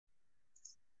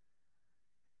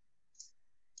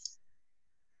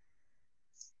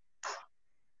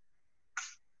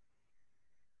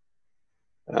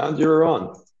And you're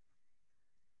on.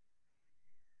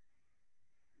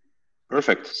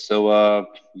 Perfect. So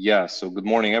so good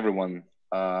morning, everyone.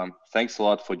 Thanks a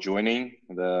lot for joining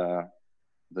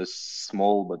this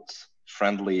small but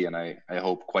friendly and I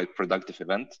hope quite productive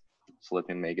event. So let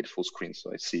me make it full screen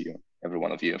so I see you, every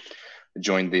one of you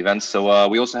joined the event. So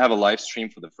we also have a live stream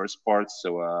for the first part.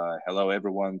 So hello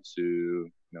everyone to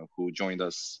who joined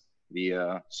us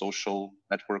via social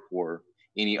network or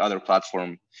any other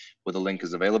platform where the link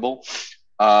is available.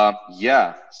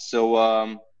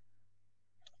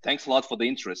 Thanks a lot for the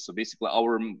interest. So basically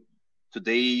our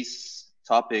today's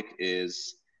topic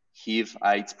is HIV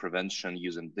AIDS prevention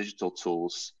using digital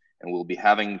tools, and we'll be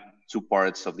having two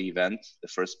parts of the event. The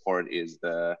first part is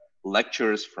the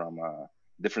lectures from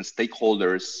different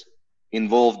stakeholders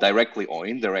involved directly or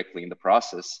indirectly in the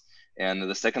process. And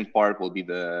the second part will be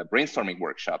the brainstorming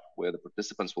workshop, where the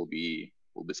participants will be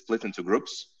split into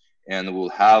groups, and we'll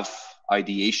have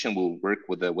ideation. We'll work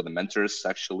with the mentors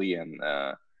actually, and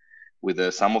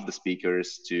with some of the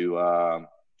speakers to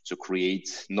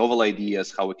create novel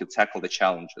ideas how we could tackle the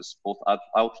challenges, both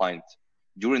outlined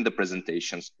during the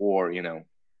presentations or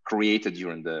created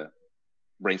during the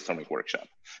brainstorming workshop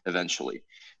eventually.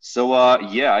 So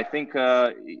I think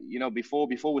before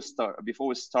we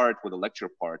start with the lecture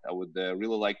part, I would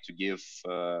really like to give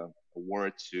a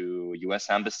word to US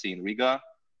Embassy in Riga.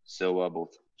 So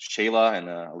both Shayla and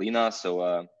Alina.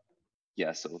 So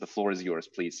so the floor is yours,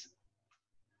 please.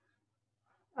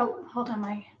 Oh, hold on,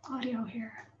 my audio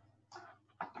here.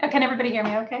 Can everybody hear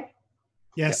me okay?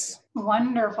 Yes.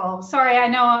 Wonderful. Sorry, I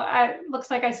know it looks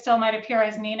like I still might appear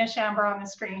as Nina Shamber on the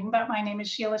screen, but my name is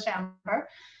Sheila Shamber,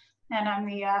 and I'm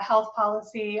the Health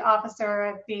Policy Officer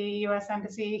at the US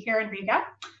Embassy here in Riga.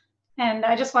 And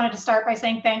I just wanted to start by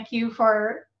saying thank you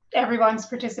for everyone's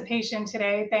participation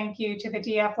today. Thank you to the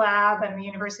DF Lab and the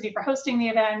university for hosting the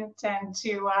event, and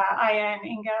to Aya and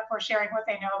Inga for sharing what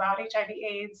they know about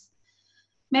HIV/AIDS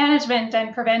management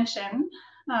and prevention.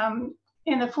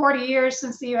 In the 40 years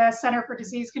since the US Center for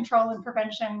Disease Control and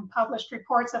Prevention published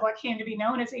reports of what came to be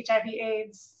known as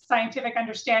HIV/AIDS, scientific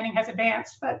understanding has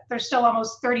advanced, but there's still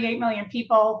almost 38 million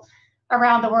people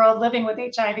around the world living with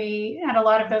HIV, and a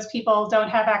lot of those people don't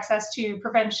have access to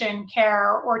prevention,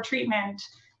 care, or treatment,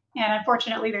 and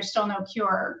unfortunately, there's still no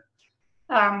cure.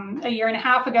 A year and a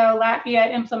half ago,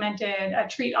 Latvia implemented a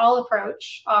treat all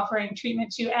approach, offering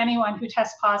treatment to anyone who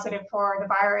tests positive for the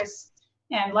virus.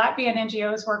 And Latvian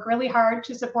NGOs work really hard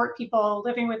to support people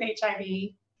living with HIV,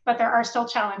 but there are still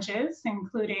challenges,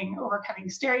 including overcoming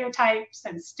stereotypes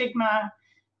and stigma,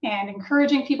 and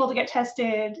encouraging people to get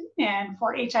tested, and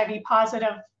for HIV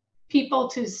positive people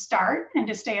to start and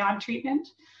to stay on treatment.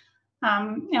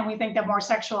 And we think that more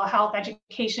sexual health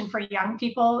education for young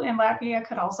people in Latvia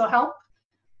could also help.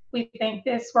 We think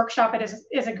this workshop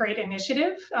is a great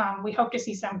initiative. We hope to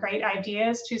see some great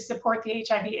ideas to support the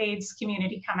HIV/AIDS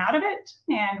community come out of it.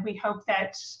 And we hope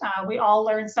that we all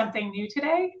learn something new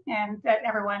today and that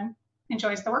everyone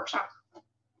enjoys the workshop.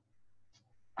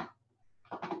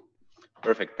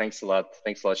 Perfect. Thanks a lot.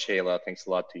 Thanks a lot, Shayla. Thanks a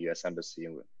lot to US Embassy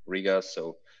in Riga.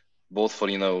 So both for,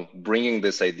 bringing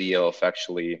this idea of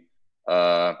actually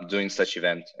doing such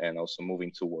event, and also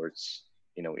moving towards,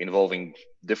 involving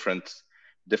different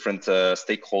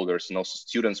stakeholders, and also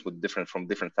students with from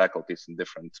different faculties and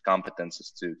different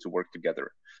competences to work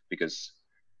together, because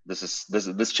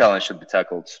this challenge should be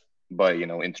tackled by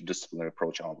interdisciplinary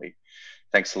approach only.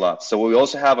 Thanks a lot. So we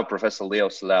also have a Professor Leo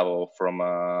Slavo from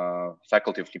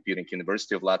Faculty of Computing,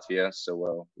 University of Latvia.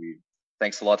 So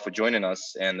thanks a lot for joining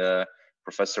us, and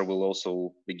Professor will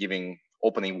also be giving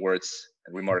opening words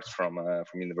and remarks from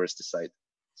university side.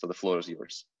 So the floor is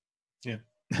yours. Yeah.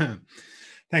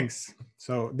 Thanks.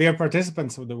 So, dear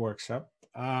participants of the workshop,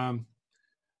 I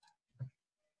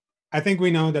think we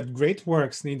know that great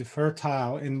works need a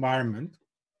fertile environment.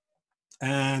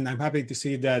 And I'm happy to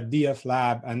see that DF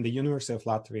Lab and the University of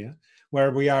Latvia,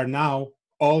 where we are now,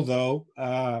 although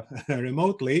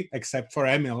remotely, except for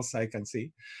Emils, I can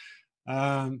see,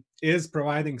 is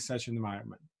providing such an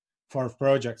environment for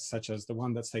projects such as the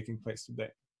one that's taking place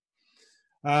today.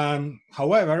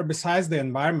 However, besides the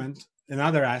environment,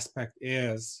 another aspect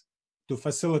is to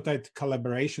facilitate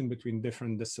collaboration between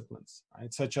different disciplines,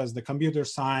 right? Such as the computer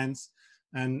science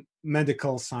and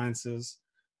medical sciences.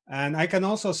 And I can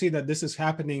also see that this is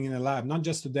happening in the lab, not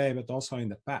just today, but also in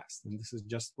the past. And this is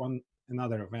just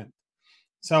another event.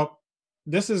 So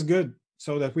this is good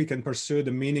so that we can pursue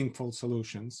the meaningful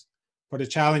solutions for the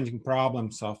challenging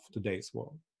problems of today's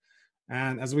world.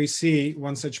 And as we see,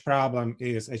 one such problem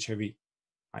is HIV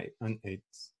and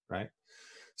AIDS, right?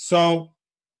 So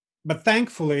But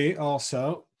thankfully,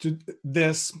 also,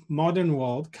 this modern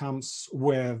world comes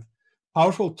with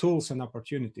powerful tools and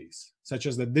opportunities, such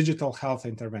as the digital health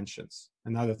interventions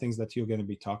and other things that you're going to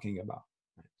be talking about.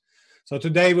 So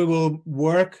today we will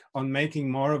work on making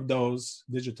more of those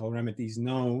digital remedies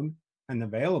known and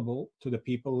available to the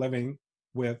people living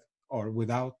with or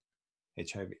without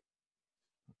HIV.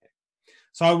 Okay.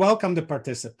 So I welcome the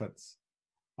participants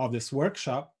of this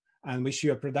workshop and wish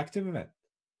you a productive event.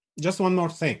 Just one more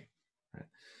thing.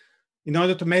 In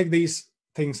order to make these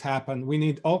things happen, we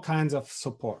need all kinds of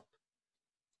support.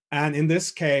 And in this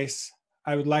case,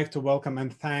 I would like to welcome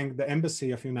and thank the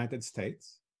Embassy of the United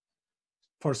States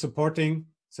for supporting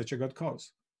such a good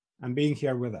cause and being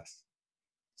here with us.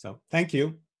 So thank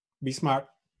you. Be smart,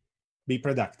 be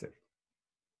productive.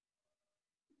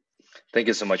 Thank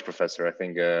you so much, Professor. I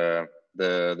think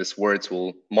these words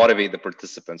will motivate the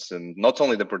participants, and not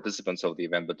only the participants of the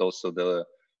event, but also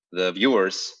the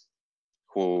viewers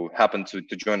who happen to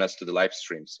join us to the live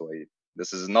stream. So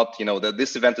this is not,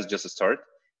 this event is just a start.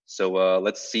 So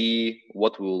let's see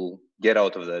what we'll get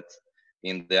out of that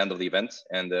in the end of the event.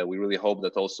 And we really hope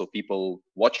that also people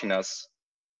watching us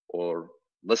or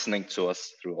listening to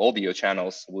us through audio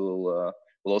channels will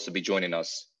also be joining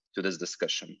us to this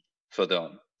discussion further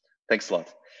on. Thanks a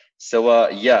lot. So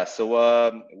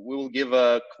we will give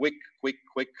a quick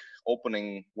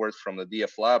opening words from the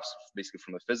DF Labs, basically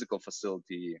from the physical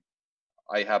facility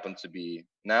I happen to be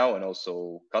now, and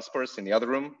also Kaspar's in the other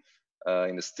room,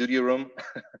 in the studio room.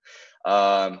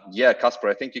 Yeah, Kaspar,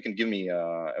 I think you can give me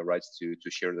a rights to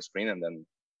share the screen, and then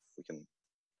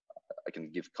I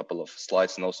can give a couple of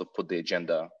slides and also put the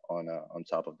agenda on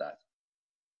top of that.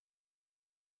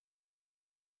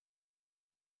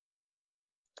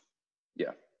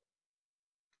 Yeah.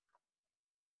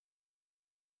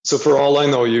 So for all I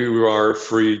know, you are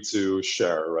free to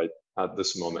share right at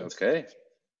this moment. Okay.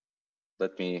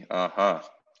 Let me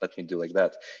do like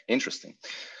that. Interesting.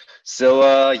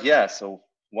 So yeah, so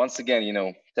once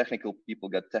again, technical people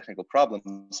got technical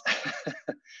problems.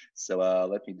 So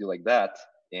let me do like that,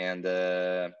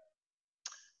 and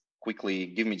quickly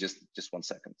give me just 1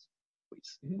 second,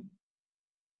 please. Mm-hmm.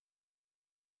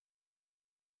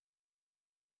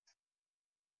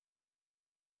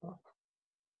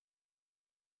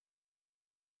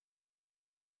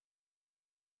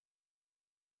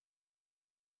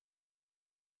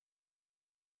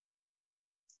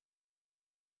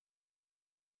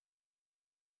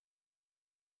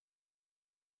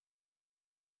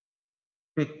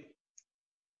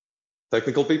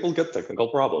 Technical people get technical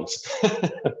problems.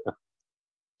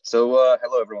 So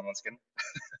hello everyone once again.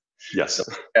 Yes. So,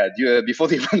 yeah, before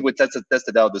the event we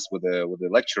tested out this with the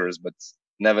lecturers, but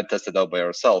never tested out by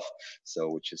ourselves. So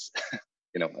which is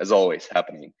as always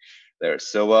happening there.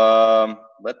 So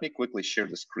let me quickly share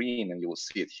the screen and you will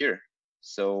see it here.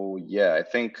 So yeah, I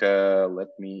think let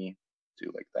me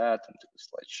do like that and do the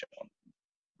slideshow.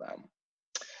 Bam.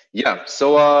 Yeah,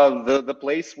 so the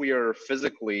place we are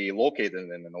physically located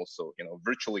in and also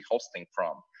virtually hosting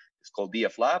from is called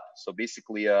DF Lab. So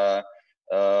basically, as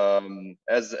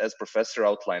Professor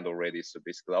outlined already, so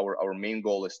basically our main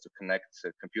goal is to connect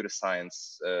computer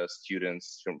science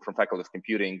students from Faculty of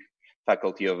Computing,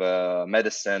 Faculty of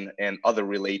Medicine, and other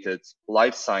related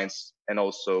life science, and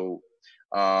also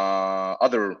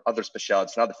other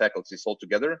specialties and other faculties all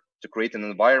together to create an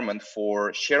environment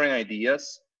for sharing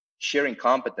ideas, sharing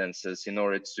competences in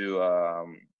order to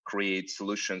create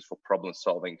solutions for problem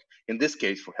solving, in this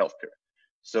case for healthcare.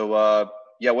 So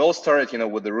yeah, we all started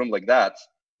with a room like that,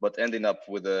 but ending up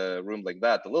with a room like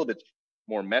that, a little bit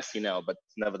more messy now, but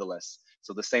nevertheless.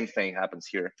 So the same thing happens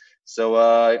here. So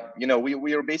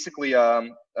we are basically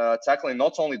tackling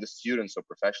not only the students or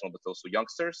professionals, but also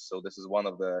youngsters. So this is one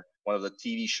of the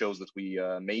TV shows that we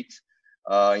made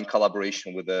in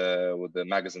collaboration with the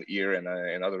magazine EAR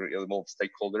and other involved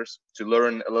stakeholders to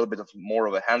learn a little bit more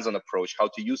of a hands-on approach, how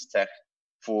to use tech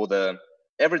for the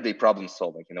everyday problem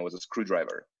solving, as a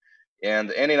screwdriver,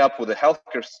 and ending up with the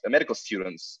medical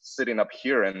students sitting up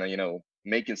here and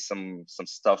making some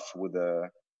stuff with a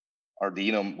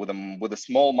Arduino, with a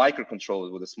small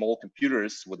microcontroller, with the small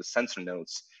computers, with the sensor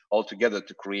nodes all together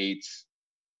to create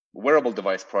wearable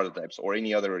device prototypes or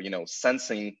any other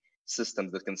sensing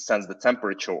systems that can sense the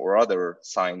temperature or other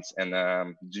signs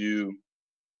and do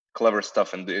clever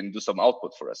stuff and do some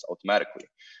output for us automatically.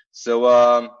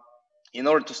 So in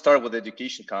order to start with the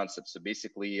education concept, so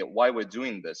basically why we're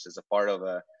doing this is a part of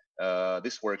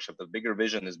this workshop. The bigger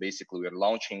vision is basically we're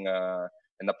launching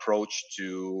an approach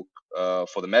to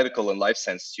for the medical and life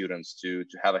science students to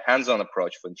have a hands-on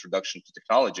approach for introduction to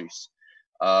technologies,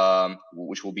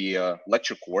 which will be a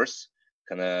lecture course,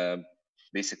 kind of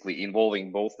basically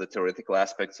involving both the theoretical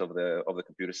aspects of the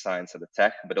computer science and the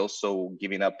tech, but also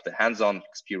giving up the hands-on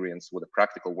experience with the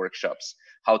practical workshops,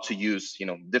 how to use, you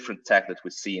know, different tech that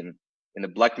we see in the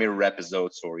Black Mirror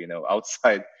episodes, or, you know,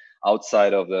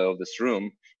 outside of this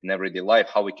room in everyday life,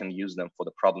 how we can use them for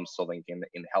the problem solving in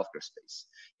the healthcare space.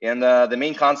 And the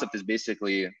main concept is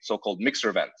basically so-called mixer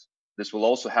event. This will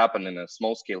also happen in a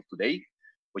small scale today,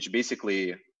 which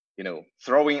basically, you know,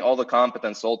 throwing all the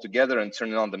competence all together and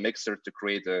turning on the mixer to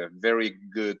create a very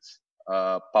good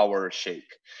power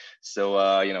shake.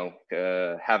 So, you know,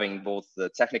 having both the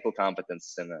technical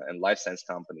competence and life science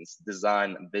competence,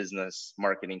 design, business,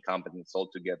 marketing competence all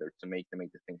together to make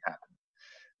the thing happen.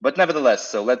 But nevertheless,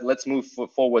 so let's move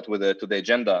forward with to the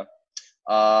agenda.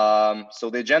 So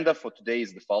the agenda for today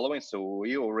is the following. So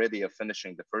we already are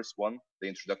finishing the first one, the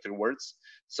introductory words.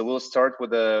 So we'll start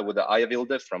with the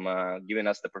Jāpiebilst from giving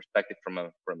us the perspective from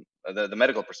the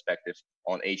medical perspective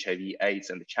on HIV,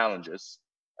 AIDS, and the challenges,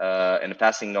 and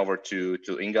passing over to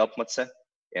Inga Apmatse,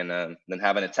 and then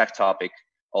having a tech topic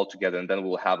all together, and then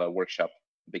we'll have a workshop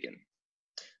begin.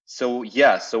 So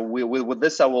yeah, so with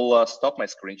this, I will stop my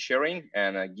screen sharing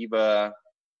and give a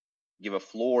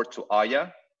floor to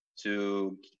Aya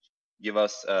to give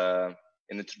us an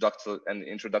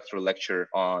introductory lecture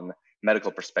on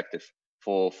medical perspective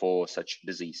for such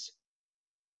disease.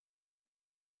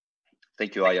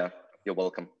 Thank you, Aya. You're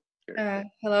welcome.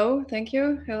 Hello, thank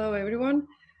you. Hello, everyone.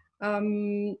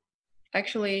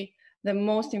 Actually, the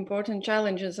most important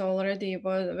challenges already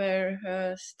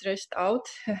were stressed out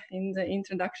in the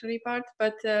introductory part,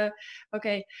 but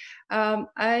okay.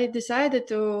 I decided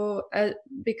to,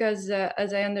 because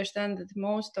as I understand that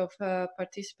most of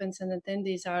participants and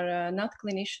attendees are not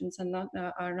clinicians and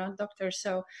are not doctors,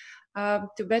 so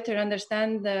to better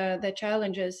understand the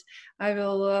challenges, I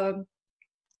will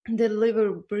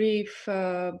deliver brief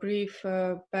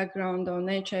background on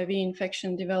HIV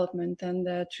infection development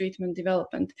and treatment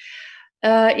development.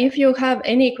 If you have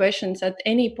any questions at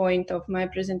any point of my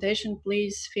presentation,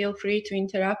 please feel free to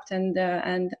interrupt and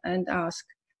ask.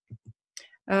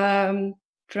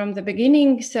 From the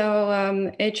beginning,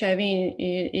 so HIV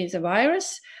is a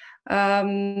virus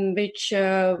which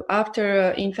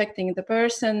after infecting the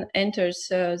person enters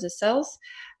the cells,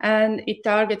 and it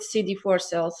targets CD4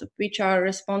 cells, which are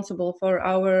responsible for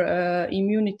our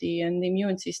immunity and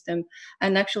immune system.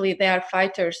 And actually they are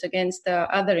fighters against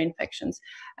other infections.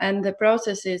 And the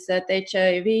process is that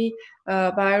HIV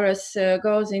virus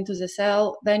goes into the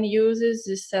cell, then uses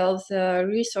the cell's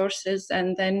resources,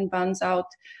 and then burns out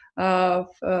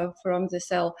from the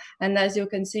cell. And as you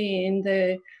can see in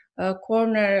the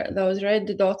corner, those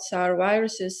red dots are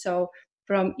viruses. So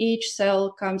from each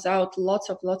cell comes out lots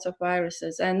of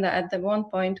viruses. And at the one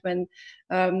point when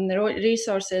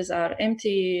resources are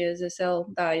empty, the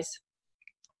cell dies.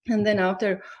 And then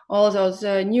after all those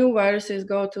new viruses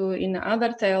go to in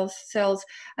other cells,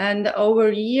 and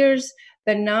over years,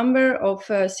 the number of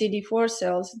CD4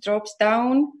 cells drops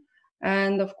down.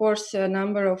 And of course, the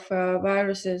number of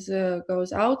viruses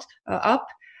goes up.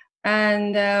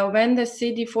 And when the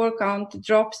CD4 count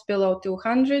drops below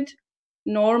 200,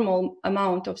 normal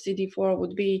amount of CD4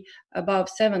 would be above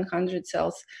 700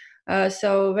 cells.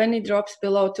 So when it drops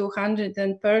below 200,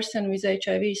 then person with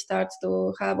HIV starts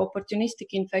to have opportunistic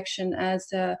infection as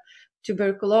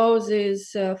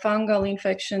tuberculosis, fungal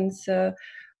infections,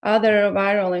 other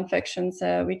viral infections,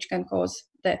 which can cause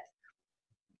death.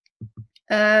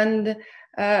 And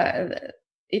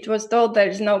it was told there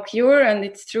is no cure, and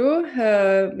it's true.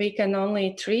 We can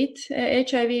only treat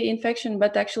HIV infection,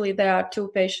 but actually there are two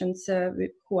patients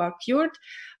who are cured.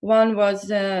 One was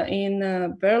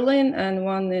in Berlin and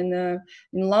one in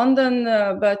London,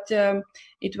 but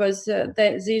it was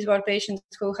these were patients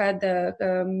who had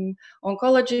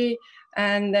oncology,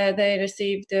 and they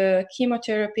received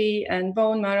chemotherapy and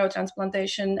bone marrow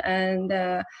transplantation, and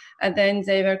then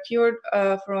they were cured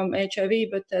from HIV.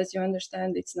 But as you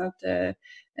understand, it's not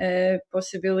a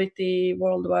possibility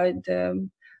worldwide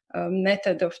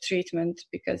method of treatment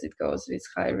because it goes with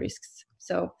high risks.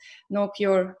 So no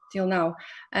cure till now.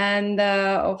 And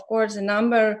of course,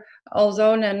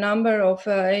 although the number of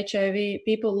HIV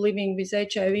people living with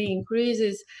HIV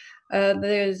increases,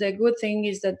 there's a good thing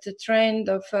is that the trend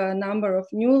of number of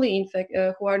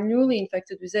who are newly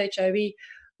infected with HIV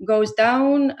goes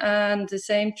down, and the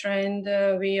same trend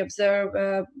we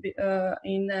observe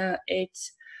in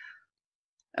AIDS.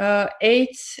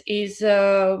 AIDS is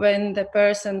when the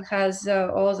person has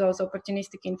all those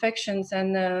opportunistic infections,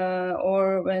 and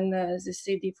or when the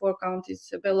CD4 count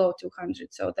is below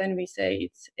 200. So then we say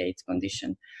it's AIDS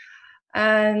condition.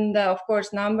 And of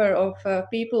course, number of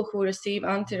people who receive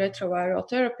antiretroviral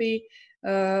therapy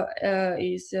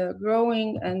is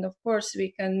growing. And of course,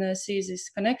 we can see this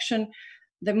connection.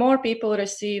 The more people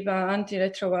receive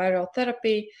antiretroviral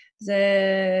therapy,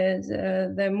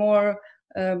 the more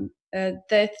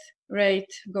death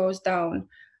rate goes down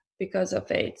because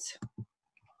of AIDS.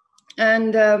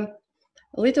 And a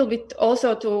little bit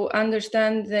also to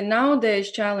understand the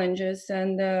nowadays challenges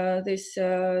and this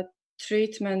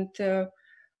treatment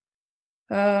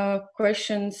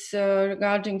questions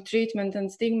regarding treatment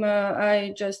and stigma,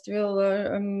 I just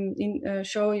will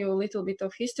show you a little bit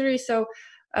of history. So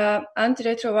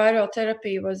antiretroviral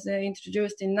therapy was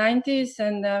introduced in 90s,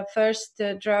 and first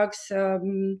drugs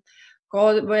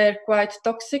were quite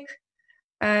toxic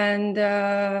and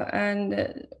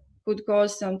could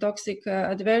cause some toxic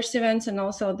adverse events, and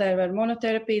also there were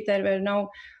monotherapy. There were no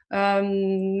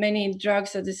many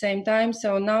drugs at the same time.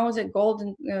 So now the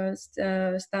golden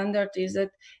standard is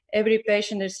that every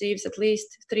patient receives at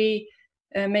least 3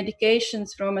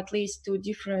 medications from at least 2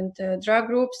 different drug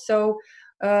groups. So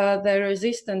the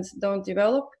resistance don't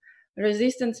develop.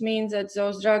 Resistance means that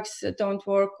those drugs don't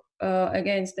work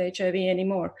against HIV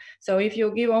anymore. So if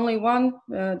you give only one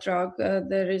drug,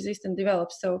 the resistance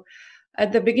develops. So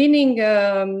at the beginning,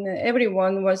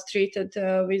 everyone was treated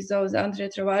with those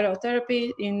antiretroviral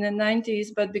therapy in the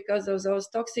 90s, but because of those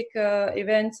toxic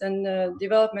events and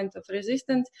development of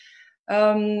resistance,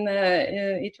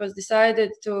 it was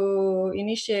decided to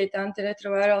initiate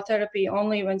antiretroviral therapy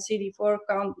only when CD4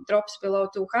 count drops below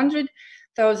 200.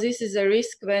 So this is a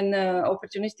risk when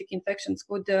opportunistic infections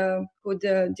could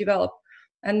develop,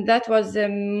 and that was the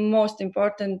most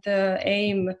important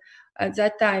aim at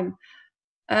that time.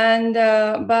 And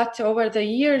but over the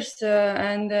years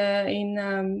and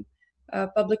in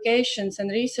publications and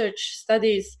research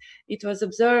studies, it was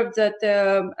observed that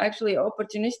actually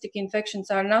opportunistic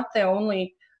infections are not the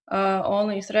only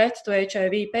threat to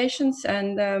HIV patients,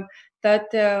 and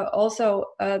that also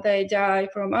they die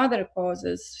from other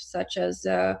causes such as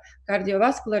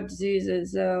cardiovascular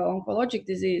diseases, oncologic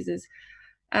diseases,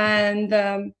 and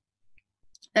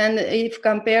if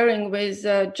comparing with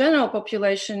general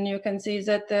population, you can see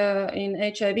that in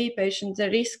HIV patients, the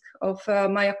risk of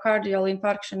myocardial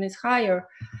infarction is higher.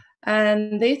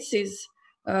 And this is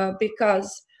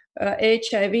because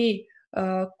HIV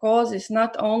causes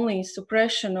not only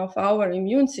suppression of our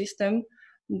immune system,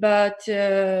 but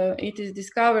it is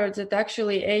discovered that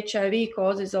actually HIV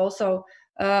causes also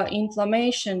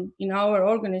inflammation in our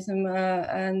organism.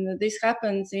 And this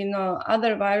happens in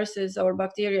other viruses or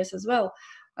bacteria as well.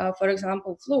 For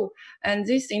example, flu, and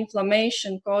this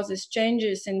inflammation causes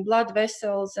changes in blood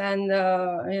vessels and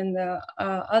in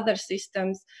other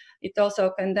systems. It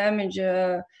also can damage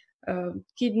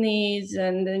kidneys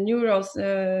and the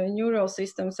neural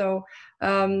system. So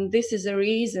this is a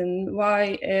reason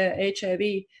why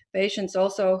HIV patients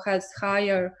also has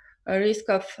higher risk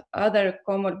of other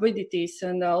comorbidities,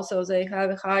 and also they have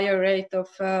a higher rate of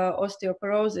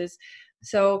osteoporosis.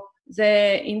 So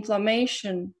the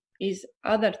inflammation is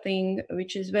other thing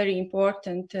which is very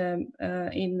important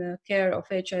in care of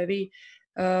HIV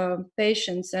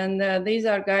patients, and these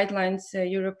are guidelines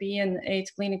European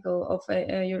AIDS Clinical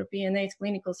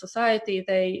Society.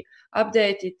 They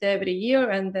update it every year,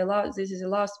 and this is the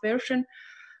last version.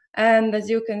 And as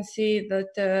you can see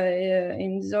that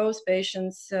in those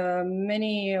patients,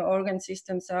 many organ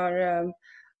systems are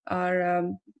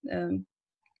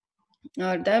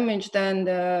damaged, and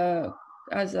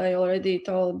as I already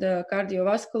told, the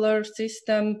cardiovascular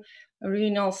system,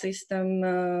 renal system,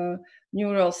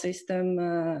 neural system,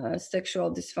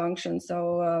 sexual dysfunction.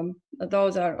 So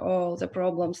those are all the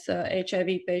problems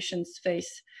HIV patients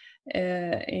face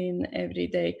in every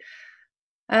day.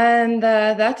 And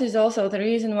that is also the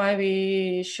reason why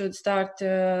we should start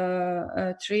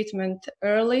treatment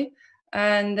early.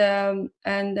 And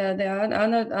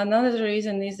another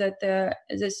reason is that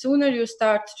the sooner you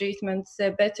start treatment,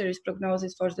 the better is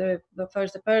prognosis for the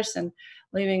person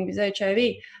living with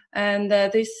HIV. And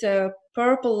this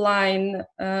purple line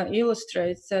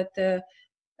illustrates that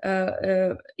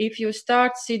if you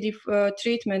start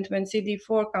treatment when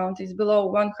CD4 count is below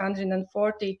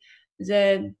 140,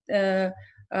 the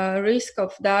risk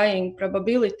of dying,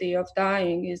 probability of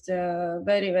dying is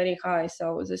very, very high.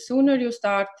 So the sooner you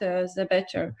start, the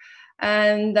better.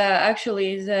 And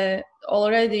actually,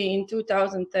 already in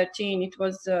 2013, it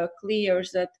was clear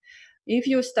that if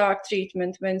you start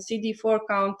treatment when CD4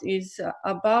 count is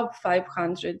above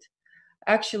 500,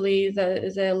 actually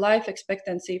the life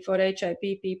expectancy for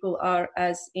HIV people are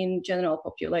as in general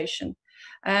population.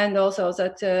 And also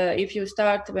that if you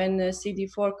start when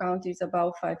CD4 count is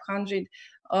above 500,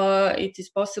 it is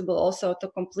possible also to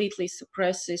completely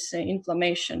suppress this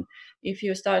inflammation. If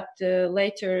you start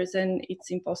later, then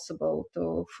it's impossible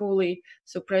to fully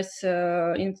suppress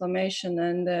inflammation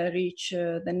and reach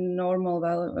the normal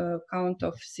count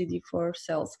of CD4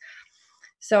 cells.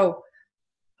 So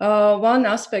one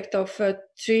aspect of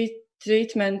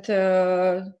treatment,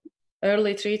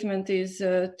 early treatment, is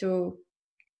to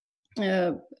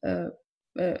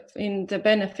in the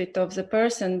benefit of the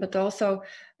person, but also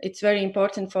it's very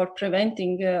important for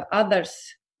preventing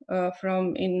others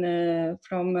from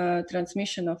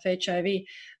transmission of HIV,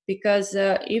 because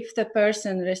if the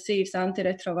person receives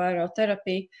antiretroviral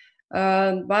therapy,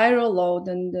 viral load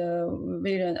and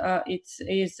it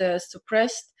is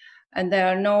suppressed, and there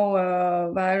are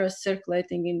no virus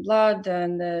circulating in blood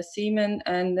and semen,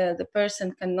 and the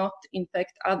person cannot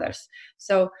infect others.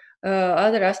 So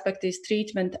other aspect is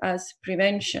treatment as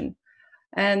prevention.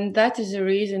 And that is the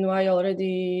reason why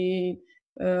already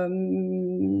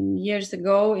years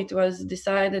ago it was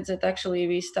decided that actually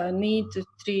we need to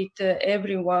treat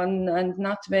everyone and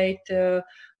not wait for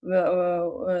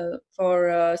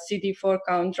CD4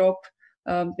 count drop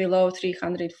below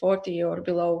 340 or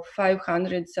below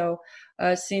 500. So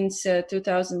since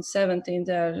 2017,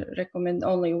 there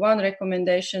only one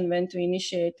recommendation when to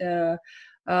initiate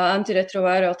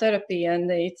antiretroviral therapy,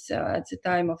 and it's at the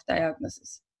time of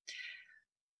diagnosis.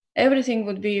 Everything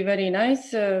would be very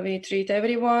nice. We treat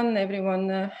everyone.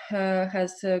 Everyone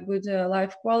has good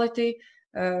life quality.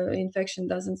 Infection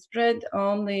doesn't spread.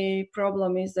 Only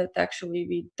problem is that actually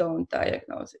we don't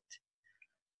diagnose it.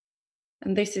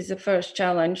 And this is the first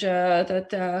challenge,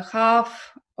 that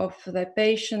half of the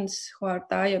patients who are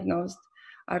diagnosed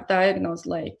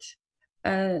late.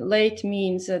 Late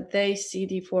means that their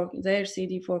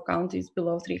CD4 count is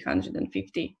below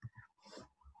 350.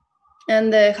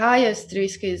 And the highest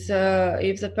risk is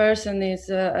if the person is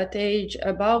at age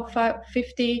above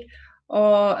 50,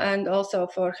 and also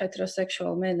for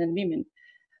heterosexual men and women.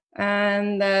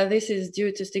 And this is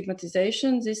due to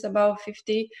stigmatization, this above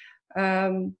 50,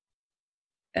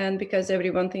 and because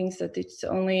everyone thinks that it's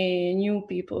only new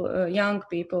people, young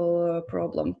people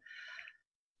problem.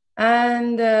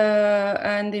 And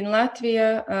in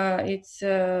Latvia, it's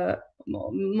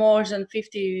more than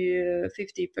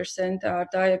 50% are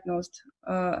diagnosed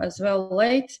as well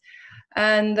late.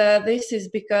 And this is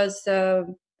because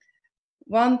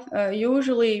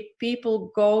usually people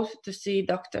go to see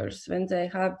doctors when they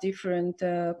have different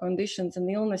conditions and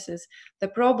illnesses. The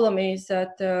problem is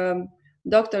that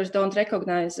doctors don't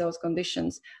recognize those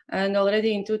conditions. And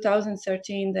already in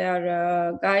 2013, there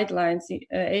are guidelines,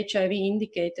 HIV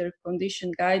indicator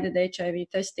condition guided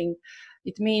HIV testing.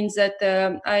 It means that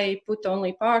I put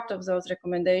only part of those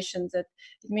recommendations. That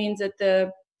it means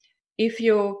that if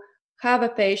you have a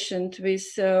patient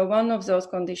with one of those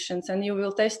conditions and you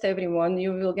will test everyone,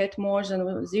 you will get more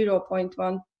than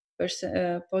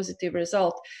 0.1% positive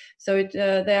result. So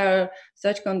there are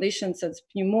such conditions as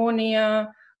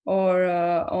pneumonia, or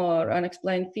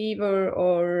unexplained fever,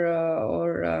 or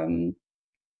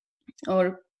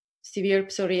severe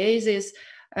psoriasis.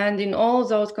 And in all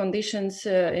those conditions,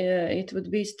 it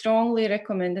would be strongly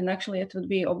recommended, and actually it would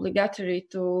be obligatory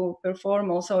to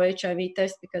perform also HIV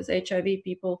test, because HIV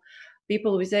people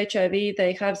with HIV,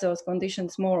 they have those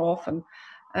conditions more often.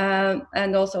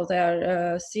 And also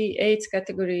there are AIDS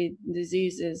category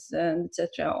diseases, and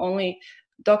etc. Only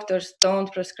doctors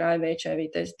don't prescribe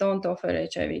HIV tests, don't offer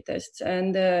HIV tests.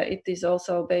 And it is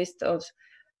also based on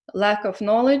lack of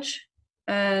knowledge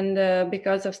and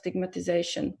because of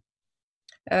stigmatization.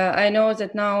 I know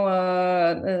that now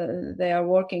they are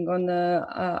working on the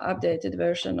updated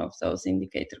version of those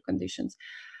indicator conditions.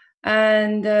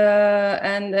 And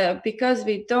because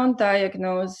we don't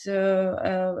diagnose,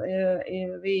 and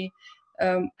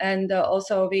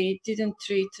also we didn't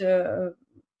treat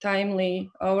timely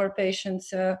our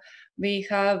patients, we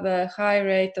have a high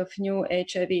rate of new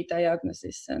HIV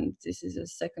diagnosis, and this is a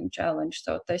second challenge.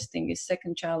 So testing is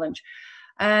second challenge.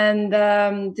 And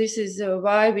this is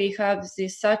why we have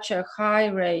such a high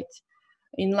rate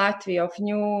in Latvia of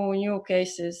new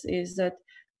cases, is that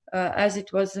as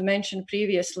it was mentioned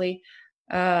previously,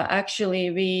 actually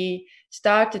we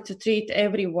started to treat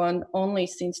everyone only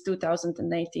since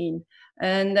 2018.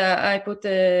 And I put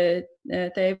a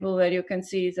table where you can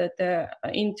see that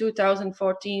in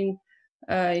 2014,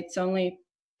 it's only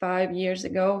 5 years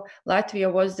ago,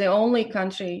 Latvia was the only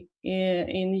country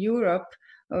in Europe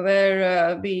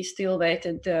where we still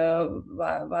waited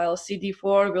while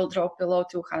CD4 will drop below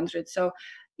 200. So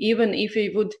even if we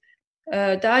would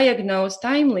diagnose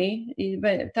timely,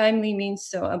 timely means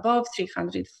so above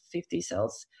 350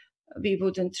 cells, we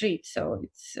wouldn't treat. So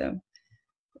it's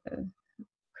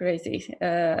crazy.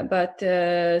 But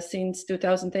since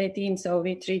 2018, so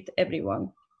we treat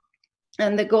everyone.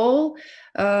 And the goal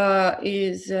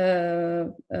is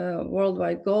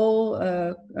worldwide goal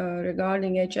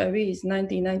regarding HIV is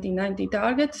 90-90-90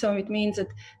 target. So it means that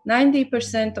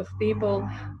 90% of people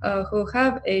who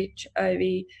have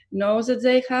HIV knows that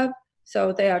they have,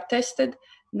 so they are tested.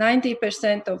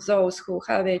 90% of those who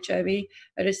have HIV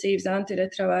receives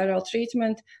antiretroviral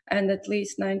treatment, and at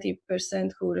least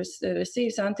 90% who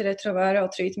receives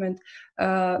antiretroviral treatment,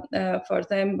 for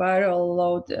them viral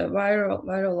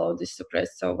load is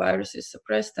suppressed, so virus is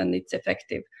suppressed and it's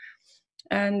effective.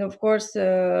 And of course,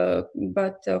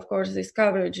 but of course this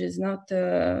coverage is not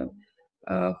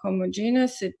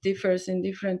homogeneous. It differs in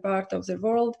different parts of the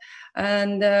world,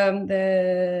 and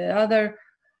the other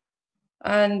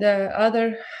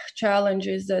challenge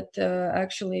is that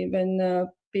actually when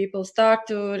people start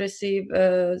to receive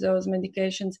those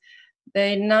medications,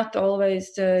 they not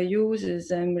always use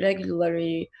them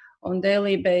regularly on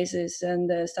daily basis,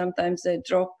 and sometimes they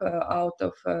drop out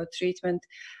of treatment.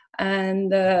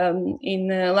 And in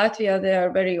Latvia, they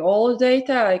are very old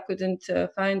data. I couldn't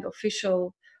find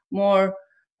official more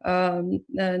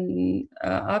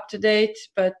up to date,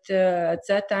 but at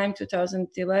that time,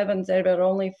 2011, there were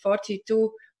only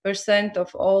 42%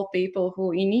 of all people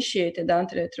who initiated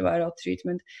antiretroviral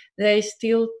treatment. They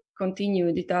still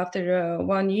continued it after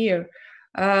 1 year.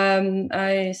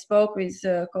 I spoke with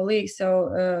colleagues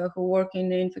who work in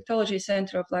the infectology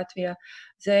center of Latvia.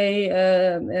 They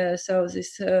so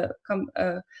this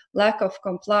lack of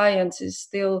compliance is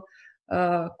still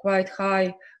quite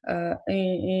high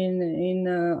in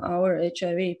our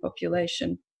HIV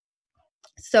population.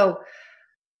 So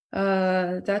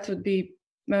that would be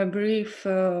a brief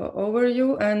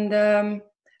overview. And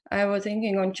I was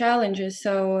thinking on challenges.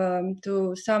 So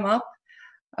to sum up,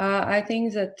 I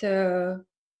think that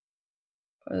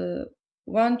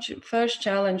first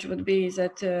challenge would be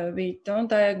that we don't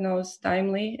diagnose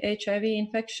timely HIV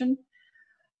infection.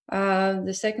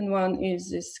 The second one is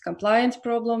this compliance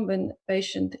problem when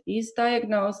patient is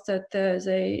diagnosed, that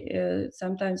they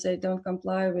sometimes they don't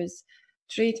comply with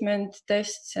treatment,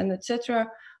 tests, and etc.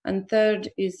 And third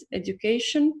is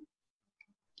education.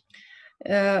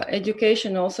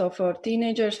 Education also for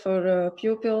teenagers, for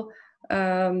pupil,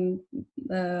 on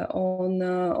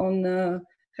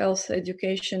health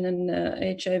education and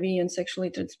HIV and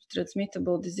sexually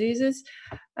transmittable diseases.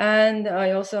 And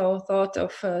I also thought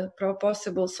of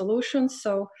possible solutions.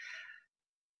 So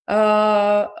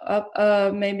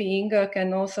maybe Inga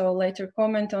can also later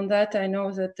comment on that. I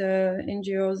know that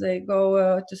NGOs, they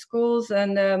go to schools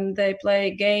and they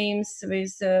play games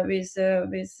with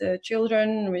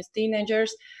children, with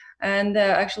teenagers. And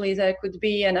actually there could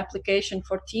be an application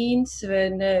for teens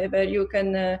where you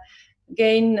can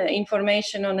gain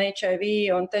information on HIV,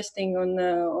 on testing,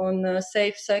 on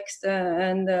safe sex,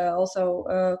 and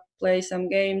also play some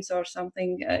games or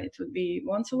something. It would be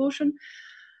one solution.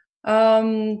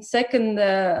 Second,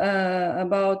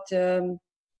 about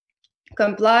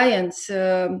compliance.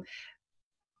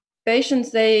 Patients,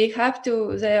 they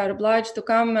are obliged to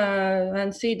come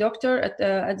and see doctor at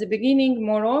the beginning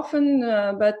more often,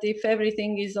 but if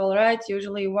everything is all right,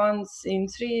 usually once in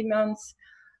 3 months,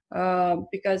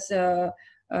 because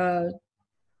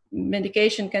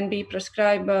medication can be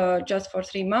prescribed just for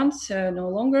 3 months, no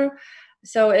longer.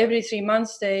 So every 3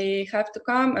 months they have to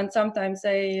come, and sometimes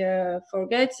they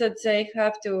forget that they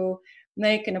have to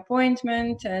make an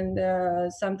appointment, and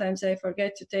sometimes they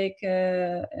forget to take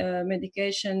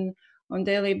medication on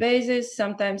daily basis.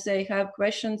 Sometimes they have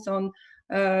questions on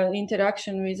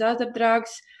interaction with other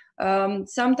drugs.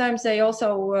 Sometimes they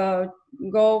also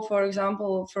go, for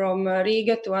example, from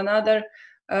Riga to another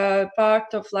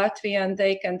part of Latvia, and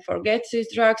they can forget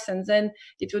these drugs, and then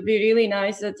it would be really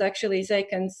nice that actually they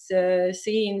can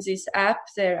see in this app,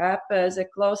 their app, the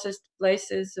closest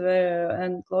places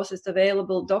and closest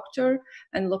available doctor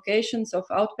and locations of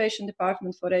outpatient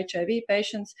department for HIV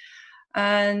patients,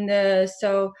 and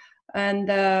also,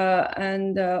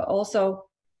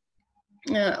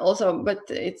 but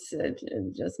it's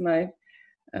just my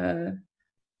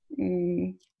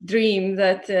dream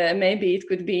that maybe it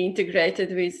could be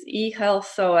integrated with e-health,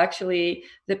 so actually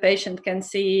the patient can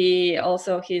see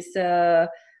also his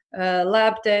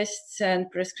lab tests and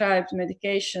prescribed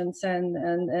medications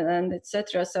and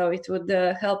etc. So it would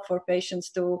help for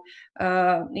patients to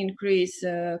increase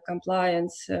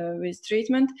compliance with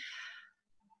treatment.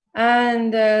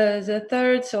 And the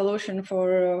third solution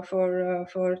for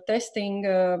testing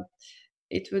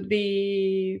it would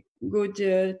be good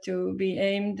to be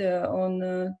aimed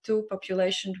on two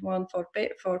populations, one for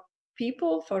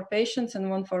people, for patients, and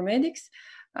one for medics.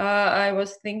 I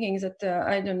was thinking that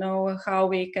I don't know how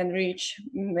we can reach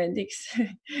medics,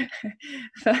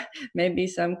 maybe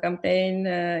some campaign,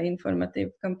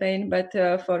 informative campaign, but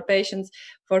for patients,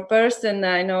 for person,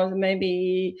 I know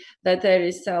maybe that there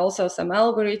is also some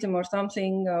algorithm or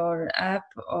something or app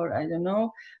or I don't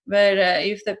know, where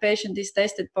if the patient is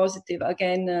tested positive,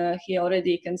 again, he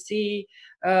already can see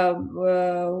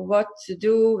what to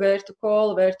do, where to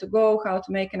call, where to go, how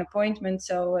to make an appointment.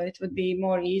 So it would be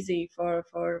more easy for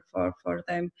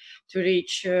them to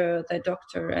reach the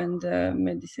doctor and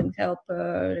medicine help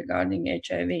regarding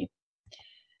HIV.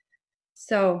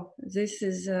 So this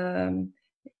is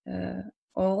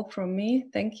all from me.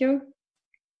 Thank you.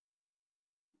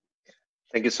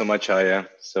 Thank you so much, Aya.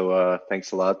 So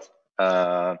thanks a lot.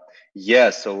 Yeah,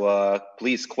 so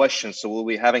please, questions. So we'll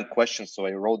be having questions. So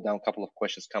I wrote down a couple of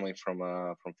questions coming from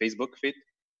Facebook feed,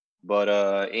 but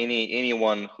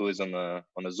anyone who is on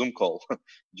a Zoom call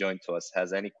join to us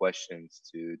has any questions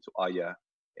to Aya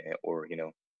or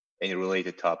any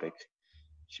related topic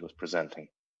she was presenting.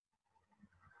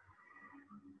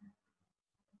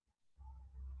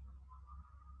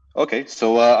 Okay,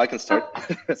 so I can start.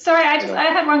 Sorry, I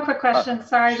had one quick question.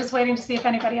 Sorry, just waiting to see if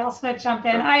anybody else would jump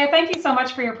in. Aya, thank you so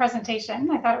much for your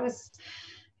presentation. I thought it was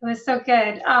so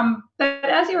good. But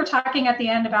as you were talking at the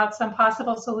end about some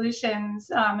possible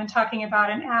solutions and talking about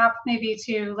an app maybe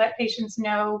to let patients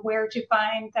know where to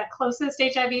find the closest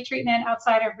HIV treatment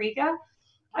outside of Riga,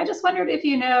 I just wondered if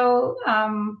you know,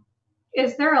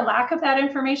 is there a lack of that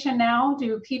information now?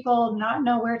 Do people not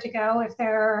know where to go if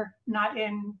they're not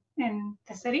in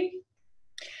the city?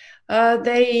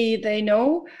 They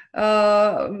know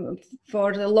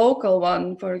for the local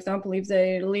one, for example, if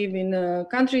they live in the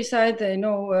countryside, they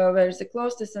know where's the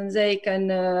closest and they can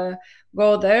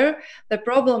go there. The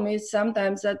problem is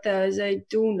sometimes that they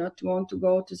do not want to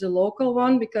go to the local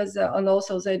one because, and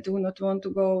also they do not want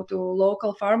to go to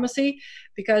local pharmacy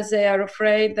because they are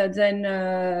afraid that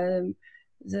then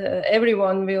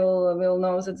everyone will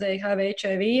know that they have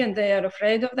HIV and they are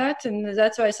afraid of that, and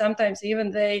that's why sometimes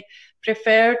even they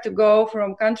prefer to go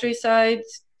from countryside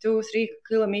 2-3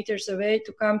 kilometers away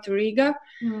to come to Riga.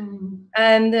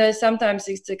 And sometimes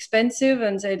it's expensive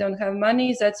and they don't have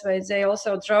money, that's why they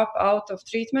also drop out of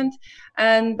treatment.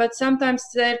 But sometimes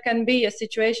there can be a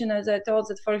situation, as I told,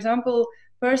 that for example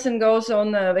person goes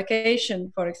on a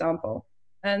vacation, for example,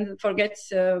 and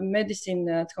forgets medicine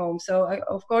at home. So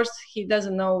of course he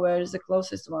doesn't know where is the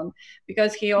closest one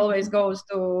because he always goes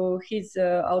to his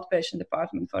outpatient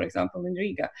department, for example, in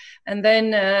Riga. And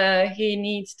then he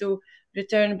needs to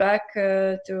return back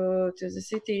to the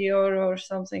city or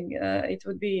something. It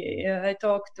would be, I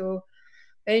talked to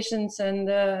patients and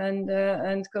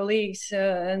colleagues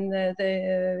and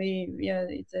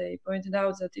they pointed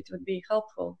out that it would be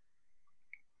helpful.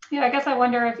 Yeah, I guess I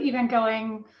wonder if even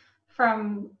going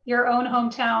from your own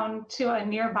hometown to a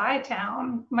nearby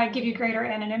town might give you greater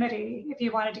anonymity if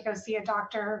you wanted to go see a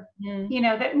doctor,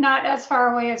 that not as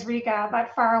far away as Riga,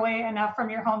 but far away enough from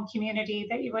your home community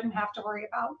that you wouldn't have to worry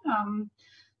about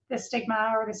the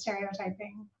stigma or the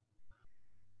stereotyping.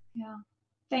 Yeah,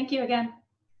 thank you again.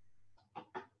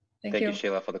 Thank you,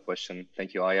 Sheila, for the question.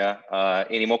 Thank you, Aya.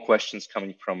 Any more questions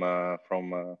coming from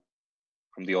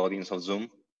the audience of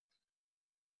Zoom?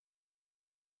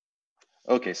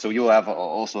 Okay, so you'll have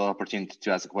also an opportunity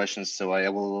to ask questions. So I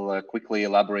will quickly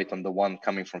elaborate on the one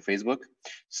coming from Facebook.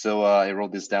 So I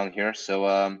wrote this down here. So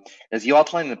as you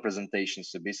outlined in the presentation,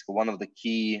 so basically one of the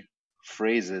key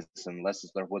phrases and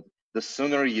lessons learned was the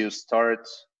sooner you start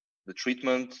the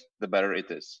treatment, the better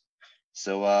it is.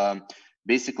 So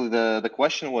basically the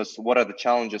question was, what are the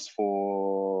challenges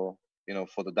for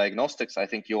the diagnostics? I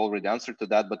think you already answered to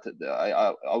that, but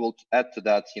I will add to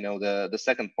that, the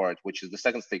second part, which is the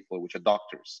second stakeholder, which are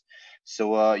doctors.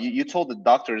 So you told that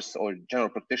doctors or general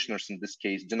practitioners in this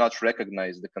case do not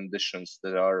recognize the conditions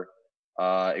that are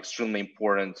extremely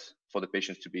important for the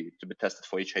patients to be tested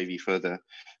for HIV further.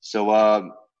 So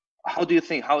how do you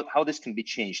think how this can be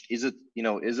changed? Is it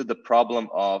the problem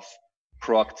of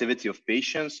proactivity of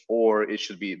patients, or it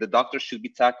should be the doctors should be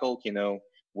tackled,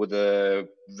 with a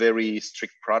very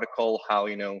strict protocol, how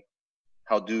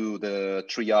do the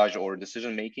triage or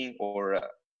decision making, or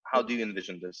how do you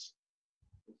envision this,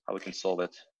 how we can solve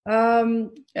it?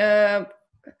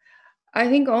 I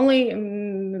think only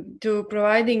to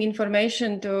providing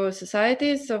information to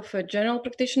societies of general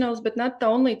practitioners, but not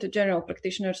only to general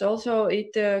practitioners, also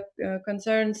it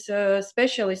concerns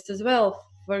specialists as well,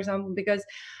 for example, because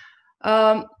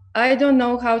I don't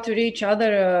know how to reach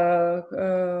other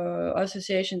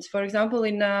associations. For example,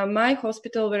 in my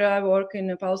hospital where I work,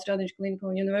 in Pauls Radiņš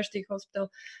Clinical University Hospital,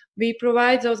 we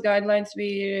provide those guidelines,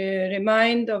 we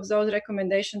remind of those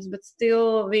recommendations, but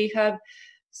still we have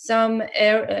some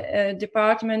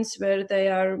departments where they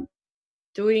are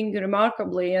doing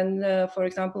remarkably. And for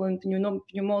example, in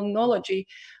pulmonology,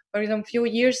 for example, a few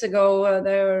years ago,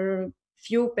 there were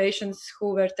few patients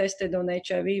who were tested on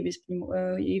HIV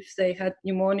if they had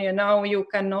pneumonia. Now you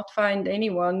cannot find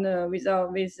anyone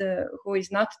who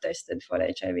is not tested for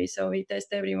HIV. So we test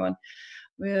everyone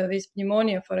with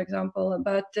pneumonia, for example.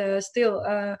 But still,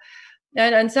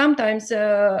 and sometimes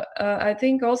I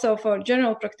think also for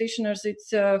general practitioners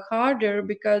it's harder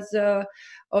because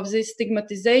of this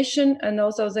stigmatization, and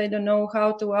also they don't know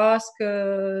how to ask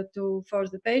for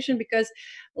the patient, because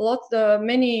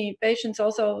many patients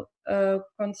also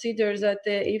consider that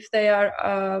if they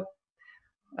are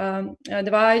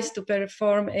advised to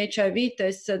perform HIV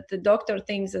tests, that the doctor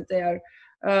thinks that they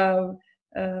are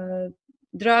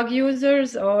drug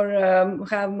users or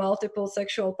have multiple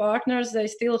sexual partners. They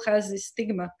still has this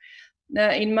stigma.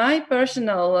 In my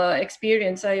personal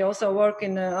experience, I also work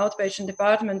in an outpatient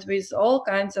department with all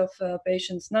kinds of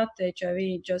patients, not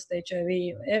HIV, just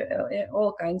HIV,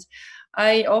 all kinds.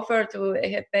 I offer to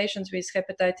patients with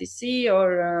hepatitis C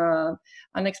or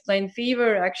unexplained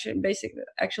fever.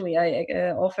 Actually, I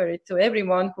offer it to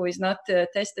everyone who is not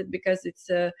tested, because it's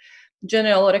a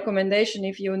general recommendation.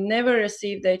 If you never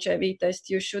received HIV test,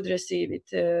 you should receive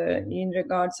it in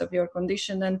regards of your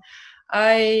condition. And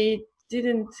I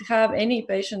didn't have any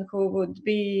patient who would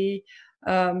be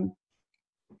who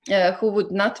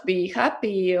would not be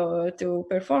happy to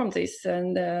perform this,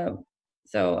 and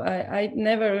so I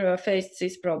never faced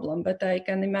this problem, but I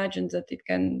can imagine that it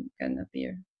can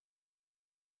appear.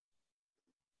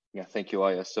 Yeah, thank you,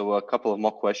 Aya. So a couple of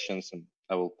more questions, and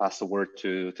I will pass the word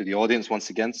to the audience once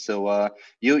again. So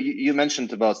you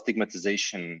mentioned about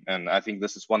stigmatization, and I think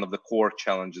this is one of the core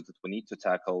challenges that we need to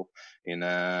tackle in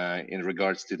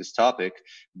regards to this topic.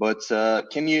 But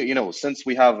can you, since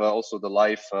we have also the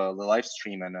live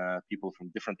stream and people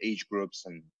from different age groups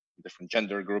and different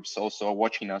gender groups also are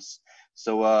watching us.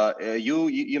 So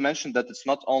you mentioned that it's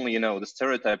not only the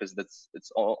stereotype is that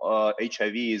it's all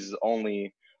HIV is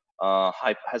only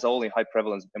has only high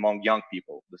prevalence among young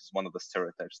people. This is one of the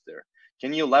stereotypes there.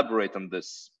 Can you elaborate on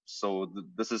this? So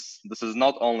this is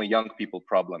not only young people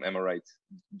problem, am I right?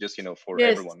 Just for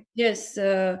everyone. Yes.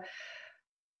 Yeah,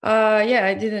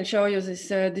 I didn't show you this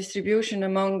distribution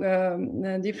among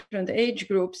different age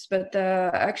groups, but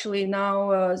actually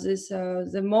now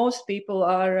the most people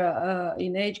are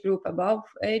in age group above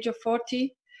age of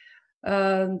 40.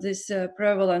 This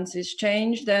prevalence is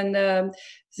changed, and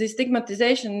the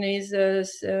stigmatization is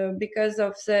because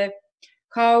of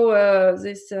how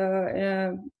this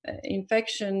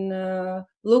infection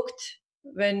looked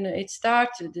when it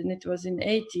started, and it was in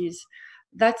 80s.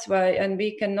 That's why, and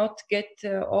we cannot get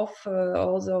off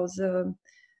all those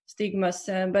stigmas.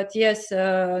 But yes,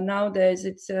 nowadays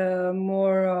it's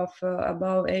more of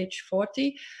above age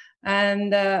 40.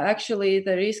 And actually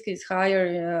the risk is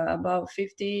higher above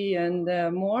 50 and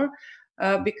more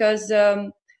because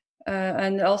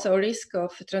and also risk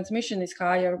of transmission is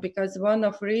higher, because one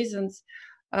of reasons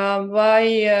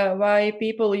why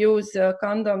people use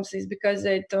condoms is because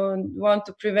they don't want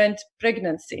to prevent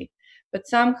pregnancy, but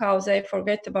somehow they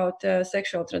forget about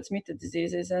sexual transmitted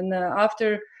diseases. And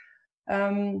after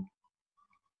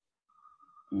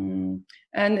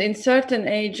and in certain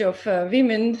age of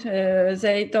women,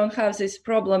 they don't have this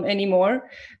problem anymore.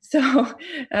 So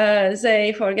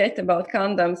they forget about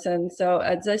condoms. And so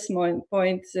at this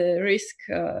point, the risk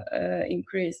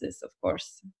increases, of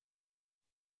course.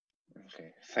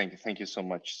 Okay, thank you so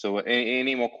much. So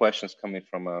any more questions coming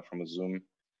from a Zoom?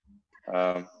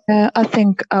 I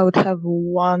think I would have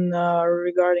one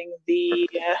regarding the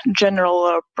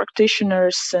general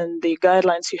practitioners and the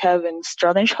guidelines you have in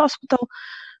Radiņš Hospital.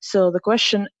 So the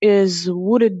question is,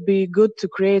 would it be good to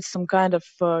create some kind of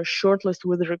shortlist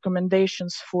with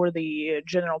recommendations for the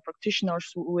general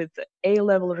practitioners with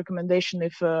A-level recommendation?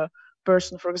 If a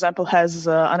person, for example, has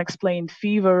unexplained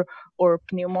fever or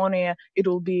pneumonia, it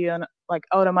will be an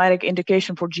automatic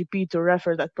indication for GP to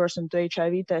refer that person to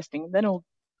HIV testing. Then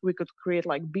we could create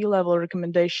B-level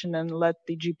recommendation and let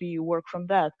the GP work from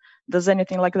that. Does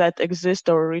anything like that exist,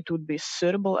 or it would be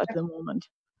suitable at the moment?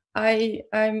 I'm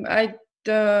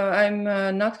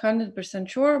not 100%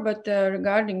 sure, but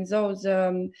regarding those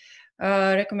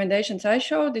recommendations I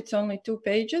showed, it's only 2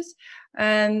 pages,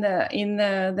 and in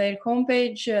their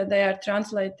homepage they are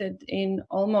translated in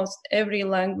almost every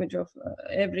language of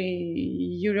every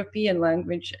European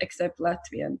language except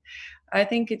Latvian. I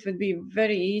think it would be a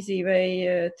very easy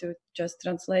way to just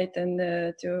translate and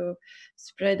to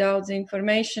spread out the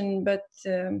information, but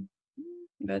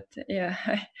yeah,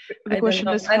 the question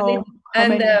is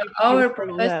our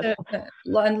professor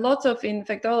and lots of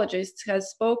infectologists has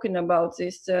spoken about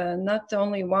this, not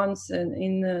only once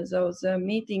in those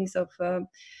meetings of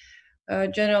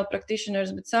general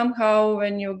practitioners, but somehow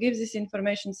when you give this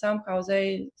information, somehow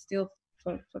they still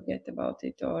forget about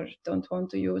it or don't want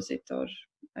to use it, or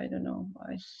I don't know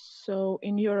why. So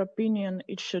in your opinion,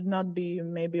 it should not be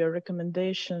maybe a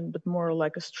recommendation, but more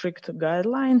like a strict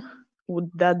guideline?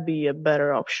 Would that be a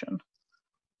better option?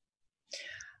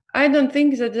 I don't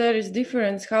think that there is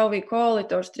difference how we call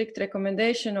it, or strict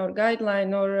recommendation or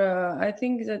guideline, or I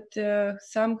think that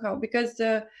somehow, because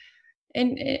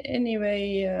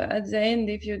anyway, at the end,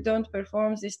 if you don't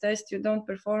perform this test, you don't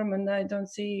perform, and I don't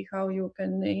see how you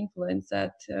can influence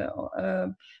that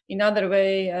in other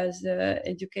way as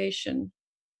education.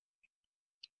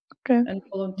 Okay. And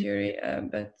voluntary,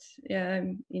 but yeah,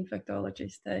 I'm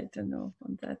infectologist. I don't know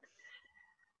on that.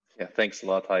 Yeah, thanks a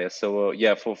lot, Haya. So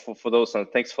yeah, for those,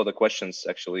 thanks for the questions,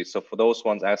 actually. So for those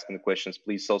ones asking the questions,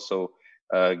 please also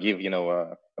give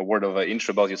a word of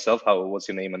intro about yourself. What's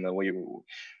your name and where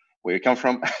you come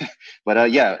from?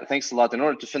 But yeah, thanks a lot. In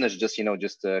order to finish, just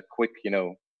a quick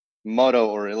motto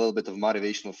or a little bit of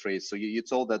motivational phrase. So you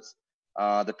told that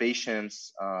the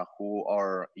patients who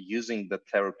are using the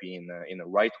therapy in a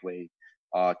right way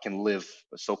can live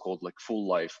a so-called like full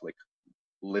life, like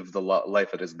live the life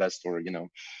at its best, or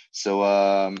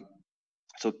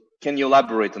so can you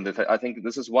elaborate on that? I think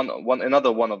this is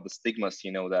another one of the stigmas,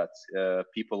 that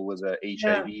people with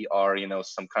HIV are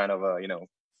some kind of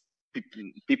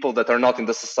people that are not in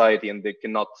the society and they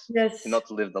cannot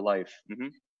live the life. Mm-hmm.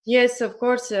 Yes, of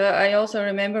course. I also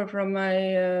remember from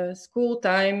my school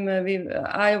time,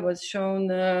 I was shown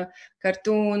a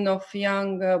cartoon of a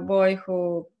young boy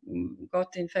who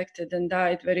got infected and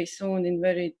died very soon in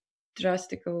very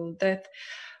drastic death.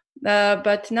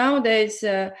 But nowadays,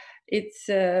 it's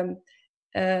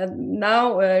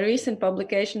now recent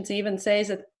publications even say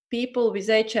that people with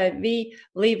HIV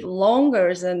live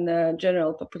longer than the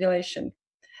general population.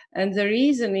 And the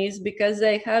reason is because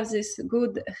they have this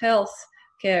good health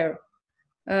care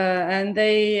and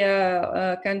they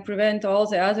can prevent all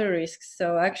the other risks.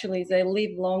 So actually they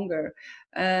live longer.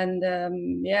 And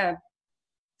yeah,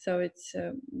 so it's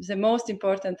the most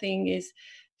important thing is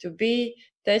to be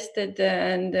tested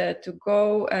and to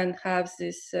go and have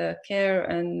this care,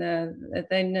 and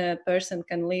then a person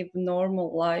can live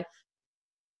normal life.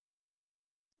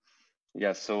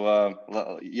 Yeah, so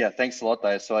yeah, thanks a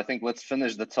lot. So I think let's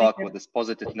finish the talk with this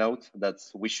positive note that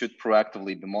we should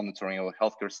proactively be monitoring our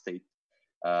healthcare state,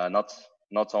 not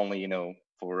only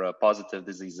for positive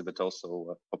diseases, but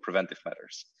also for preventive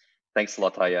matters. Thanks a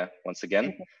lot, Haya, once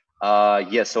again.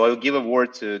 Yeah, so I will give a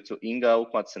word to Inga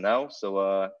Ukmatsinau.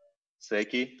 So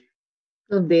sveiki.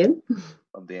 Labdien.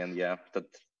 Labdien, jā. Tad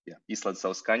izslēdz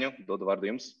savu skaņu, dodu vārdu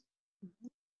jums.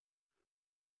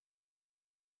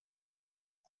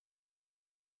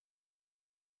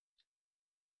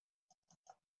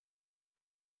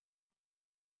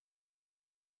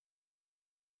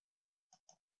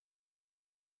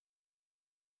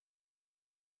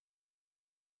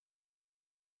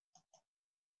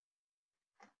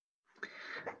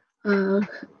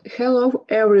 Hello,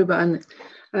 everyone.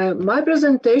 My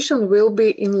presentation will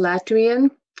be in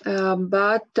Latvian,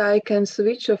 but I can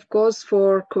switch, of course,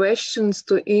 for questions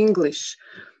to English.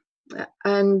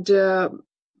 And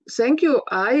thank you,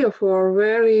 Aya, for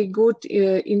very good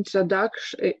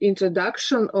introduction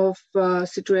of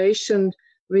situation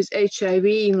with HIV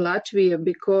in Latvia,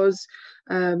 because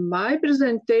my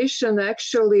presentation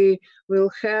actually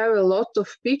will have a lot of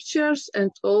pictures,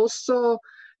 and also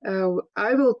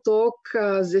I will talk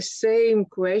the same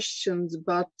questions,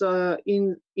 but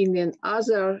in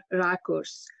another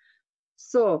course.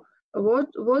 So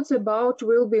what's about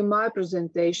will be my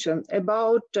presentation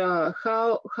about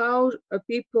how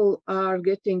people are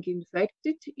getting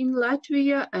infected in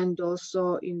Latvia and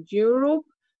also in Europe.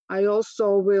 I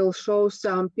also will show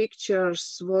some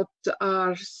pictures what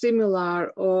are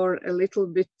similar or a little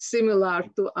bit similar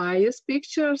to Aya's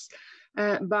pictures,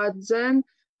 but then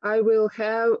I will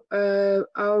have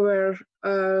our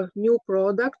new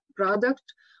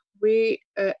product. We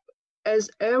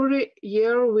as every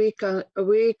year we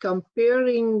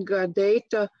comparing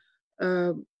data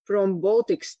from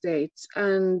Baltic states,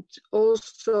 and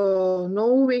also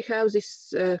now we have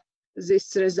this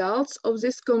results of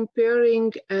this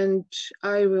comparing, and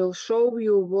I will show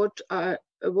you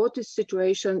what is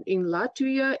situation in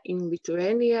Latvia, in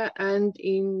Lithuania, and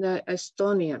in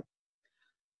Estonia.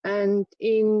 And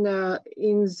in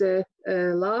the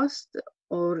last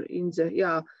or in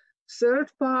the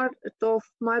third part of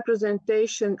my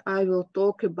presentation, I will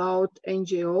talk about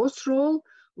NGOs' role,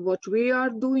 what we are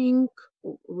doing,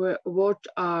 what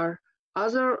are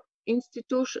other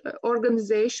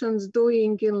organizations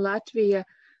doing in Latvia,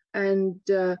 and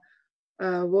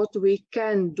what we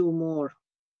can do more.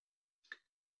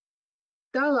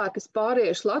 Tālāk es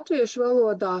pāriešu latviešu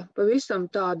valodā, pavisam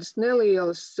tādas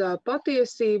nelielas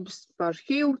patiesības par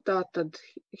HIV. Tātad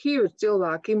HIV ir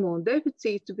cilvēku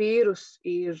imūndeficīta vīrus,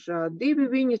 ir divi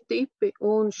viņa tipi,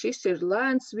 un šis ir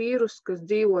lēns vīrus, kas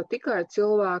dzīvo tikai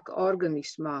cilvēka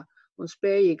organismā un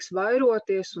spējīgs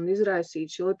vairoties un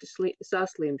izraisīt šo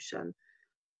saslimšanu.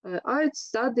 AIDS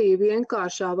stadija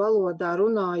vienkāršā valodā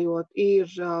runājot ir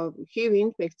HIV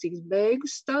infekcijas beigu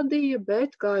stadija,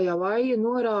 bet, kā jau Aija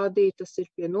norādīja, tas ir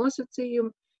pie nosacījuma,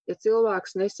 ja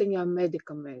cilvēks nesaņem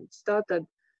medikamentus. Tātad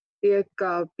tiek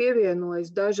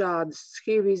pievienojas dažādas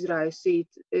HIV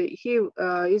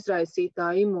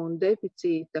izraisītā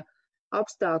imūndeficīta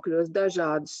apstākļos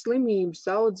dažādas slimības,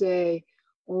 audzēji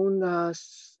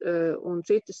un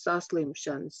citas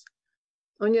saslimšanas.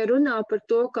 Un, ja runā par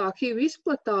to, kā HIV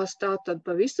izplatās, tātad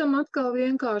pavisam atkal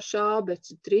vienkārši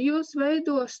ABC 3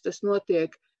 veidos, tas notiek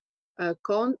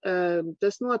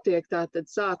tātad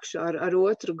sākšu ar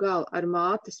otru galu, ar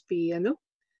mātes pienu.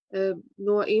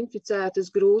 No inficētas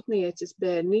grūtnieces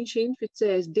bērniņš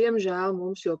inficējas. Diemžēl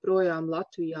mums joprojām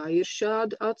Latvijā ir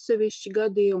šādi atsevišķi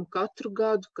gadījumi katru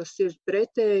gadu, kas ir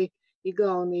pretēji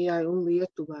Igaunijai un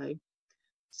Lietuvai.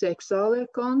 Seksuālie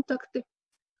kontakti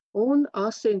un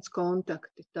asins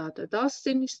kontakti. Tātad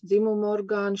asinis, dzimuma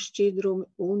orgānu šķidrumi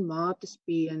un mātes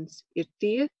piens ir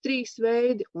tie 3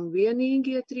 veidi un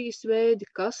vienīgie 3 veidi,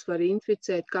 kas var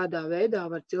inficēt, kādā veidā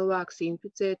var cilvēks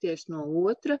inficēties no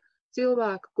otra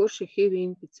cilvēka, kurš ir HIV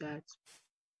inficēts.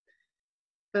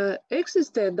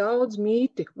 Eksistē daudz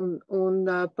mīti un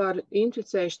par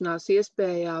inficēšanās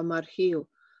iespējām ar HIV.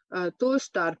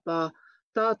 Tostarpā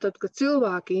tātad, ka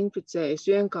cilvēki inficējas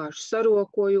vienkārši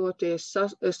sarokojoties,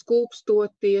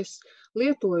 skūpstoties,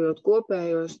 lietojot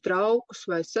kopējos traukus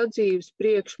vai sadzīves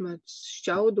priekšmetus,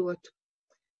 šķaudot.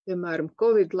 Piemēram,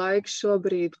 Covid laiks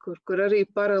šobrīd, kur arī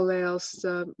paralēls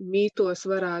mītos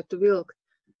varētu vilkt.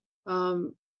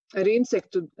 Ar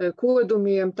insektu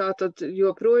kodumiem tātad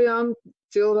joprojām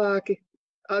cilvēki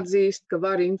atzīst, ka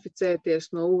var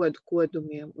inficēties no odu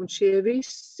kodumiem. Un šie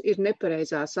viss ir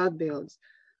nepareizās atbildes,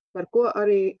 par ko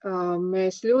arī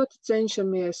mēs ļoti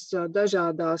cenšamies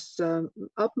dažādās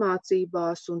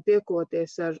apmācībās un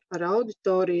tiekoties ar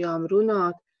auditorijām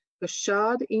runāt, ka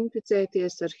šādi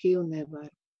inficēties ar HIV nevar.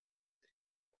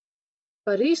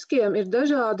 Par riskiem ir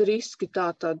dažādi riski,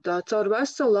 tātad caur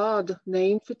veselu ādu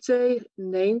neinficē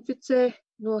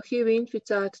no HIV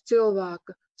inficēta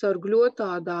cilvēka, caur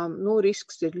gļotādām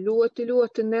risks ir ļoti,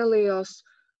 ļoti neliels.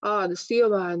 Ādas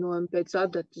ievainojumi pēc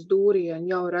adatas dūriena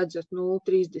jau redzat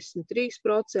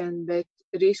 0,33%, bet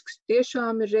risks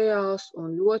tiešām ir reāls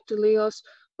un ļoti liels,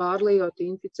 pārliejot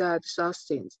inficētas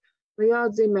asins.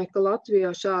 Jāatzīmē, ka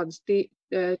Latvijā šādas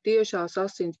tiešās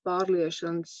asins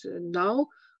pārliešanas nav,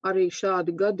 arī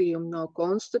šādi gadījumi nav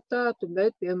konstatēti,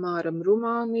 bet, piemēram,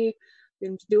 Rumānija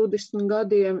pirms 20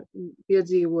 gadiem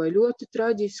piedzīvoja ļoti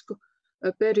traģisku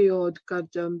periodu, kad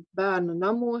bērnu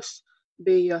namos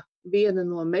bija viena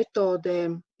no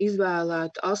metodēm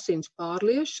izvēlēta asins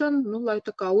pārliešana, lai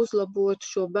tā kā uzlabotu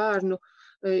šo bērnu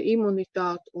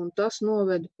imunitāti, un tas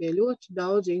noveda pie ļoti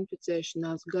daudz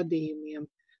inficēšanās gadījumiem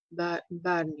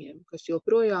bērniem, kas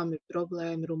joprojām ir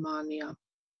problēma Rumānijā.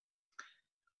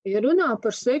 Ja runā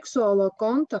par seksuālo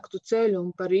kontaktu ceļu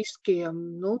un par riskiem,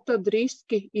 tad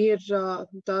riski ir,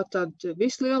 tātad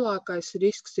vislielākais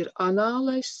risks ir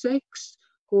anālais seks,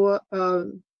 ko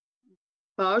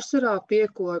pārsvarā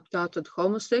piekopja tātad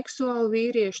homoseksuāli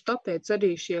vīrieši, tāpēc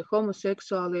arī šie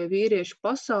homoseksuālie vīrieši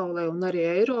pasaulē un arī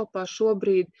Eiropā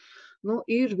šobrīd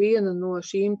ir viena no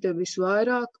šīm te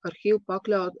visvairāk ar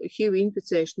HIV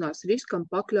inficēšanās riskam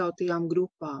pakļautajām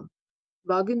grupām.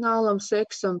 Vaginālam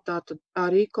seksam tātad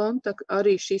arī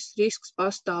šis risks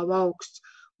pastāv augsts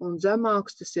un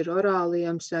zemāks, tas ir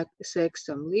orālajam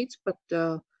seksam, līdz pat,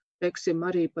 teiksim,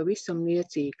 arī pavisam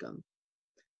niecīgam.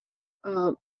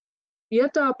 Ja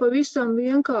tā pavisam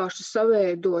vienkārši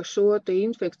saveido šo te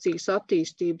infekcijas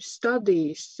attīstības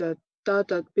stadijas,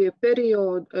 tātad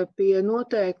pie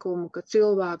noteikumu, ka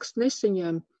cilvēks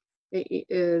nesaņem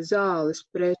zāles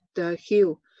pret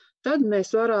HIV, tad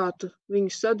mēs varētu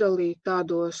viņu sadalīt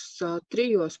tādos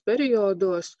 3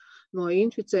 periodos no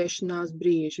inficēšanās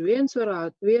brīža.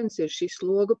 Viens ir šis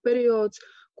sloga periods,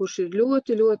 kurš ir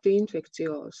ļoti, ļoti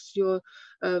infekciozs, jo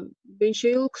viņš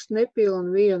ilgst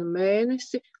nepilnu 1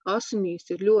 mēnesi,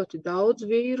 asinīs ir ļoti daudz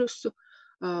vīrusu,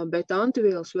 bet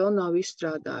antivielas vēl nav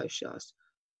izstrādājušās.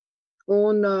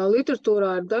 Un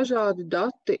literatūrā ir dažādi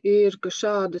dati, ka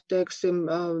šādi, teiksim,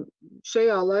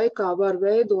 šajā laikā var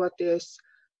veidoties,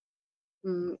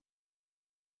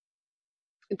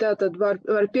 tātad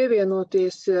var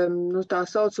pievienoties tā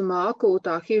saucamā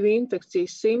akūtā HIV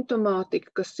infekcijas simptomātika,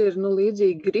 kas ir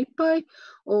līdzīga gripai,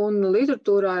 un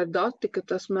literatūrā ir dati, ka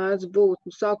tas mēdz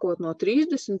būt sākot no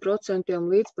 30%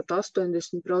 līdz pat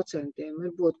 80%.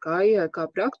 Varbūt kā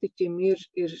praktiķim ir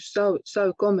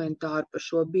savi komentāri par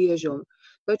šo biežumu.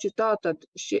 Taču tātad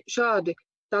šādi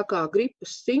tā kā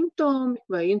gripas simptomi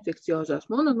vai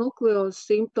infekciozās mononukleozes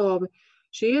simptomi,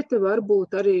 šie te var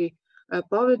būt arī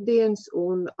pavadiens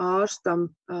un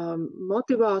ārstam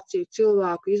motivācija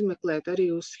cilvēku izmeklēt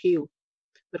arī uz HIV,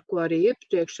 par ko arī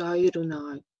iepriekšā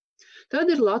runāju.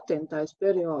 Tad ir latentais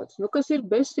periods, kas ir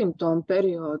bezsimptomu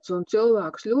periods, un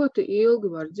cilvēks ļoti ilgi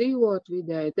var dzīvot,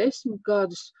 vidēji 10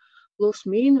 gadus, plus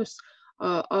mīnus,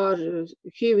 ar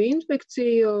HIV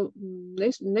infekciju,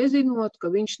 nezinot, ka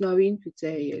viņš nav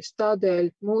inficējies. Tādēļ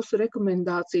mūsu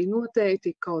rekomendācija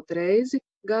noteikti kaut reizi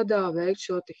gadā veikt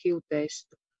šo HIV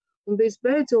testu. Un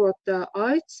visbeidzot,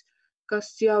 AIDS,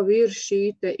 kas jau ir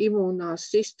šī te imūnās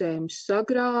sistēmas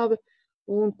sagrāve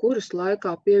un kuras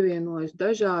laikā pievienojas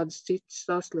dažādas citas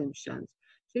saslimšanas.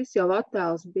 Šis jau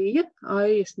attēls bija,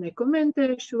 es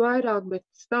nekomentēšu vairāk, bet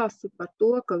stāstu par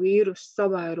to, ka vīruss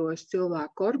savairojas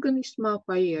cilvēku organismā,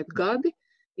 paiet gadi,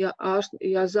 ja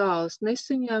zāles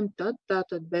nesaņem, tad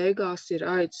tātad beigās ir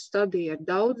AIDS stadija ar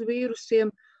daudz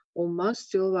vīrusiem un maz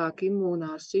cilvēku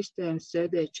imūnās sistēmas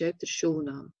CD4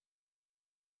 šūnām.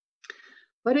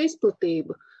 Par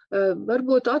izplatību.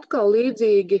 Varbūt atkal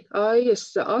līdzīgi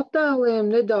AIS attēliem,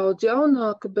 nedaudz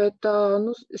jaunāka, bet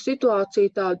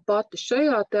situācija tāda pati.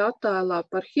 Šajā te attēlā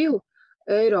par HIV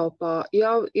Eiropā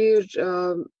jau ir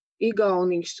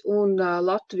Igaunijas un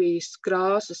Latvijas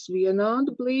krāsas vienāda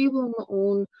blīvuma,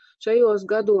 un šajos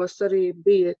gados arī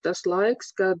bija tas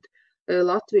laiks, kad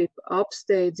Latvija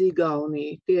apsteidz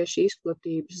Igauniju tieši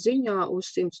izplatības ziņā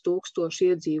uz 100 000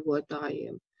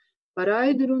 iedzīvotājiem. Par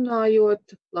aidu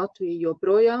runājot, Latvija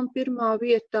joprojām pirmā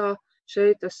vietā,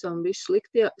 šeit esam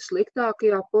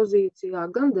vissliktākajā pozīcijā,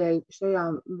 gan dēļ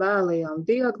šajām vēlajām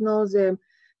diagnozēm,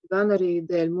 gan arī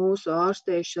dēļ mūsu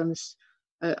ārstēšanas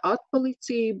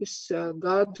atpalicības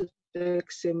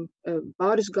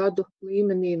pāris gadu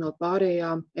līmenī no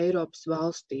pārējām Eiropas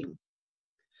valstīm.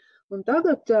 Un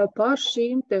tagad par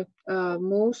šīm te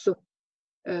mūsu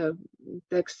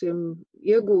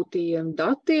iegūtajiem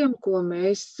datiem, ko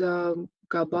mēs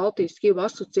kā Baltijas HIV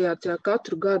asociācijā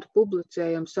katru gadu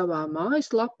publicējam savā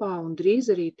mājaslapā, un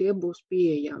drīz arī tie būs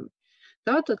pieejami.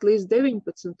 Tātad līdz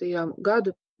 19.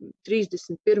 gada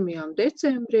 31.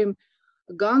 decembrim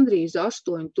gandrīz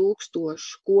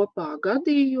 8000 kopā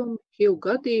gadījumu, HIV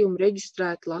gadījumu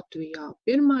reģistrēti Latvijā.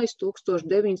 Pirmais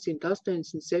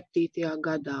 1987.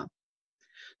 gadā.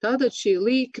 Tātad šī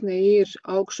līkne ir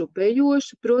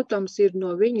augšupejoša, protams, ir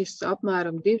no viņas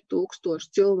apmēram 2000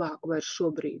 cilvēku vairs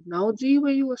šobrīd nav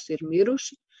dzīvajos, ir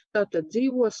miruši, tātad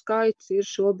dzīvo skaits ir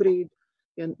šobrīd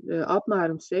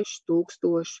apmēram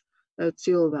 6000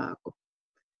 cilvēku.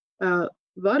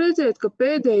 Var redzēt, ka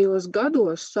pēdējos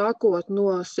gados, sākot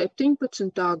no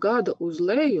 17. gada uz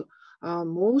leju,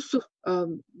 mūsu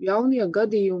jaunie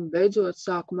gadījumi beidzot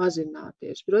sāk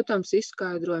mazināties. Protams,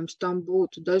 izskaidrojums tam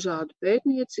būtu dažādu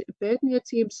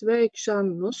pētniecības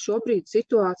veikšana. Šobrīd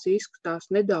situācija izskatās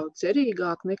nedaudz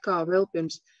cerīgāk nekā vēl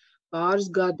pirms pāris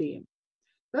gadiem.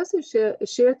 Tas ir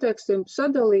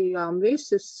sadalījām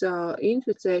visas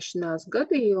inficēšanās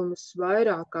gadījumus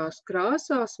vairākās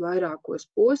krāsās, vairākos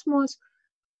posmos,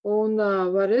 un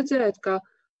var redzēt, ka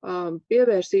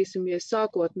pievērsīsimies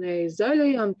sākotnēji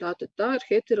zaļajam, tātad tā ir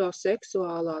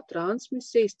heteroseksuālā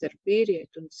transmisija starp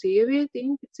vīrieti un sievieti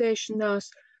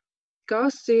inficēšanās,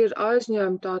 kas ir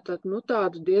aizņemta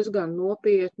tādu diezgan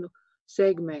nopietnu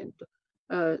segmentu.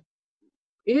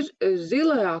 Ir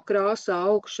zilajā krāsā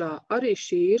augšā arī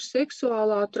šī ir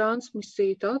seksuālā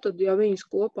transmisija, tātad, ja viņas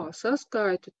kopā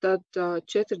saskaita, tad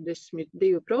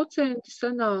 42%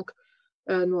 sanāk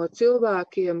no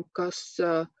cilvēkiem, kas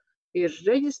ir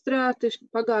reģistrēti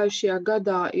pagājušajā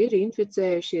gadā, ir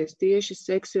inficējušies tieši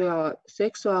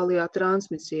seksuālajā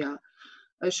transmisijā.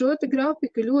 Šo te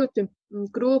grafiku ļoti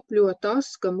kropļo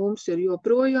tas, ka mums ir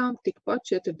joprojām tikpat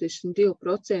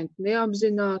 42%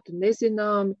 neapzināti,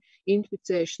 nezināmi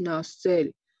inficēšanās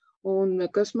ceļi. Un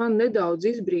kas man nedaudz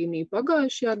izbrīnīja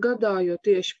pagājušajā gadā, jo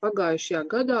tieši pagājušajā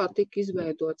gadā tika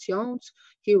izveidots jauns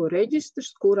HIV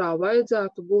reģistrs, kurā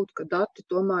vajadzētu būt, ka dati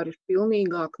tomēr ir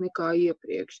pilnīgāki nekā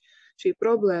iepriekš. Šī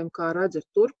problēma, kā redzat,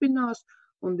 turpinās,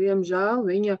 un diemžēl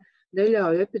viņa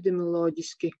neļauj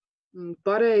epidemioloģiski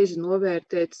pareizi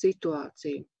novērtēt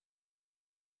situāciju.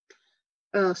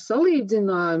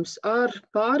 Salīdzinājums ar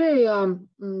pārējām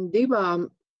divām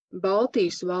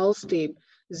Baltijas valstīm.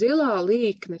 Zilā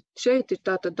līkne šeit ir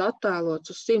tātad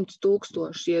attēlots uz 100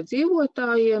 000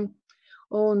 iedzīvotājiem,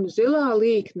 un zilā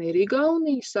līkne ir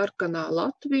Igaunija, sarkanā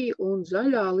Latvija un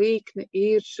zaļā līkne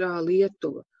ir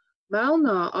Lietuva.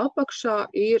 Melnā apakšā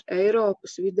ir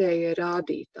Eiropas vidējie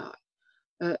rādītāji.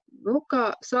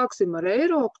 Sāksim ar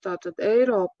Eiropu, tātad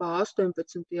Eiropā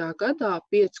 18. gadā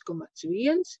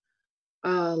 5,1,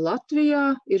 Latvijā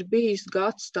ir bijis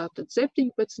gads tātad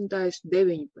 17.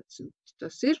 19.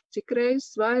 Tas ir cik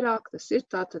reizes vairāk, tas ir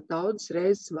tātad daudzas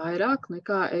reizes vairāk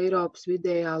nekā Eiropas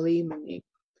vidējā līmenī.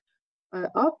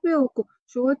 Apvilku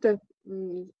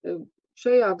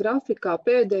šajā grafikā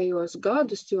pēdējos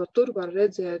gadus, jo tur var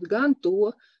redzēt gan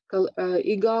to, ka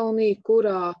Igaunija,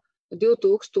 kurā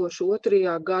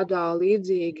 2002. gadā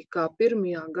līdzīgi kā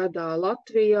pirmajā gadā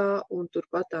Latvijā un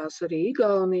turpatās arī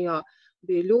Igaunijā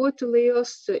bija ļoti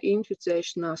liels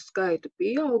inficēšanās skaita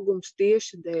pieaugums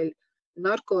tieši dēļ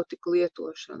narkotiku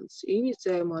lietošanas,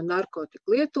 injicējumo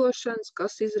narkotiku lietošanas,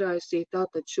 kas izraisīja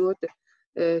tātad šo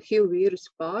HIV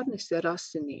vīrusu pārnesi ar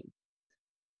asinīm.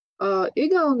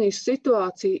 Igaunijas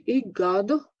situācija ik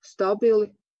gadu stabili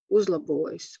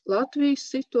uzlabojas. Latvijas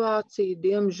situācija,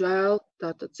 diemžēl,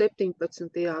 tātad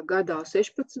 17. gadā,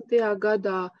 16.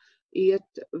 gadā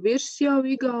iet virs jau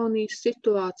Igaunijas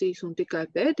situācijas, un tikai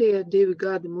pēdējie 2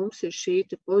 gadi mums ir šī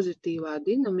pozitīvā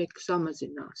dinamika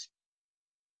samazinās.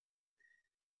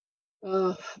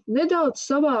 Nedaudz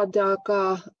savādākā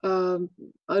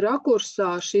rakursā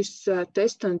šis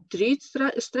test and treat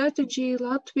stratēģija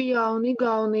Latvijā un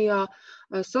Igaunijā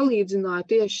salīdzināja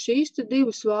tieši šīs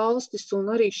 2 valstis,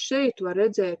 un arī šeit var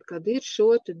redzēt, kad ir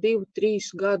šo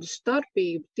 2-3 gadu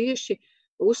starpību tieši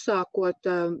uzsākot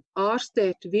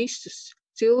ārstēt visus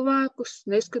cilvēkus,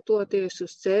 neskatoties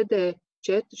uz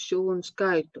CD4 šūnu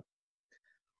skaitu.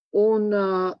 Un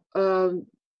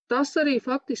tas arī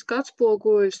faktiski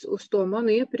atspoguļas uz to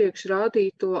manu iepriekš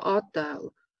rādīto attēlu.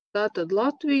 Tātad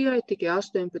Latvijai tikai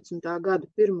 18. gada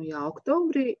 1.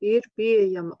 oktobrī ir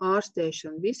pieejama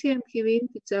ārstēšana visiem HIV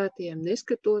inficētiem,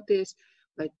 neskatoties,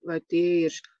 vai tie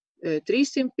ir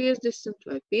 350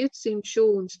 vai 500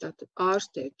 šūnas, tātad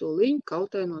ārstēt to liņu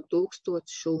kautai no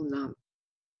 1000 šūnām.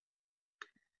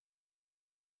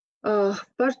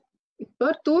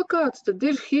 Par to, kāds tad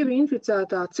ir HIV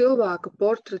inficētā cilvēka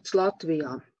portrets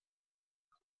Latvijā.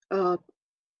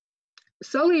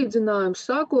 Salīdzinājums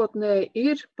sākotnēji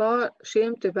ir pa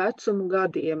šiem vecumu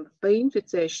gadiem, pa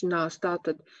inficēšanās,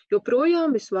 tātad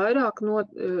joprojām visvairāk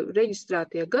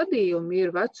reģistrētie gadījumi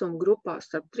ir vecuma grupās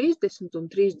starp 30 un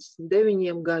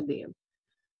 39 gadiem.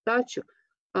 Taču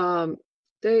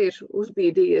te ir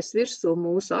uzbīdījies virsū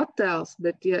mūsu attēls,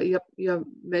 bet ja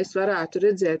mēs varētu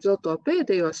redzēt vēl to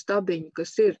pēdējo stabiņu,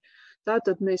 kas ir,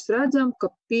 tātad mēs redzam, ka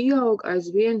pieaug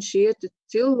aizvien šie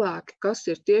cilvēki, kas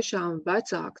ir tiešām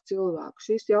vecāki cilvēki.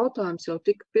 Šis jautājums jau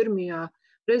tika pirmajā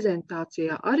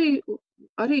prezentācijā.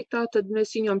 Arī tātad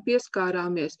mēs viņam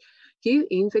pieskārāmies. HIV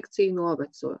infekcija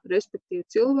noveco, respektīvi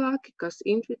cilvēki, kas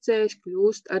inficējas,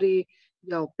 kļūst arī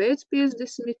jau pēc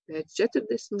 50, pēc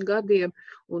 40 gadiem,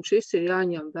 un šis ir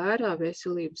jāņem vērā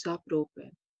veselības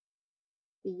aprūpē.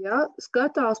 Ja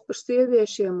skatās par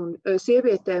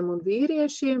sievietēm un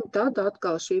vīriešiem, tad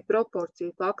atkal šī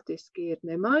proporcija faktiski ir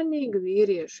nemainīga.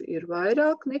 Vīriešu ir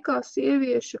vairāk nekā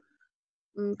sieviešu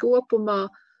kopumā,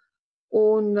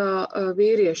 un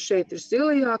vīrieši šeit ir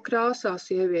zilajā krāsā,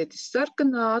 sievietes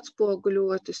sarkanā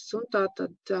atspoguļotas, un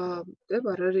tātad te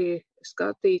var arī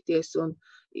skatīties, un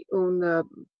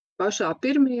pašā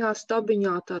pirmajā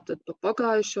stabiņā, tātad pa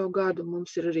pagājušo gadu,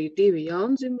 mums ir arī 2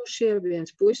 jaundzimušie,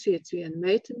 viens puisietis, viena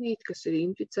meitenīte, kas ir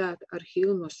inficēta ar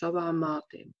HIV no savām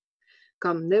mātēm.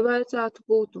 Kam nevajadzētu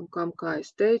būt un kam, kā es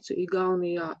teicu,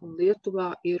 Igaunijā un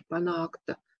Lietuvā ir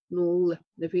panākta 0,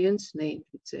 neviens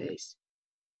neinficējas.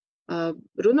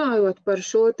 Runājot par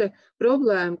šo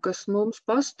problēmu, kas mums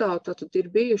pastāv, tad ir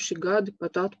bijuši gadi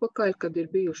pat atpakaļ, kad ir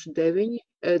bijuši 9,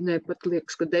 pat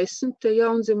liekas, ka 10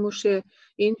 jaundzimušie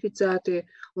inficētie.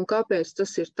 Un kāpēc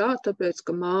tas ir tā? Tāpēc,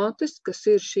 ka mātes, kas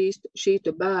ir šī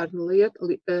bērnu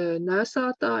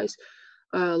nesātājs,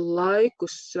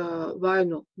 laikus vai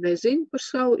nu nezina par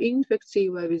savu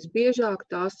infekciju, vai visbiežāk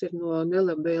tās ir no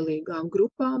nelabvēlīgām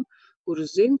grupām,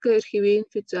 kuras zina, ka ir HIV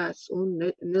inficēts un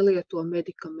nelieto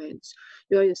medikamentus.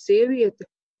 Jo, ja sieviete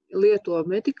lieto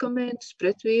medikamentus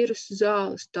pret vīrusu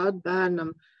zāles, tad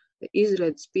bērnam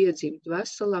izredzes piedzimt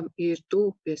veselam ir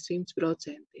tuvu pie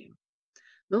 100%.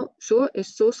 Nu, šo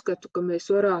es uzskatu, ka mēs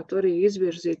varētu arī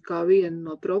izvirzīt kā vienu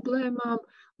no problēmām,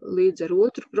 līdz ar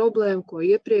otru problēmu, ko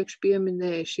iepriekš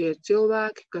pieminēja šie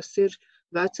cilvēki, kas ir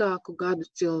vecāku gadu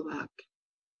cilvēki.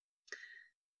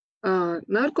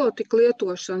 Narkotika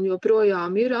lietošana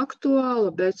joprojām ir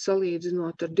aktuāla, bet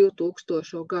salīdzinot ar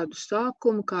 2000. Gadu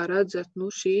sākumu, kā redzat,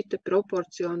 šī te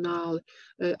proporcionāli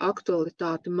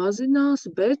aktualitāte mazinās,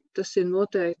 bet tas ir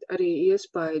noteikti arī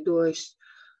iespaidojis.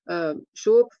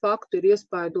 Šo faktu ir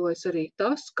iespaidojis arī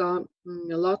tas, ka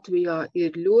Latvijā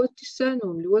ir ļoti sen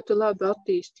un ļoti labi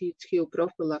attīstīts HIV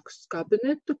profilakses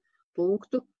kabinetu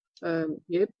punktu,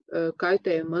 jeb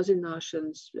kaitējuma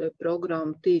mazināšanas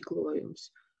programmu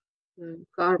tīklojums.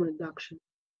 Harm reduction.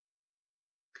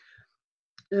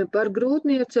 Par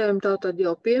grūtniecēm tātad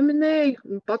jau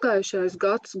pieminēju. Pagājušais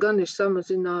gads gan ir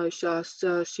samazinājušās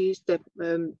šīs te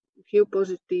HIV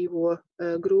pozitīvo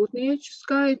grūtnieču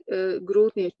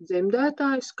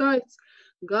dzemdētāju skaits,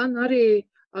 gan arī,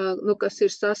 kas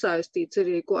ir sasaistīts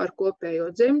arī ar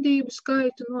kopējo dzemdību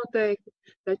skaitu noteikti,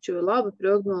 taču laba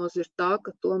prognoze ir tā,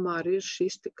 ka tomēr ir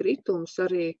šis te kritums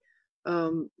arī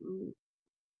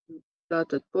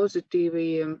tātad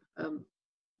pozitīviem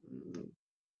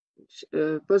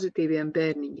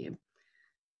bērniņiem.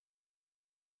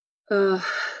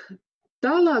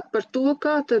 Tālāk par to,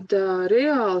 kā tad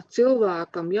reāli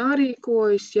cilvēkam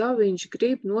jārīkojas, ja viņš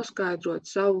grib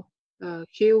noskaidrot savu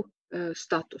HIV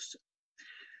statusu.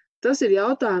 Tas ir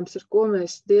jautājums, ar ko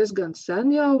mēs diezgan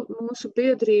sen jau mūsu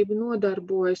biedrība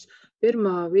nodarbojas.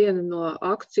 Viena no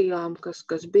akcijām,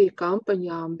 kas bija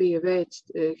kampaņām, bija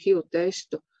veikt HIV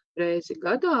testu reizi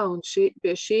gadā, un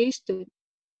pie šīs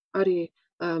arī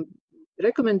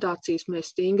rekomendācijas mēs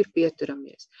stingri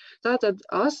pieturamies. Tātad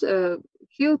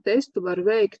HIV testu var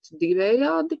veikt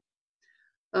divējādi.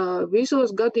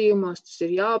 Visos gadījumos tas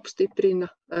ir jāapstiprina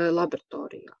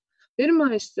laboratorijā.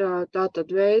 Pirmais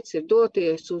tātad veids ir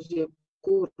doties uz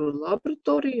jebkuru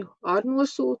laboratoriju ar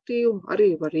nosūtījumu,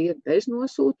 arī var iet bez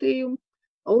nosūtījumu,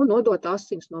 un nodot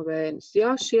asins no vēnes.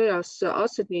 Ja šajās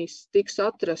asinīs tiks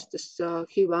atrastas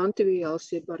HIV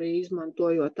antivielas, jeb arī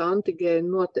izmantojot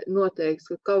antigēnu, noteikts,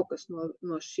 ka kaut kas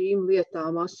no šīm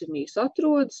lietām asinīs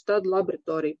atrodas, tad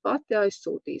laboratorija pati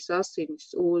aizsūtīs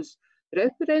asinis uz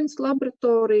referents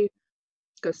laboratoriju,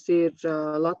 kas ir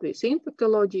Latvijas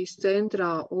infektoloģijas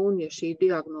centrā, un ja šī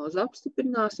diagnoze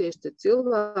apstiprināsies, tad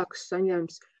cilvēks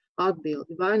saņems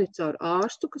atbildi vai ne caur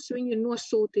ārstu, kas viņu ir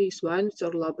nosūtījis, vai ne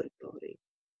caur laboratoriju.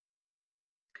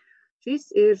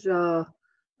 Šis ir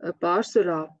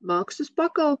pārsvarā maksas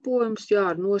pakalpojums,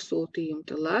 ja ar nosūtījumu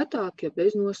tad lētāk, ja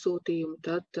bez nosūtījumu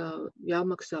tad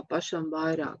jāmaksā pašam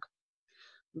vairāk.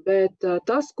 Bet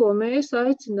tas, ko mēs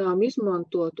aicinām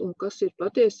izmantot un kas ir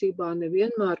patiesībā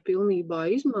nevienmēr pilnībā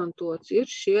izmantots, ir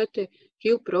šie te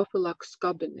HIV profilakses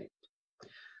kabineti.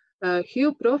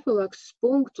 HIV profilakses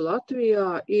punktu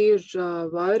Latvijā ir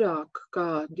vairāk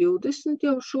kā 20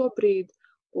 jau šobrīd,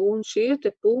 un šie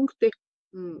te punkti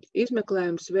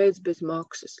izmeklējums veids bez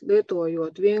maksas,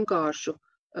 lietojot vienkāršu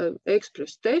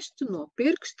ekspresu testu no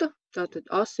pirksta, tātad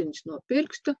asinis no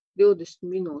pirksta, 20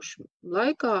 minūšu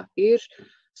laikā ir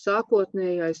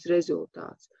sākotnējais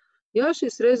rezultāts. Ja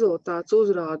šis rezultāts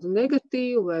uzrāda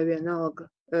negatīvu vai vienalga,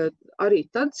 arī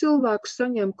tad cilvēks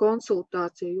saņem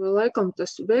konsultāciju, jo laikam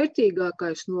tas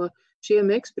vērtīgākais no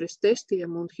šiem ekspresu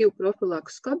testiem un HIV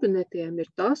profilakses kabinetiem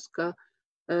ir tas, ka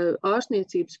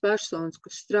ārstniecības personas,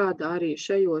 kas strādā arī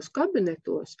šajos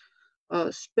kabinetos,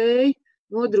 spēj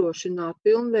nodrošināt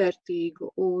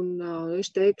pilnvērtīgu un,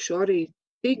 es teikšu, arī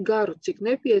tik garu, cik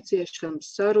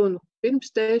nepieciešams sarunu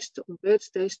pirms testa un pēc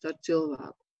testa ar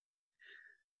cilvēku.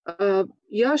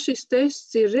 Ja šis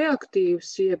tests ir reaktīvs,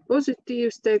 ja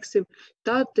pozitīvs, teiksim,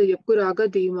 tad jebkurā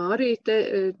gadījumā arī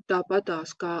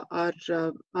tāpatās kā ar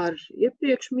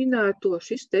iepriekš minēto,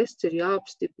 šis tests ir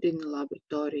jāapstiprina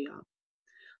laboratorijā.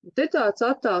 Te tāds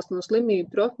attēls no slimību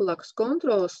profilakses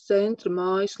kontroles centra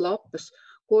mājaslapas,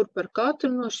 kur par katru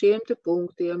no šiem te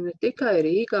punktiem, ne tikai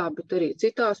Rīgā, bet arī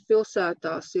citās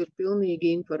pilsētās ir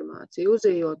pilnīga informācija.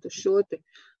 Uzejot uz šo te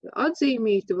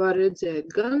atzīmīti var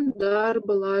redzēt gan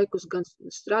darba laikus, gan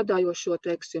strādājošo,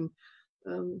 teiksim,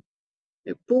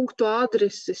 punktu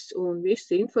adreses, un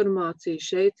visa informācija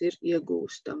šeit ir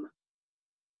iegūstama.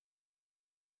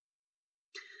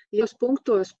 Šajos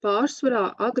punktos pārsvarā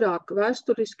agrāk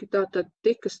vēsturiski tātad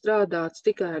tika strādāts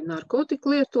tikai ar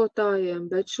narkotiku lietotājiem,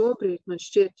 bet šobrīd man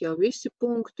šķiet jau visi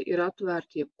punkti ir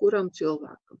atvērti jebkuram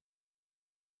cilvēkam.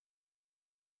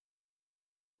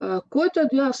 Ko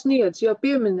tad jāsniedz? Jau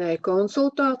pieminēja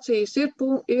konsultācijas,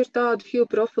 ir tāda HIV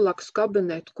profilaks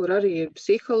kabineti, kur arī ir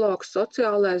psihologs,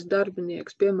 sociālais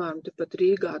darbinieks, piemēram, tepat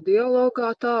Rīgā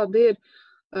dialogā tāda ir.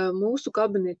 Mūsu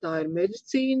kabinetā ir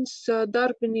medicīnas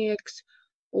darbinieks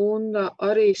un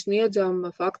arī sniedzam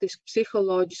faktiski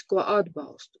psiholoģisko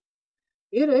atbalstu.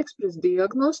 Ir ekspres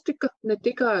diagnostika ne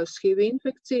tikai uz HIV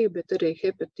infekciju, bet arī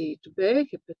hepatītu B,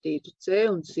 hepatītu C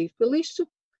un sifilisu.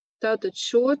 Tātad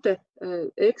šo te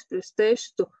ekspres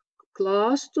testu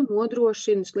klāstu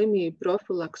nodrošina slimību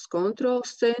profilaks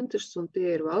kontrols centrs, un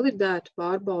tie ir validēti,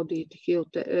 pārbaudīti HIV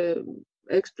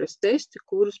ekspres testi,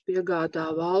 kurus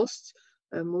piegādā valsts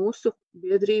mūsu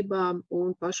biedrībām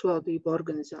un pašvaldību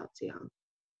organizācijām.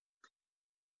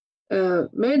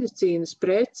 Medicīnas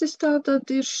preces tātad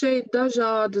ir šeit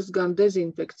dažādas, gan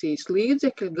dezinfekcijas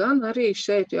līdzekļi, gan arī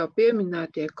šeit jau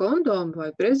pieminētie kondomi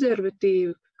vai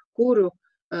prezervatīvi, kuru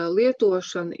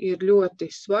lietošana ir ļoti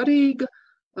svarīga,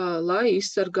 lai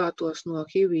izsargātos no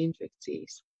HIV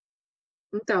infekcijas.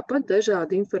 Un tāpat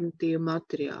dažādi informatīvi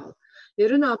materiāli. Ja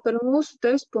runā par mūsu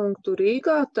testpunktu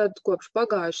Rīgā, tad kopš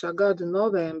pagājušā gada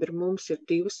novembra mums ir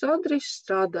 2 adreses,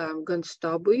 strādājam gan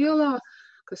Stabu ielā,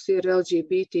 kas ir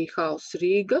LGBT House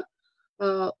Rīga,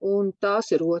 un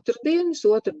tās ir otrdien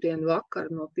vakar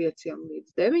no 5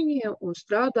 līdz 9, un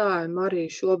strādājam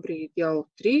arī šobrīd jau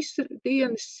 3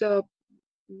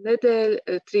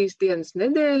 dienas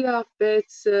nedēļā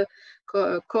pēc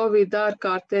Covid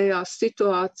ārkārtējās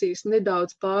situācijas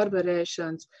nedaudz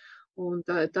pārvarēšanas, un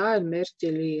tā ir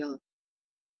Mērķeļa iela.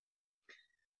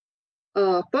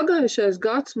 Pagājušais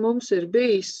gads mums ir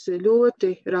bijis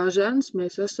ļoti ražens,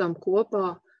 mēs esam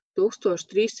kopā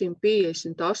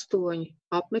 1358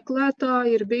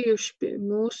 apmeklētāji ir bijuši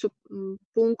mūsu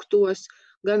punktos,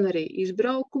 gan arī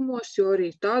izbraukumos, jo arī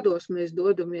tādos mēs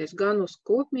dodamies gan uz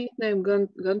kopmītnēm,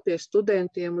 gan pie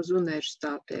studentiem uz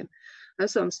universitātēm.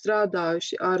 Esam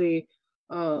strādājuši arī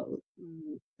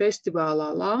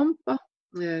festivālā Lampa,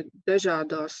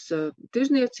 dažādās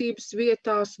tirzniecības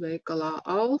vietās, veikalā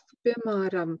Alfa,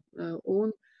 piemēram,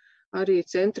 un arī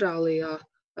centrālajā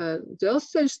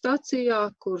dzelzceļa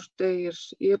stacijā, kur te ir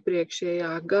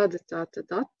iepriekšējā gada tātad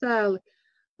attēli.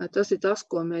 Tas ir tas,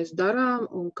 ko mēs darām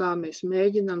un kā mēs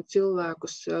mēģinām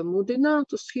cilvēkus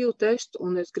mudināt uz HIV testu,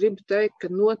 un es gribu teikt, ka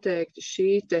noteikti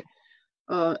šī te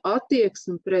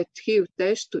attieksme pret HIV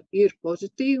testu ir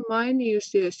pozitīvi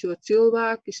mainījusies, jo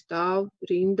cilvēki stāv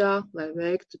rindā, lai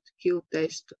veiktu HIV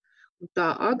testu. Un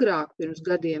tā agrāk, pirms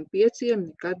gadiem 5,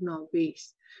 nekad nav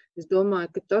bijis. Es domāju,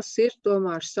 ka tas ir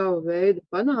tomēr sava veida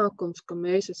panākums, ka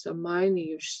mēs esam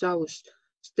mainījuši savus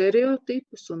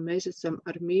stereotipus un mēs esam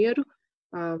ar mieru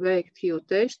veikt HIV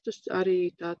testus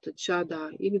arī tātad šādā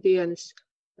ikdienas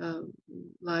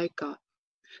laikā.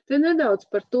 Te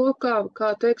nedaudz par to,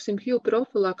 kā teiksim, HIV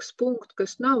profilaks punktu,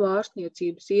 kas nav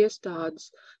ārstniecības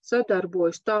iestādes,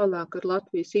 sadarbojas tālāk ar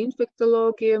Latvijas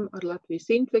infektologiem, ar Latvijas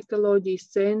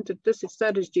infektoloģijas centru. Tas ir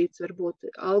sarežģīts,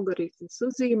 varbūt algoritms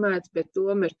uzzīmēts, bet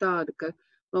doma ir tāda, ka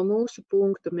no mūsu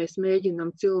punkta mēs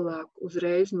mēģinām cilvēku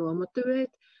uzreiz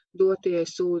nomotivēt,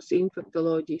 doties uz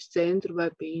infektoloģijas centru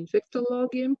vai pie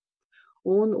infektologiem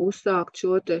un uzsākt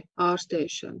šo te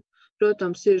ārstēšanu.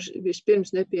 Protams, ir vispirms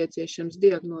nepieciešams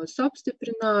diagnozes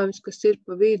apstiprinājums, kas ir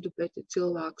pa vidu, bet ja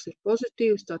cilvēks ir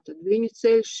pozitīvs, tātad viņa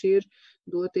ceļš ir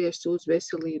doties uz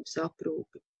veselības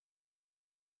aprūpi.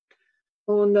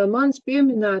 Un mans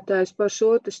pieminētais par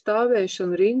šo te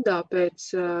stāvēšanu rindā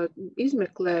pēc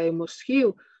izmeklējumu uz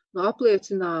HIV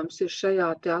apliecinājums ir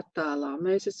šajā te attēlā.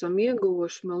 Mēs esam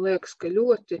ieguvuši, man liekas, ka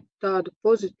ļoti tādu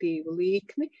pozitīvu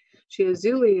līkni. Šie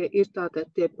zilie ir tātad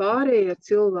tie pārējie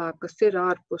cilvēki, kas ir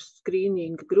ārpus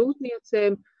skrīninga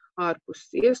grūtniecēm,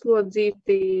 ārpus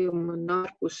ieslodzītījiem un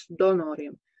ārpus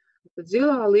donoriem. Tad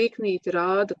zilā līknīte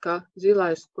rāda, ka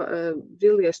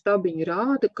zilie stabiņi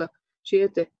rāda, ka šie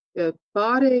te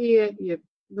pārējie,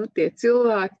 tie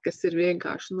cilvēki, kas ir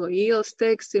vienkārši no ielas,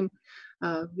 teiksim,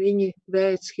 viņi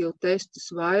veic HIV testus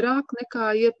vairāk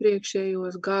nekā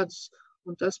iepriekšējos gadus,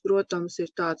 un tas, protams, ir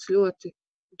tāds ļoti,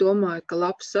 domāju, ka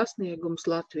labs sasniegums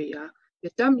Latvijā, ja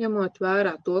tam ņemot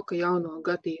vērā to, ka jauno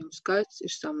gadījumu skaits ir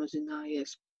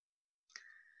samazinājies.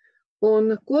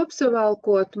 Un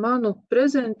kopsavalkot manu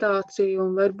prezentāciju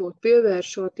un varbūt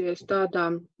pievēršoties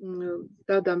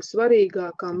tādām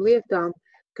svarīgākām lietām,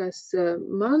 kas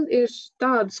man ir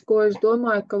tādas, ko es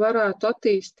domāju, ka varētu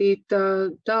attīstīt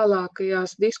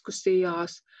tālākajās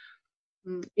diskusijās,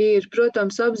 ir,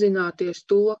 protams, apzināties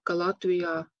to, ka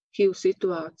Latvijā HIV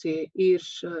situācija ir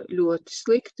ļoti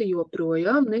slikta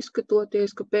joprojām,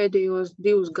 neskatoties, ka pēdējos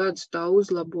 2 gadus tā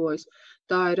uzlabojas.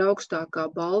 Tā ir augstākā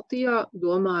Baltijā,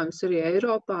 domājams arī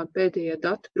Eiropā, un pēdējie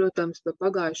dati, protams, par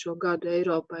pagājušo gadu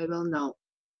Eiropai vēl nav.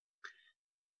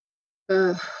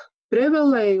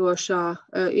 Prevalējošā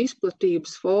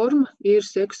izplatības forma ir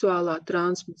seksuālā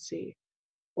transmisija.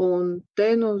 Un te,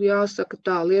 jāsaka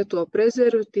tā, lieto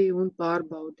prezervatīvu un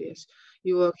pārbaudies,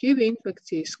 jo HIV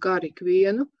infekcija skar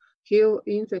ikvienu. HIV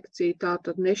infekcija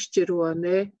tātad nešķiro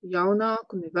ne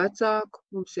jaunāku, ne vecāku.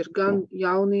 Mums ir gan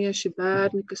jaunieši,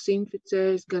 bērni, kas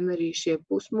inficējas, gan arī šie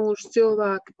pusmūža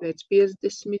cilvēki pēc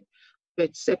 50,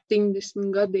 pēc 70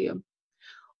 gadiem.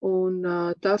 Un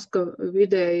tas, ka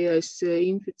vidējais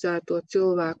inficēto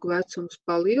cilvēku vecums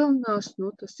palielinās,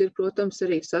 tas ir, protams,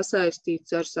 arī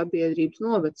sasaistīts ar sabiedrības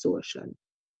novecošanu.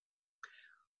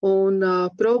 Un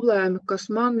problēma, kas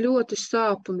man ļoti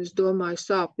sāp, un es domāju,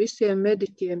 sāp visiem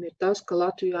mediķiem, ir tas, ka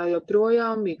Latvijā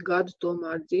joprojām ik gadu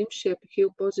tomēr dzimst šie HIV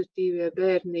pozitīvie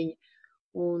bērniņi.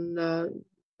 Un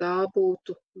tā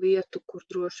būtu lieta, kur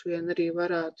droši vien arī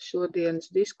varētu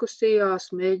šodienas diskusijās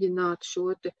mēģināt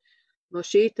no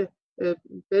šī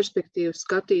perspektīvas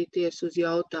skatīties uz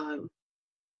jautājumu.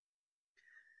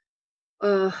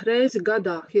 Reizi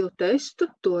gadā HIV testu,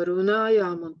 to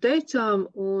runājām un teicām,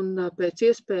 un pēc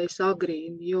iespējas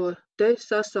agrīni, jo te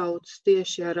sasaucas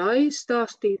tieši ar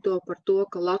aizstāstīto par to,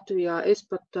 ka Latvijā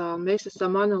mēs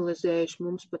esam analizējuši,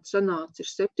 mums pat sanāca ir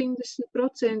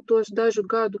 70% dažu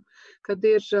gadu, kad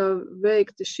ir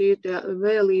veikta šī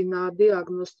vēlīnā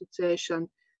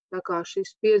diagnosticēšana. Tā kā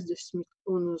šis 50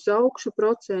 un uz augšu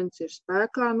procents ir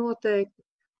spēkā noteikti,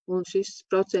 un šis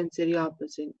procents ir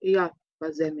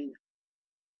jāpazemina.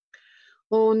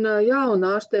 Un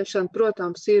ārstēšana,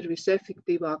 protams, ir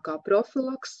visefektīvākā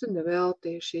profilakse,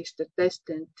 nevelti šīs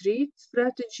test and treat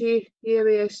stratēģija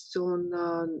ieviests, un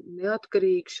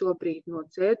neatkarīgi šobrīd no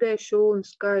CD šūnu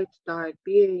skaita, tā ir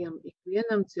pieejama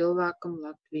ikvienam cilvēkam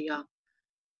Latvijā.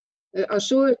 Ar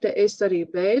šo es arī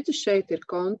beidzu. Šeit ir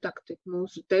kontakti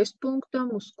mūsu testpunktam,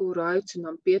 uz kuru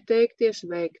aicinām pieteikties,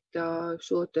 veikt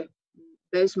šo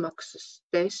bezmaksas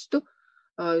testu.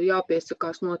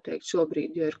 Jāpiesakās noteikti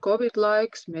šobrīd, jo ir Covid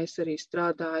laiks. Mēs arī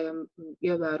strādājam,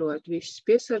 ievērojot visas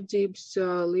piesardzības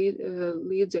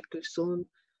līdzekļus un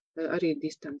arī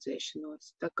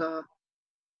distancēšanos. Tā kā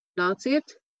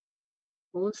nāciet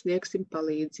un sniegsim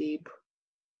palīdzību.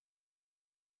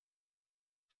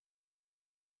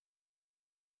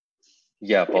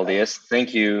 Yeah, paldies.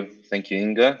 Thank you,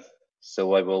 Inga.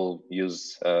 So I will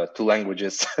use 2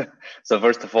 languages. So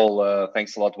first of all,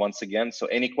 thanks a lot once again. So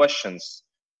any questions?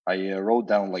 I wrote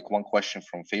down like 1 question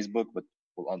from Facebook, but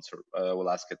we'll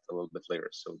ask it a little bit later.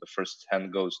 So the first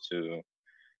hand goes to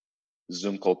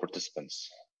Zoom call participants.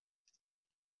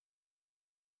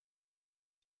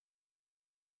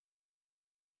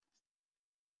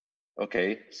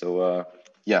 Okay, so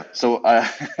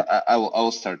I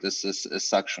will start this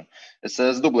section. Es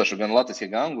dublēšu gan latviski,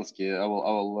 gan angliski.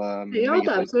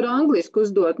 Jautājums var angliski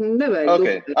uzdot, nevajag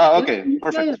dublēt. Okay,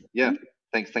 perfect. Yeah,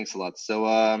 thanks a lot. So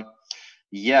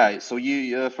so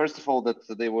you first of all that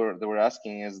they were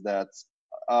asking is that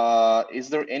is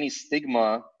there any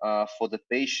stigma for the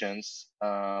patients,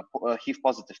 HIV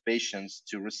positive patients,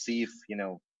 to receive,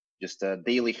 just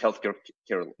daily healthcare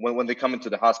care when they come into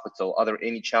the hospital? Are there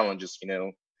any challenges,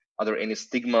 Are there any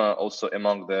stigma also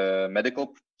among the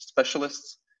medical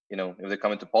specialists? If they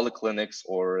come into polyclinics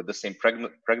or the same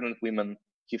pregnant women,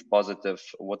 HIV positive,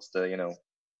 what's the,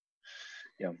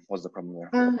 what's the problem there?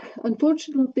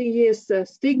 Unfortunately, yes,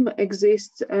 stigma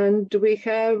exists, and we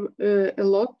have a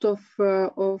lot of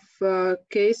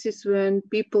cases when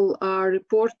people are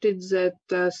reported that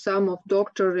some of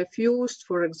doctor refused,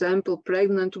 for example,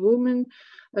 pregnant women,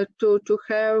 to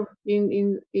have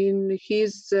in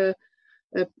his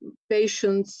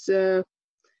patients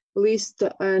list.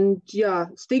 And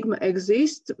stigma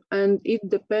exists, and it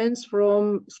depends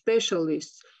from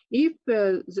specialists. If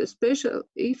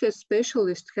a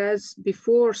specialist has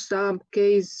before some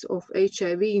case of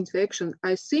HIV infection,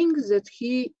 I think that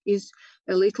he is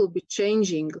a little bit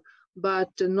changing,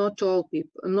 but not all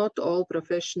people, not all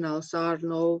professionals are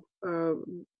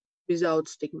without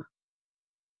stigma.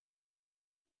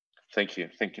 Thank you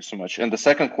so much. And the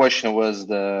second question was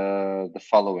the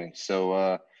following.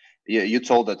 So you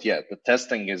told that the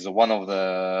testing is one of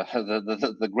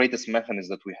the greatest mechanisms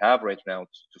that we have right now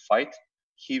to fight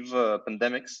HIV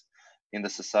pandemics in the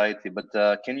society. But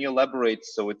can you elaborate?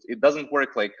 So it doesn't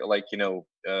work like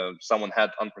someone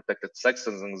had unprotected sex,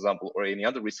 as an example, or any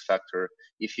other risk factor.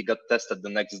 If he got tested the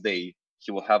next day,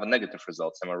 he will have a negative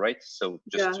result. Am I right? So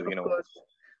just of course.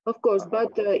 Of course,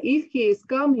 but if he is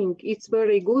coming, it's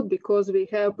very good because we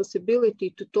have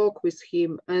possibility to talk with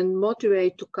him and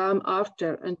motivate to come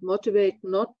after, and motivate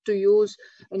not to use,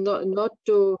 not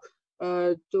to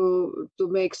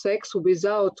make sex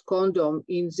without condom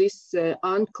in this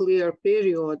unclear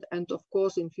period, and of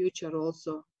course in future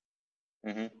also.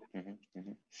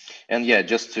 And yeah,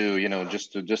 just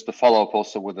to follow up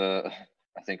also with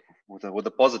I think with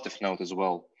a positive note as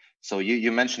well. So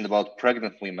you mentioned about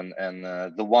pregnant women, and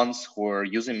the ones who are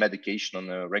using medication on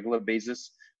a regular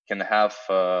basis can have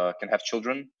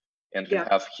children and can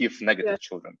have HIV negative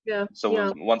children.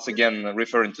 So once again,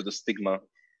 referring to the stigma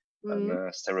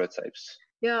and stereotypes.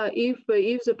 Yeah, if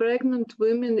the pregnant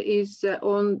woman is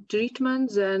on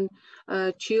treatment, then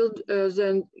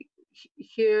then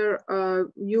her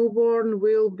newborn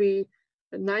will be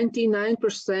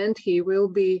 99%. He will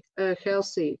be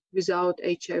healthy without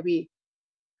HIV.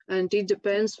 And it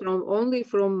depends only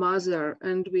from mother,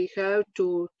 and we have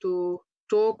to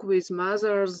talk with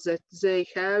mothers that they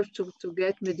have to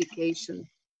get medication.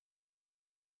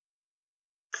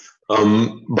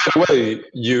 By the way,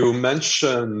 you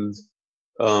mentioned,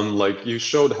 like you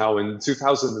showed how in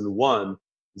 2001,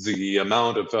 the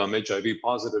amount of HIV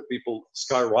positive people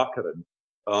skyrocketed.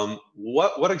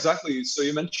 What exactly, so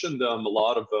you mentioned a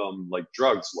lot of like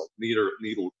drugs, like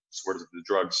needle sorts of the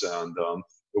drugs, and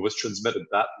it was transmitted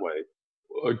that way.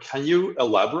 Can you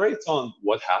elaborate on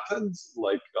what happened?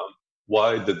 Like,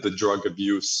 why did the drug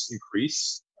abuse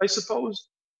increase, I suppose?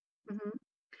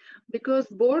 Because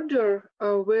borders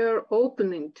were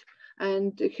opening,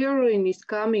 and heroin is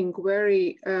coming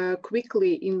very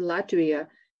quickly in Latvia.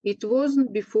 It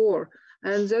wasn't before,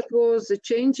 and that was a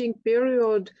changing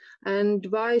period. And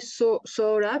why so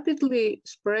rapidly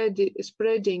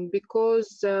spreading?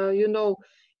 Because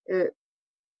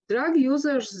drug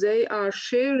users, they are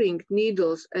sharing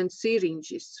needles and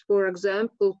syringes, for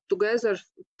example, together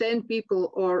 10 people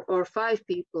or 5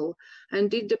 people.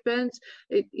 And it depends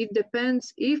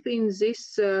if in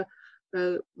this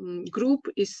group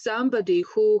is somebody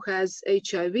who has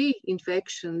HIV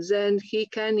infection, then he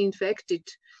can infect it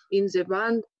in the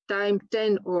one time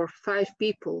 10 or 5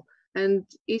 people. And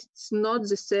it's not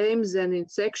the same than in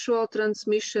sexual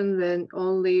transmission, when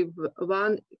only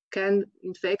one can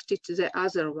infect it the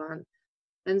other one.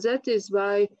 And that is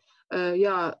why,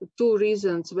 2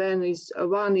 reasons. One is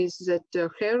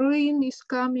that heroin is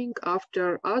coming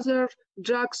after other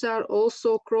drugs are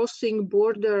also crossing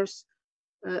borders,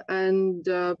 and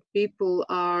people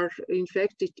are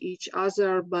infected each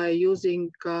other by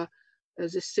using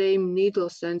the same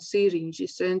needles and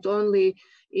syringes. And only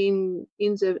in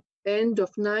the end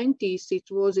of 90s,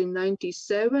 it was in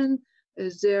 97,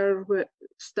 there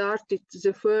started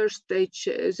the first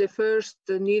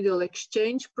needle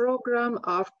exchange program.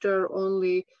 After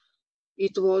only,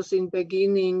 it was in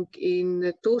beginning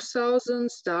in 2000,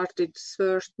 started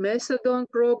first methadone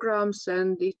programs,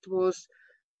 and it was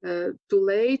too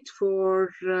late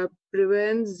for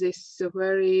prevent this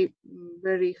very,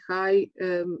 very high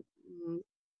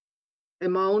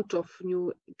amount of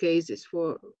new cases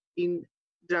in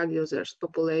drug users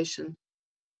population.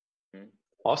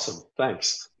 Awesome,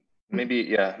 thanks.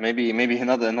 Maybe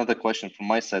another question from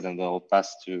my side, and I'll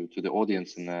pass to the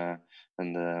audience and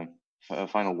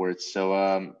final words.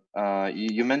 So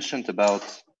you mentioned about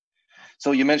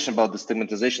the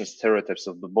stigmatization stereotypes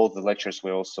of both the lectures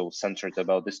were also centered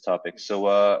about this topic. So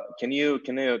can you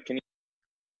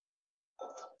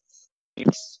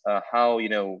how,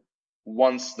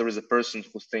 once there is a person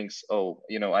who thinks, oh,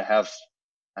 I have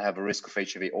a risk of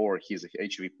HIV, or he's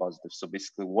HIV positive. So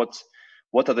basically,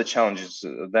 what are the challenges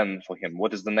then for him?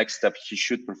 What is the next step he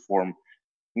should perform?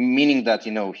 Meaning that,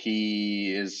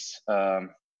 he is,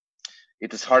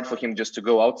 it is hard for him just to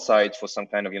go outside for some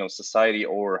kind of, society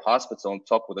or hospital and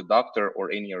talk with a doctor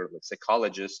or any other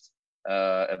psychologist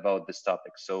about this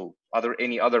topic. So are there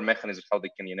any other mechanisms how they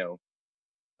can,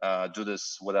 do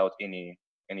this without any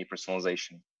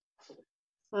personalization?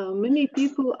 Many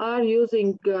people are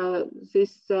using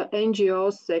this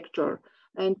NGO sector,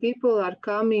 and people are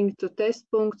coming to test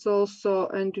points also,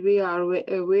 and we are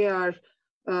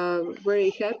very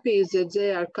happy that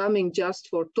they are coming just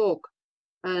for talk.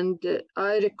 And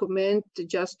I recommend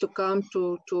just to come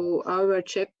to our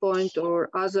checkpoint or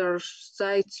other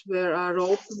sites where are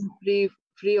open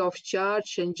free of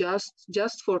charge, and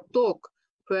just for talk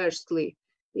firstly.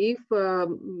 If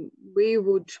we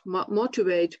would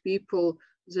motivate people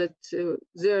that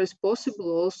there is possible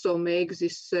also make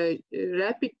this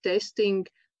rapid testing,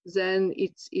 then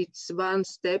it's one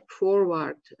step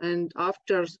forward. And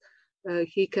after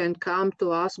he can come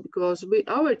to us, because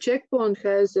our checkpoint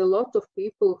has a lot of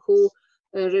people who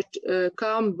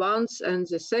come once and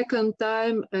the second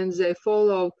time, and they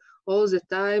follow all the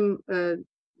time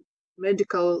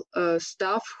medical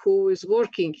staff who is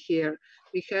working here.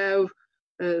 We have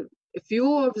a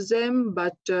few of them,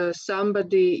 but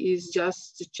somebody is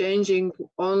just changing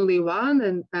only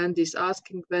one and is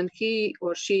asking when he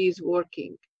or she is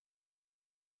working.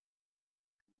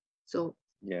 So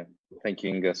yeah, thank you,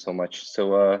 Inga, so much.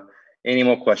 So any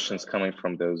more questions coming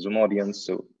from the Zoom audience?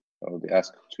 So I'll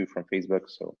ask two from Facebook.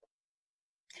 So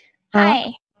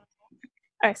hi.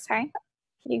 Oh, sorry.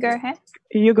 You go ahead.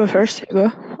 You go first. You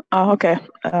go. Oh, okay.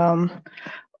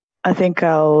 I think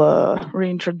I'll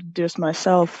reintroduce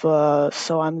myself.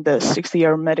 So I'm the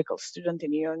 6th-year medical student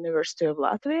in the University of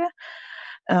Latvia.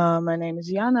 My name is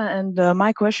Jana, and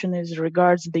my question is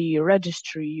regards the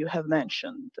registry you have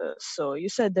mentioned. So you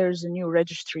said there's a new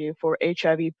registry for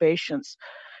HIV patients.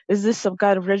 Is this some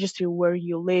kind of registry where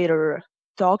you later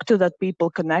talk to that people,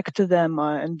 connect to them,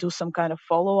 and do some kind of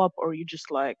follow-up, or you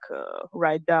just like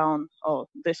write down, oh,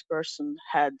 this person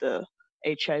had the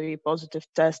HIV positive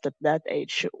test at that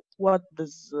age? What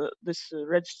does this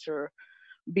register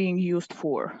being used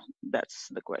for? That's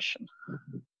the question.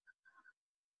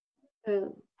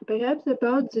 Perhaps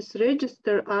about this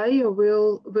register, Aya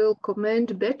will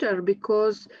comment better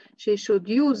because she should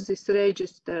use this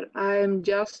register. I am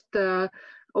just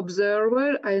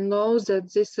observer. I know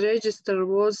that this register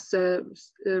was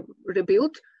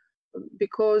rebuilt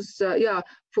because,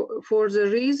 for the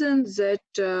reason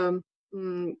that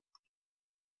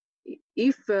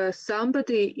if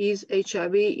somebody is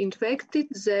HIV infected,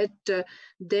 that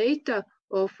data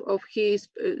of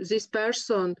this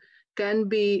person can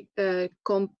be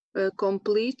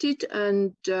completed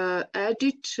and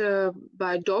added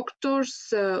by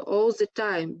doctors all the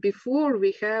time. Before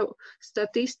we have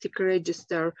statistic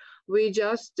register, we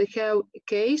just have a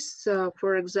case,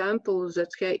 for example, that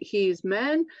he is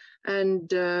man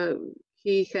and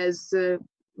he has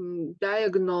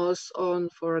diagnosed on,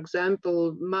 for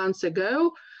example, months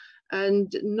ago,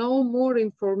 and no more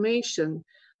information.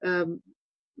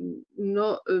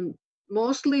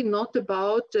 Mostly not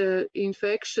about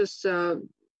infectious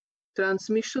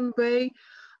transmission way.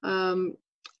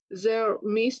 There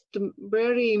missed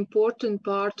very important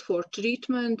part for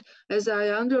treatment, as I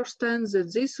understand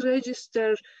that this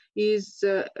register is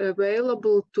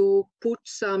available to put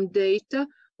some data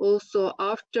also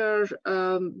after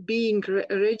being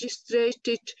registered,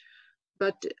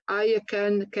 but Aya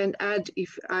can add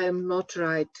if I am not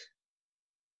right.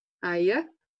 Aya?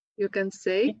 You can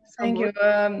say. Thank you.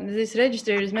 This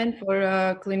register is meant for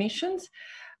clinicians,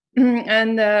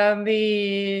 and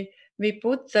we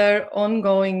put their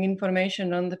ongoing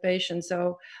information on the patient.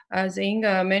 So as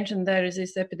Inga mentioned, there is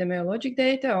this epidemiologic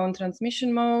data on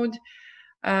transmission mode,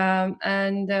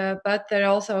 but there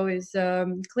also is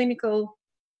clinical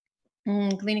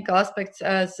aspects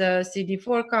as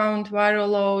CD4 count, viral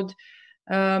load,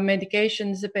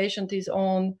 medications the patient is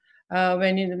on,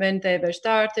 when they were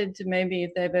started, maybe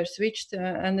if they were switched,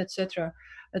 and etc.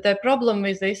 The problem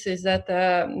with this is that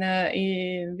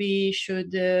we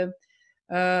should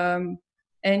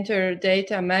enter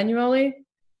data manually.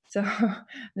 So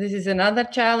this is another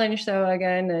challenge. So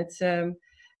again, it's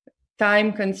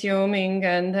time consuming,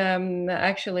 and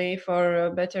actually for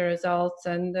better results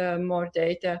and more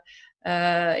data,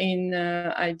 in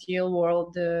ideal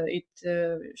world,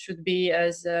 it should be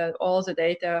as all the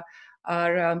data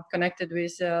are connected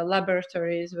with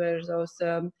laboratories where those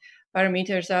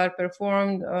parameters are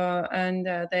performed, and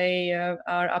they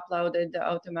are uploaded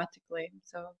automatically.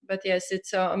 So, but yes,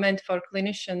 it's meant for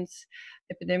clinicians,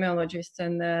 epidemiologists,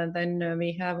 and then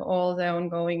we have all the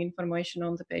ongoing information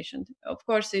on the patient. Of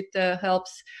course, it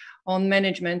helps on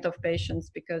management of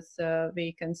patients because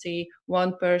we can see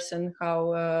one person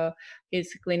how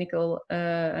his clinical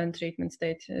and treatment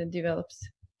state develops.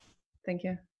 Thank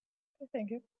you. Thank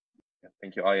you.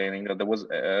 Thank you, Aya and Inga. There was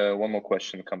one more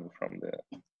question coming from the...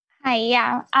 Hi,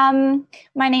 yeah.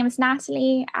 My name is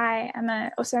Natalie. I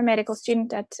am also a medical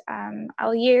student at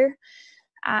LU.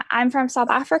 I'm from South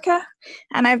Africa,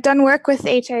 and I've done work with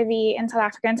HIV in South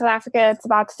Africa. In South Africa, it's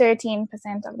about 13%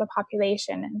 of the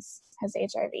population has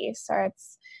HIV, so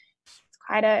it's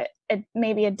quite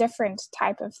maybe a different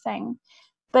type of thing.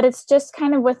 But it's just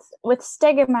kind of with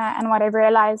stigma and what I've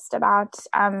realized about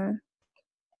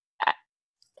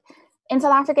in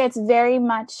South Africa, it's very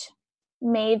much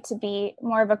made to be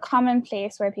more of a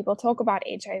commonplace where people talk about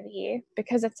HIV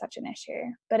because it's such an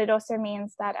issue. But it also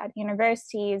means that at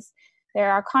universities, there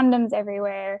are condoms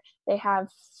everywhere. They have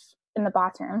in the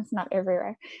bathrooms, not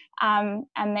everywhere. And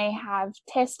they have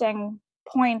testing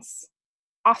points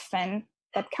often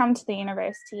that come to the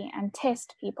university and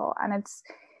test people. And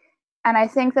And I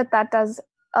think that that does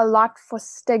a lot for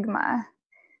stigma.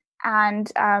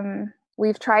 And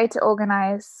I've tried to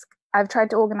organize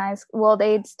World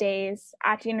AIDS Days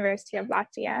at University of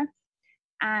Latvia.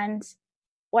 And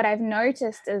what I've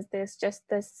noticed is there's just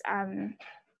this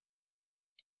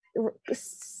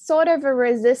sort of a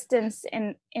resistance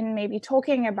in maybe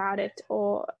talking about it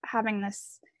or having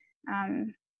this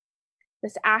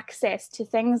this access to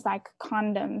things like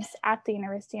condoms at the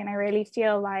university. And I really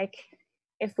feel like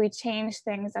if we change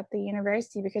things at the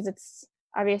university, because it's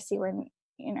obviously when,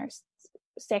 you know,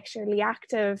 sexually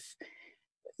active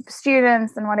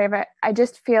students and whatever, I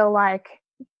just feel like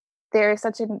there is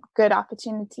such a good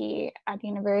opportunity at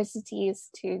universities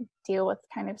to deal with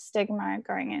kind of stigma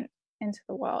going into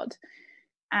the world.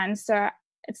 And so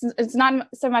it's not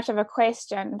so much of a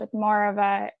question, but more of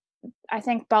a, I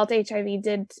think Belt HIV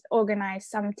did organize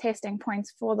some testing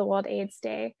points for the World AIDS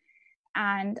Day.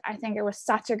 And I think it was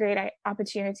such a great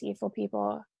opportunity for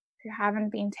people who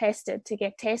haven't been tested to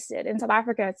get tested. In South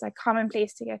Africa, it's like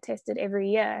commonplace to get tested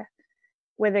every year,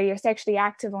 whether you're sexually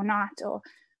active or not, or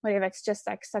whatever. It's just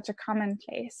like such a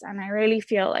commonplace. And I really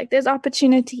feel like there's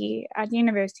opportunity at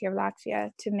University of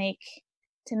Latvia to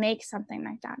make something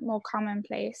like that more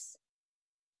commonplace,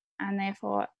 and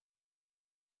therefore,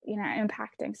 you know,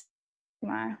 impacting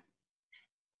stigma.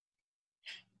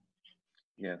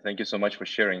 Yeah, thank you so much for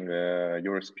sharing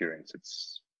your experience.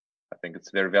 I think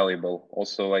it's very valuable.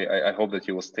 Also, I hope that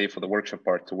you will stay for the workshop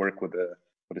part to work with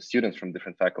the students from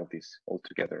different faculties all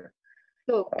together.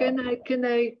 So can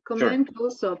I comment? Sure.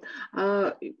 Also?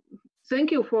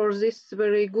 Thank you for this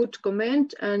very good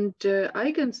comment, and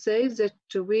I can say that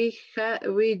we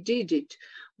did it.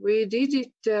 We did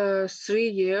it 3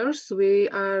 years. We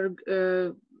have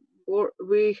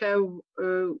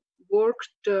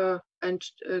worked and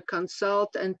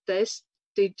consult and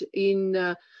tested in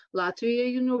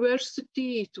Latvia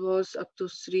University. It was up to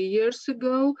 3 years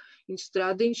ago. In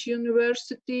Stradiņš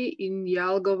University, in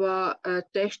Jelgava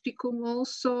Technikum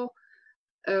also.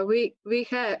 We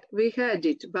had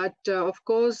it, but of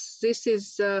course this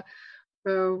is a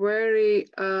very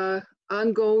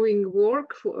ongoing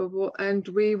work, and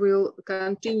we will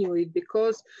continue it,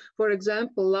 because, for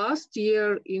example, last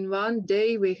year in one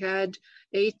day we had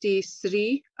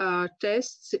 83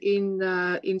 tests in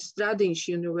Stradiņš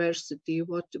University.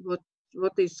 What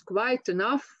is quite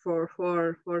enough for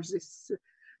this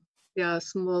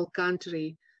small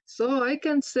country. So I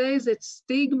can say that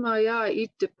stigma,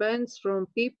 it depends from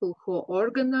people who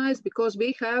organize, because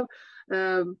we have,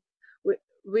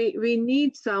 we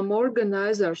need some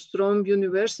organizers from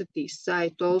university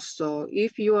side also.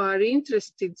 If you are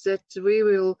interested that we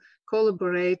will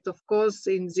collaborate, of course,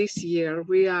 in this year,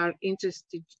 we are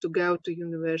interested to go to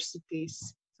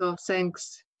universities. So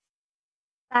thanks.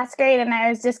 That's great. And I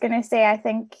was just going to say, I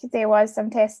think there was some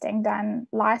testing done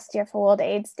last year for World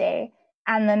AIDS Day,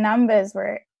 and the numbers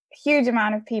were huge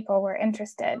amount of people were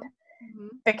interested,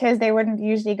 because they wouldn't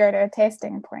usually go to a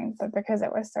testing point, but because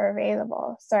it was so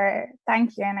available. So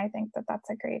thank you. And I think that that's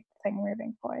a great thing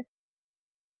moving forward.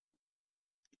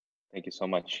 Thank you so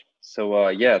much. So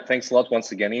yeah, thanks a lot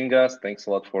once again, Inga. Thanks a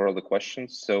lot for all the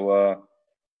questions. So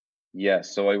yeah,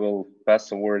 so I will pass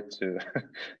the word to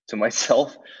to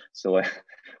myself. So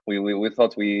we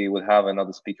thought we would have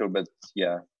another speaker, but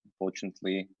yeah,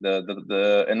 unfortunately,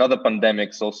 another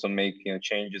pandemics also make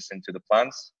changes into the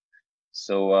plans.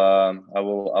 So I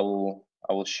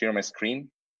will share my screen,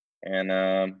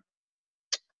 and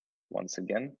once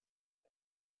again,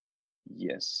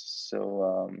 yes.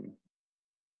 So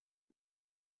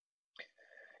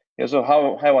yeah. So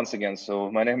hi once again.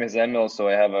 So my name is Emil. So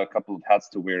I have a couple of hats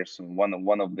to wear. So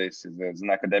one of this is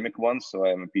an academic one. So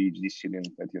I'm a PhD student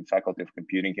at the Faculty of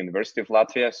Computing, University of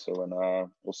Latvia. So and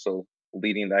also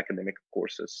leading the academic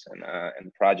courses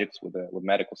and projects with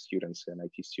medical students and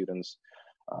IT students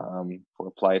for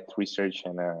applied research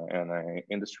and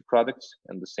industry products.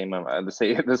 And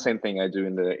the same thing I do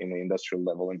in the industrial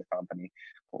level in the company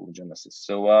called Genesis.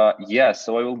 So yeah,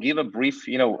 so I will give a brief,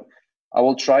 I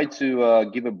will try to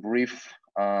give a brief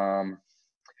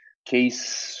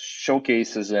case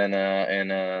showcases and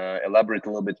elaborate a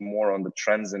little bit more on the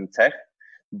trends in tech.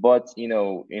 But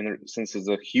since it's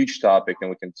a huge topic and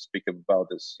we can speak about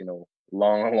this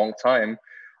long time,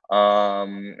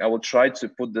 I will try to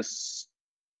put this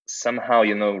somehow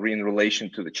in relation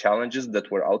to the challenges that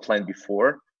were outlined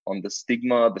before on the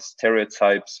stigma, the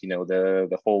stereotypes,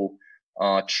 the whole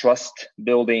trust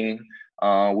building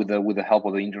with the help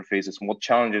of the interfaces, and what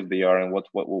challenges they are and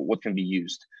what can be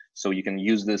used. So you can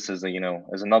use this as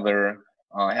as another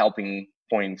helping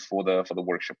point for the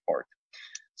workshop part.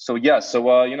 So yeah,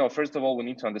 so first of all, we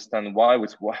need to understand why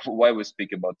we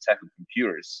speak about tech and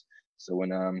computers. So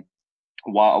when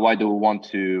why do we want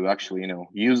to actually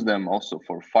use them also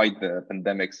for fight the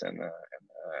pandemics and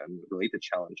related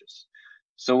challenges?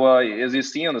 So as you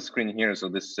see on the screen here, so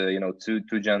this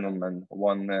two gentlemen,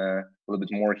 one a little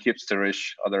bit more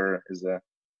hipsterish, other is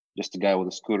just a guy with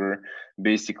a scooter.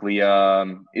 Basically,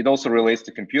 it also relates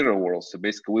to computer world. So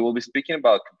basically, we will be speaking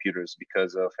about computers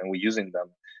because of, and we're using them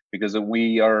because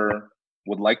we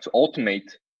would like to automate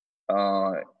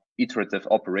iterative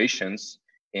operations,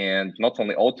 and not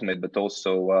only automate, but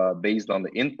also based on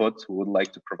the input, we would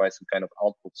like to provide some kind of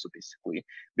output. So basically,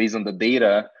 based on the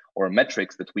data or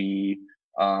metrics that we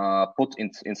put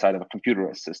inside of a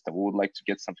computerized system, we would like to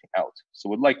get something out. So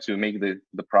we'd like to make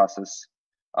the process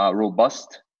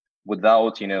robust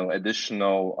without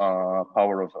additional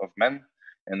power of men.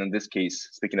 And in this case,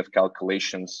 speaking of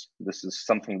calculations, this is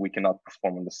something we cannot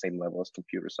perform on the same level as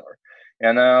computers are.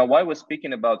 And why we're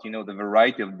speaking about the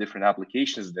variety of different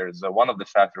applications, there's one of the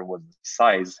factor was the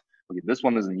size. Okay, this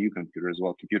one is a new computer as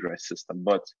well, computerized system,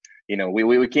 but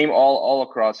we came all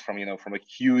across from from a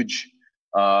huge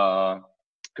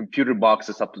computer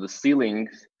boxes up to the ceiling,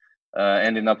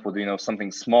 ending up with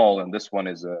something small. And this one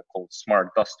is called Smart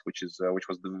Dust, which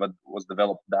was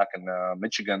developed back in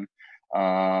Michigan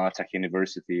Tech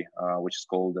University, which is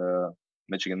called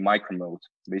Michigan Micromode.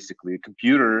 Basically, a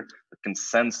computer that can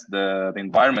sense the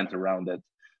environment around it,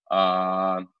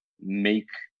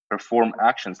 perform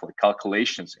actions like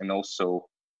calculations, and also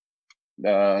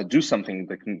do something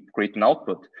that can create an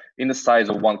output in the size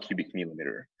of 1 cubic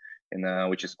millimeter, and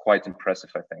which is quite impressive,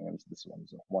 I think. And this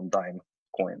one's a 1 dime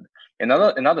coin.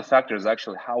 Another factor is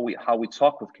actually how we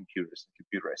talk with computers and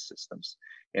computerized systems.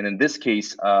 And in this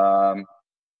case,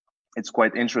 it's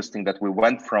quite interesting that we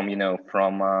went from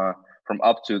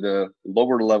up to the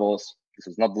lower levels. This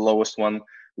is not the lowest one.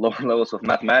 Lower levels of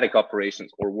mathematic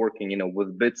operations or working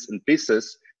with bits and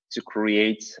pieces to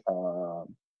create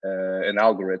an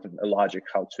algorithm, a logic,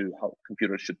 how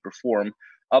computers should perform,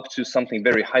 up to something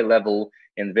very high level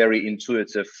and very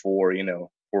intuitive for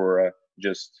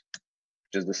just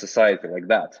the society like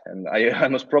that. And I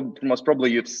most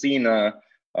probably you've seen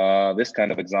this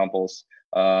kind of examples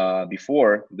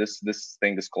before. This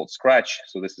thing is called Scratch.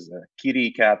 So this is a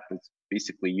kitty cat. It's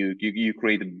basically you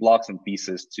created blocks and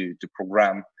pieces to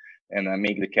program and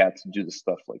make the cat do the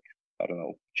stuff like, I don't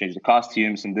know, change the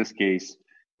costumes in this case,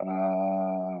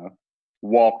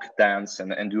 walk, dance,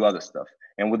 and do other stuff.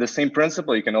 And with the same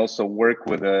principle, you can also work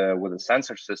with the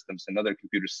sensor systems and other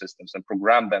computer systems and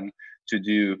program them to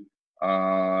do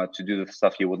the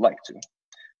stuff you would like to.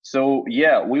 So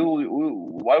yeah,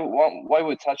 why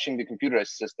we're touching the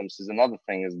computerized systems is another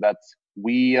thing, is that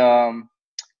we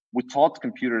taught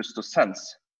computers to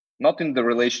sense, not in the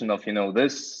relation of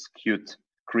this cute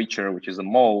creature, which is a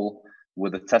mole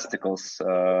with the testicles,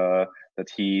 that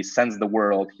he sends the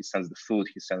world, he sends the food,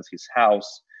 he sends his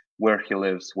house, where he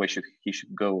lives, where he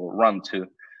should go or run to.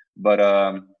 But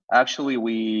actually,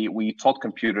 we taught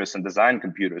computers and designed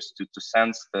computers to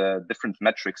sense the different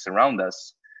metrics around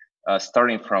us,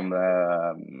 starting from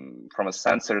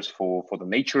sensors for the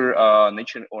nature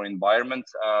or environment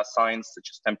signs, such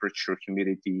as temperature,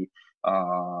 humidity,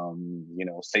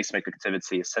 seismic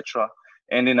activity, etc.,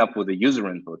 ending up with a user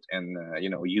input and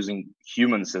using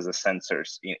humans as a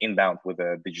sensors inbound with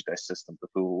a digitized system that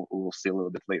we'll see a little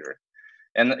bit later.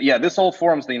 And yeah, this all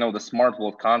forms the smart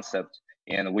world concept,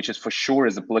 and which is for sure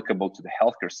is applicable to the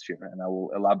healthcare sphere. And I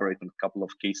will elaborate on a couple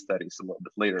of case studies a little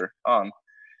bit later on.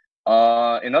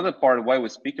 Another part of why we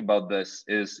speak about this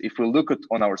is if we look at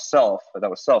ourselves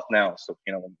now. So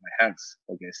with my hands,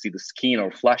 okay, I see the skin or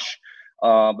flesh.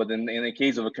 But in the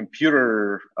case of a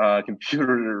computer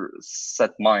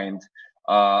set mind,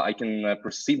 I can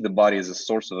perceive the body as a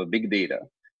source of a big data.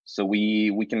 So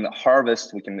we can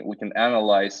harvest, we can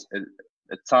analyze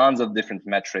tons of different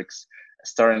metrics,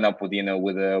 starting up with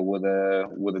with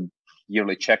a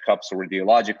yearly checkups or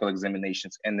radiological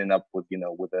examinations, ending up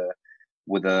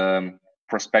with a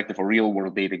perspective or real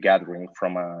world data gathering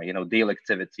from daily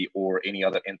activity or any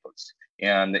other inputs.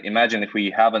 And imagine if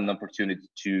we have an opportunity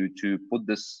to put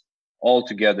this all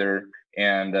together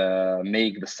and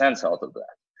make the sense out of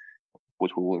that,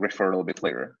 which we will refer a little bit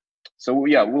later. So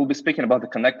yeah, we'll be speaking about the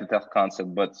connected health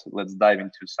concept, but let's dive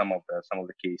into some of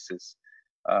the cases.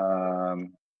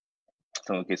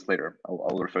 Some of the cases later.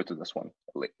 I'll refer to this one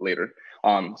later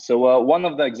on. So one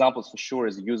of the examples for sure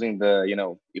is using the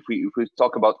if we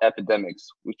talk about epidemics,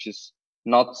 which is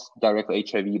not directly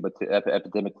HIV but the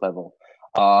epidemic level.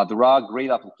 There are great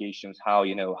applications how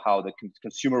the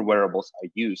consumer wearables are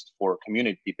used for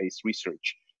community-based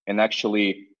research and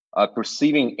actually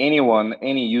perceiving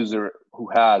any user who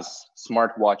has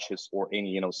smart watches or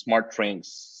any smart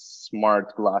trains,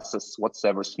 smart glasses,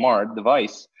 whatsoever smart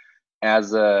device,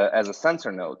 as a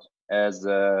sensor node, as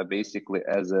basically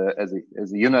as a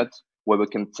unit where we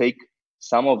can take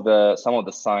some of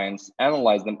the signs,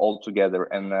 analyze them all together,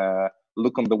 and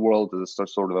look on the world as a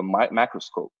sort of a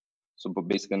macroscope. So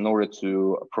basically, in order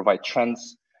to provide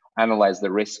trends, analyze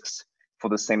the risks for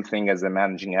the same thing as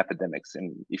managing epidemics.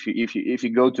 And if you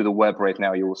go to the web right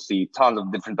now, you will see tons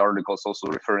of different articles also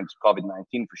referring to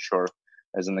COVID-19 for sure,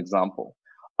 as an example.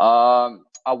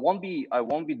 I won't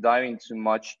be diving too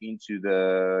much into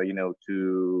the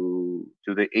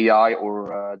to the AI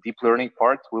or deep learning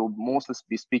part. We'll mostly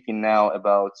be speaking now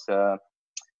about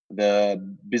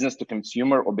the business to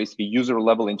consumer, or basically user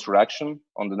level interaction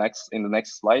in the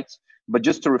next slides. But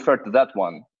just to refer to that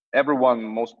one, everyone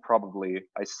most probably,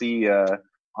 I see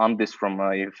Andis from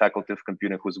a faculty of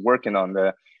computing who's working on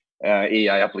the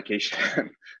AI application.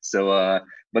 So,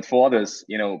 but for others,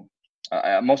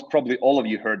 most probably all of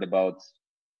you heard about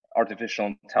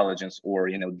artificial intelligence, or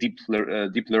deep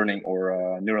learning,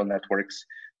 or neural networks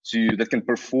that can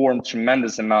perform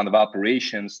tremendous amount of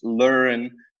operations, learn,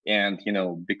 and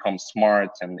become smart,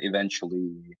 and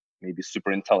eventually maybe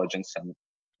super intelligent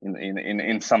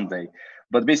in someday.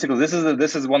 But basically, this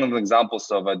is one of the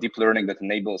examples of deep learning that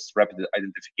enables rapid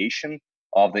identification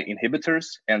of the inhibitors,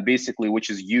 and basically which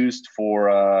is used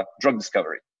for drug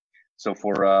discovery. So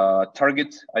for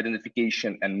target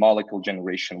identification and molecule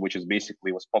generation, which is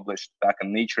basically was published back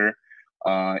in Nature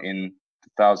in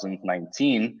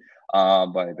 2019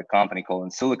 by the company called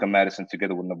Insilico Medicine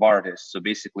together with Novartis. So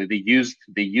basically, they use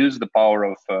the power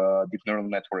of deep neural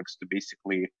networks to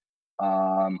basically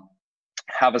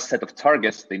have a set of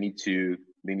targets they need to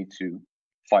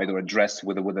fight or address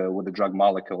with the drug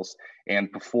molecules,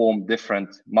 and perform different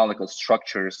molecule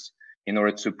structures in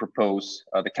order to propose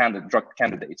the drug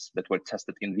candidates that were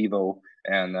tested in vivo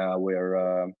and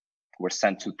were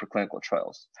sent to preclinical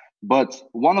trials. But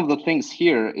one of the things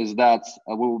here is that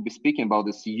we will be speaking about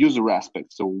this user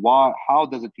aspect. So how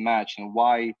does it match, and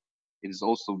why it is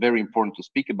also very important to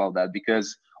speak about that,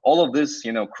 because all of this,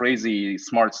 crazy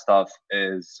smart stuff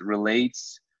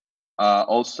relates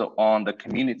also on the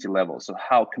community level. So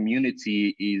how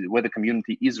whether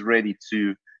community is ready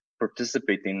to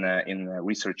participate in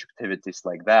research activities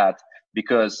like that,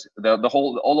 because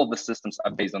all of the systems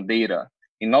are based on data,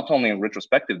 and not only in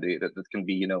retrospective data that can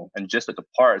be ingested or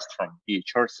parsed from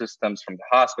EHR systems, from the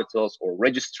hospitals or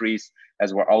registries,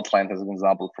 as were outlined as an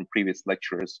example from previous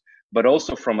lectures, but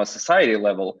also from a society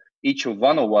level. Each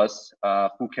one of us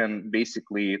who can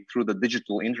basically, through the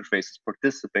digital interfaces,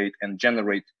 participate and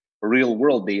generate real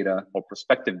world data or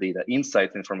prospective data,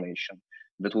 insight information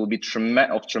that will be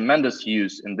of tremendous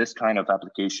use in this kind of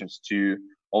applications to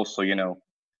also,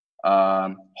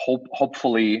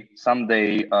 hopefully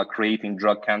someday creating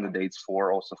drug candidates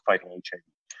for also fighting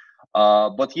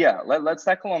HIV. But yeah, let's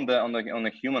tackle on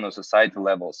the human or society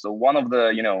level. So one of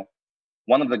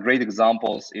the great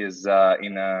examples is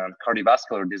in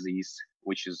cardiovascular disease,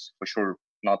 which is for sure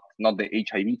not the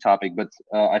HIV topic, but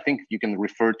I think you can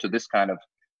refer to this kind of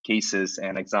cases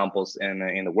and examples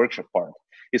in the workshop part.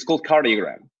 It's called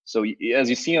cardiogram. So as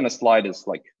you see on the slide, is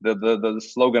like the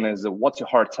slogan is "What's your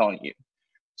heart telling you?"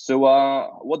 So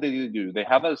what they do, they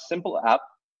have a simple app,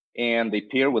 and they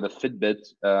pair with a Fitbit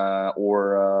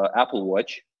or Apple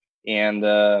Watch, and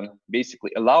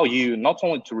basically allow you not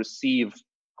only to receive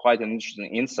quite an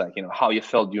interesting insight, how you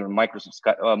felt during Microsoft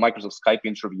Skype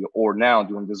interview, or now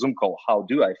during the Zoom call, how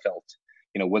do I felt,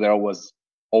 whether I was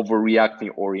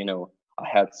overreacting, or I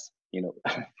had,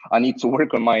 I need to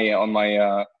work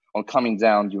on coming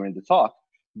down during the talk,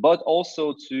 but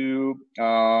also to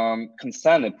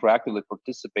consent and proactively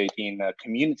participate in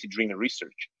community-driven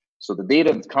research. So the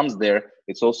data that comes there,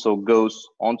 it also goes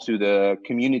onto the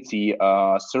community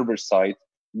server side,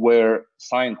 where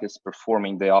scientists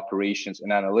performing the operations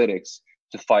and analytics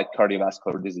to fight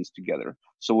cardiovascular disease together.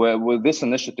 So with this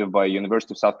initiative by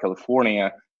University of South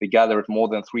California, they gathered more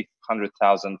than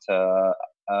 300,000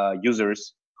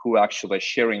 users who actually are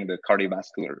sharing the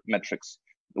cardiovascular metrics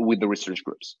with the research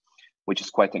groups, which is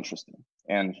quite interesting.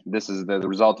 And this is the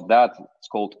result of that. It's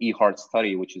called eHeart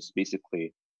study, which is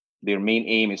basically their main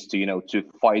aim is to to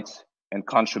fight and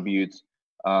contribute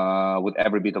with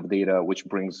every bit of data, which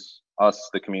brings us,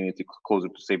 the community, closer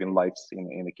to saving lives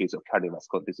in the case of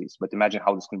cardiovascular disease. But imagine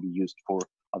how this can be used for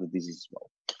other diseases as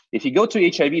well. If you go to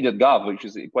hiv.gov, which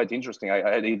is quite interesting,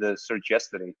 I did a search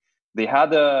yesterday. They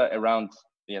had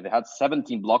they had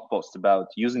 17 blog posts about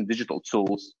using digital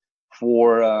tools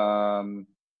for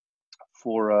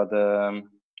the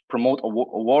promote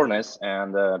awareness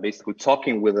and basically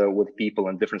talking with people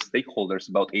and different stakeholders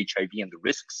about HIV and the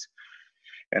risks.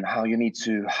 and how you need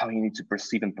to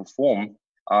perceive and perform,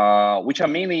 which are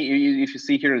mainly, if you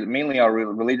see here, mainly are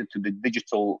related to the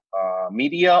digital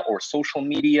media or social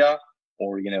media,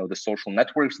 or the social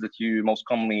networks that you most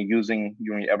commonly using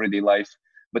during your everyday life.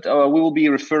 But we will be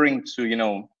referring to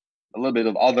a little bit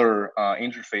of other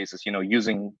interfaces,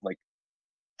 using like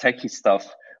techie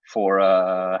stuff for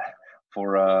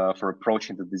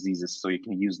approaching the diseases, so you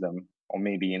can use them, or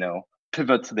maybe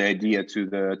pivot the idea to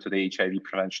the HIV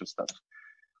prevention stuff.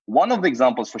 One of the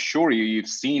examples for sure you've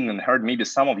seen and heard, maybe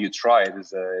some of you tried,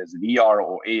 is VR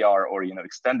or AR or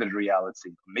extended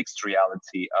reality, mixed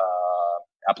reality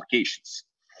applications,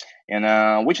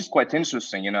 and which is quite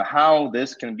interesting. How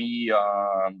this can be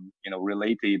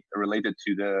related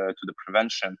to the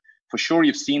prevention. For sure,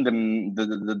 you've seen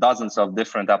the dozens of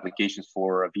different applications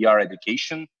for VR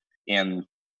education, and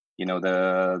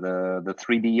the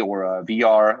 3D or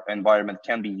VR environment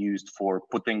can be used for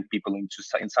putting people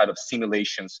inside of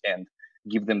simulations and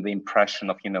give them the impression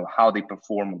of how they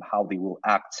perform and how they will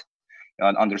act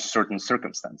under certain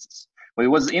circumstances. But it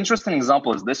was an interesting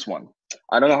example is this one.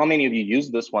 I don't know how many of you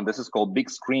use this one. This is called Big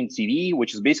Screen TV,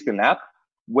 which is basically an app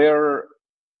where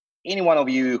any one of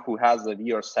you who has a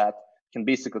VR set can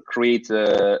basically create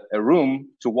a room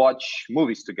to watch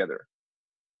movies together.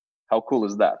 How cool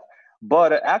is that?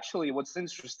 But actually, what's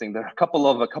interesting, there are a couple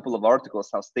of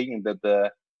articles now stating that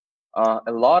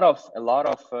a lot of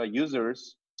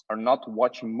users are not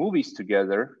watching movies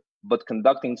together, but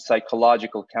conducting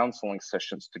psychological counseling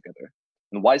sessions together.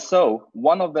 And why so?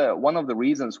 One of the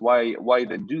reasons why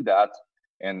they do that,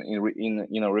 and in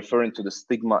referring to the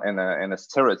stigma and the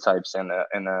stereotypes and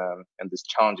these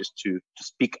challenges to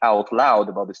speak out loud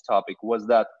about this topic, was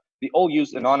that they all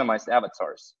use anonymized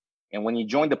avatars. And when you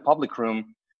join the public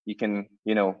room, you can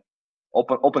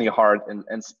open your heart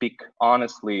and speak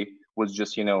honestly with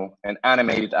just an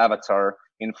animated avatar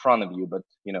in front of you, but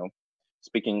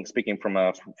speaking from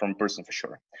person for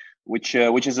sure, which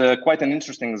is quite an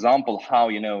interesting example how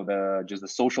the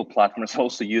social platforms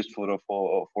also used for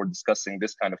discussing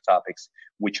this kind of topics,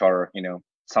 which are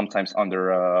sometimes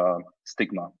under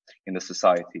stigma in the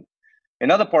society.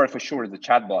 Another part for sure is the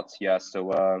chatbots. Yeah,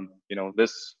 so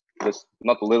this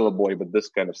not a little boy, but this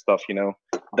kind of stuff,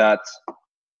 that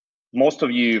most of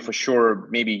you for sure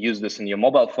maybe use this in your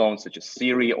mobile phones, such as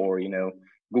Siri or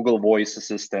Google Voice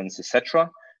assistants, etc.,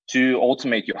 to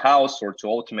automate your house or to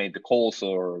automate the calls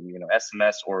or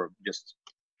SMS or just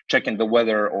checking the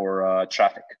weather or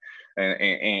traffic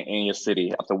in your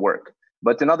city after work.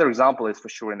 But another example is for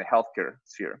sure in the healthcare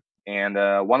sphere, and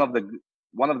one of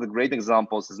the great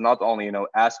examples is not only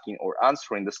asking or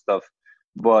answering this stuff,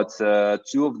 but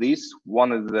two of these.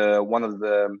 One of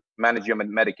the manage your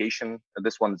medication.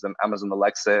 This one is an Amazon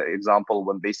Alexa example,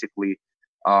 when basically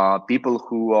people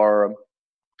who are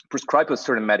prescribed a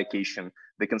certain medication,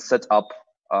 they can set up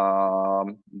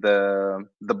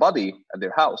the buddy at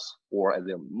their house or at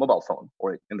their mobile phone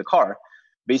or in the car,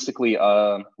 basically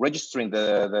registering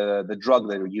the drug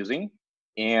that you're using,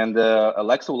 and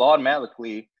Alexa will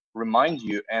automatically remind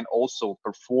you and also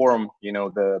perform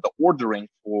the ordering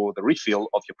for the refill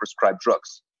of your prescribed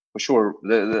drugs. For sure,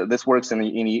 this works in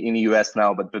the US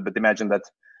now, but imagine that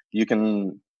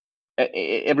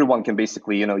everyone can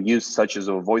basically use such as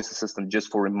a voice assistant just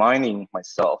for reminding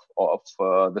myself of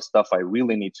the stuff I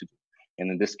really need to do, and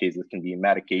in this case it can be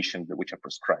medication which are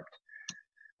prescribed.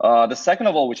 The second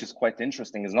of all, which is quite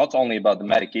interesting, is not only about the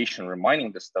medication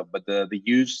reminding this stuff, but the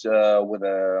use with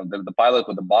the pilot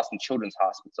with the Boston Children's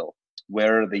Hospital,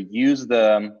 where they use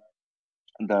the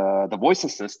voice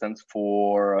assistant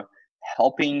for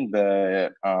helping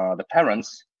the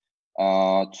parents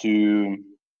to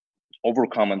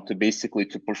overcome and to basically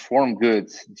to perform good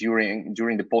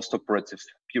during the post-operative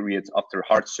period after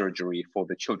heart surgery for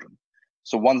the children.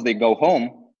 So once they go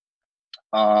home,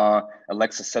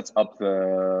 Alexa sets up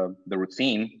the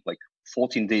routine, like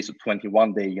 14 days or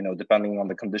 21 days, depending on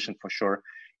the condition for sure,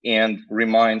 and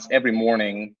reminds every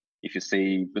morning. If you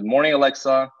say, "Good morning,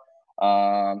 Alexa,"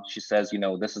 she says,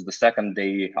 "This is the second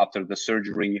day after the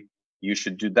surgery. You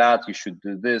should do that. You should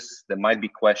do this. There might be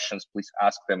questions. Please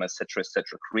ask them," etc.,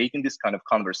 etc. Creating this kind of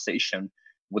conversation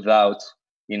without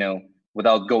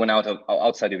going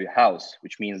outside of your house,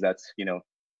 which means that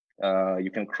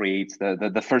you can create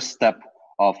the first step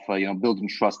of building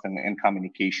trust and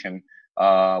communication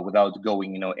without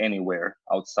going anywhere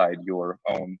outside your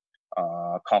own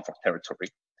comfort territory.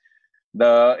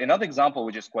 Another example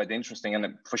which is quite interesting,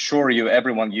 and for sure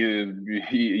everyone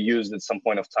used at some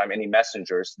point of time any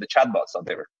messengers, the chatbots out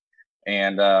there,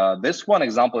 and this one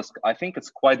example is, I think it's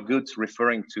quite good,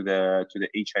 referring to the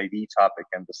HIV topic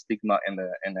and the stigma and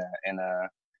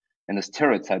the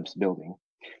stereotypes building.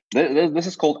 This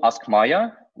is called Ask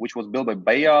Maya, which was built by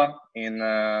Baya in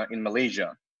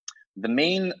Malaysia. The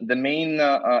main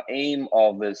aim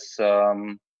of this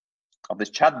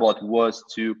chatbot was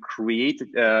to create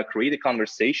a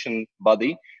conversation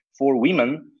buddy for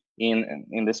women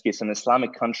in this case an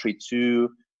Islamic country to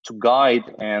guide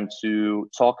and to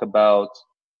talk about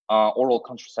oral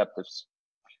contraceptives.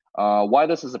 Why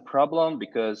this is a problem?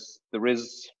 Because there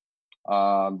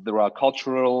are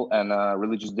cultural and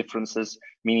religious differences,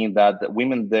 meaning that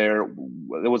women there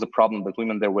was a problem that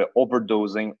women there were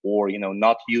overdosing or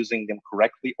not using them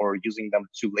correctly or using them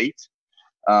too late,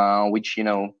 which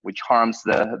harms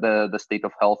the state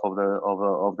of health of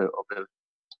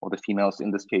the females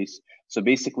in this case. So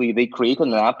basically, they created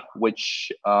an app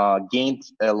which gained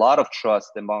a lot of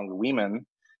trust among women,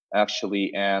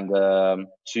 actually, and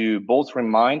to both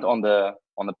remind on the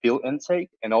pill intake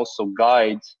and also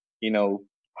guide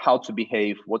how to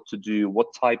behave, what to do, what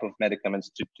type of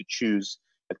medicaments to choose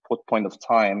at what point of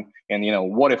time, and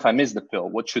what if I miss the pill,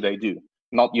 what should I do?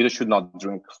 You should not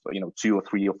drink 2 or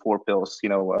 3 or 4 pills,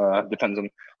 depends on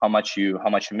how much you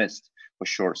missed, for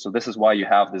sure. So this is why you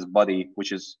have this buddy,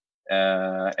 which is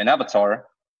an avatar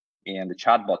and the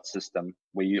chatbot system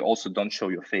where you also don't show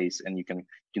your face and you can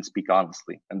speak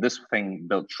honestly, and this thing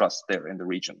built trust there in the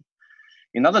region.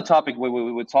 Another topic where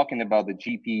we were talking about the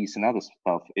GPs and other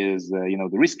stuff is the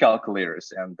risk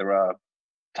calculators, and there are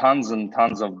tons and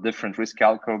tons of different risk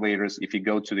calculators. If you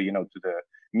go to the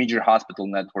major hospital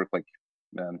network like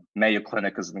Mayo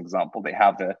Clinic as an example, they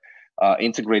have the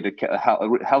integrated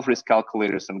health risk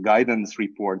calculators and guidance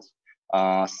reports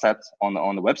set on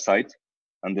the website.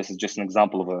 And this is just an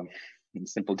example of a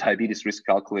simple diabetes risk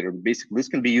calculator. Basically, this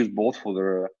can be used both for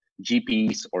the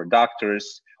GPs or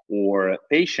doctors or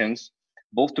patients,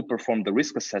 both to perform the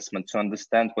risk assessment to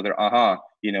understand whether, I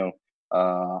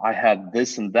had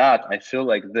this and that, I feel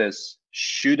like this.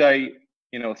 Should I,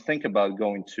 think about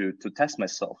going to test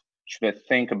myself? Should I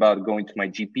think about going to my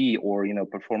GP or,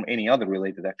 perform any other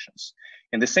related actions?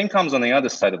 And the same comes on the other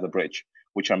side of the bridge,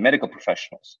 which are medical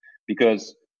professionals,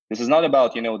 because this is not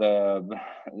about,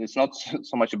 it's not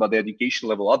so much about the education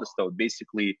level, other stuff.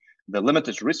 Basically, the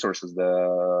limited resources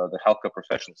the healthcare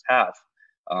professionals have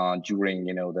during,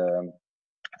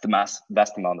 the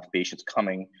vast amount of patients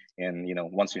coming, and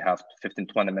once you have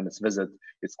 15-20 minutes visit,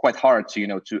 it's quite hard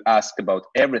to ask about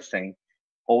everything,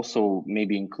 also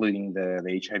maybe including the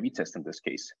HIV test in this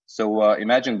case. So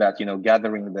imagine that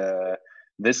gathering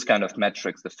this kind of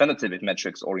metrics, the phenotypic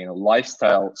metrics, or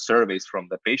lifestyle surveys from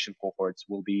the patient cohorts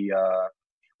will be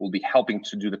helping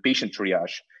to do the patient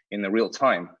triage in the real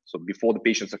time. So before the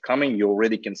patients are coming, you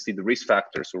already can see the risk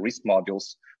factors or risk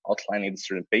modules outlining the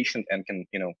certain patient and can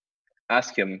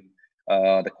ask him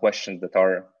the questions that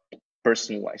are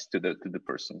personalized to the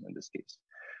person in this case.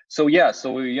 So yeah,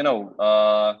 so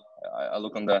I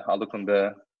look on the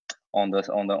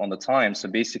time. So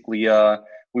basically,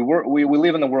 we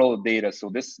live in a world of data. So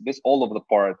this all of the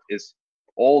part is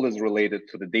related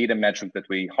to the data metric that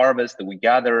we harvest, that we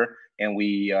gather, and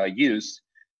we use.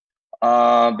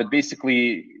 But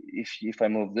basically, if I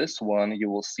move this one, you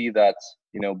will see that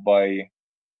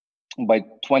by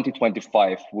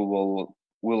 2025,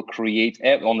 we'll create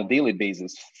on a daily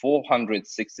basis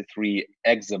 463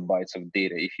 exabytes of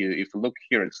data. If you look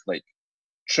here, it's like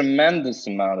tremendous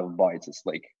amount of bytes. It's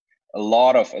like a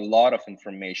lot of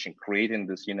information, creating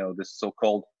this this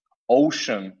so-called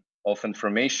ocean of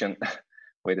information.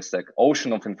 Wait a sec,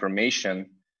 ocean of information,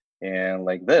 and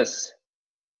like this.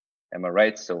 Am I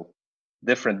right? So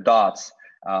different dots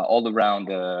all around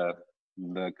the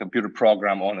computer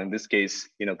program on, in this case,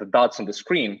 the dots on the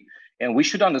screen, and we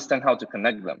should understand how to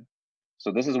connect them.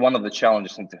 So this is one of the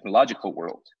challenges in the technological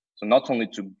world. So not only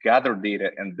to gather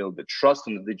data and build the trust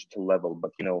on the digital level,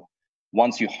 but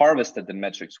once you harvested the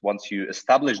metrics, once you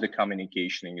establish the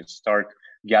communication and you start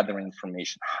gathering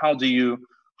information, how do you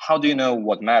know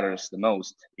what matters the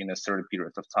most in a certain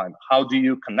period of time? How do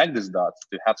you connect these dots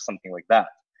to have something like that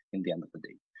in the end of the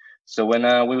day? So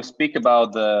when we speak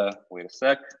about the, wait a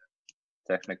sec,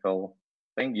 technical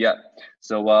thing, yeah.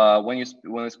 So when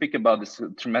we speak about this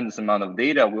tremendous amount of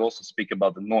data, we also speak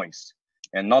about the noise,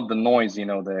 and not the noise,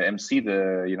 the MC,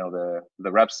 the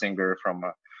rap singer from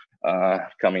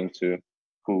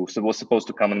who was supposed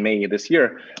to come in May this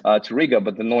year to Riga,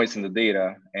 but the noise in the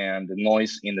data and the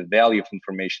noise in the value of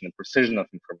information and precision of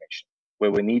information,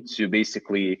 where we need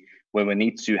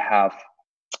to have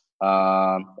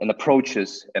and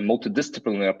approaches and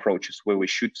multidisciplinary approaches where we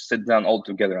should sit down all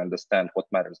together and understand what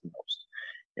matters the most.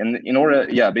 And in order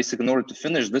to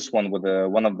finish this one with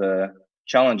one of the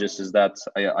challenges is that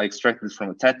I extracted from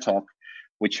a TED talk,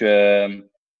 which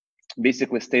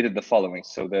basically stated the following.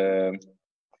 So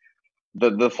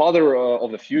the father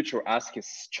of the future asks his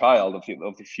child of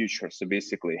the future. So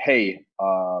basically, hey,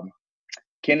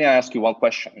 can I ask you one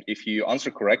question? If you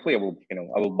answer correctly, I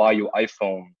will buy you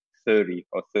iPhone 30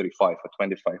 or 35 or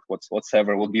 25,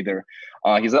 whatsoever will be there.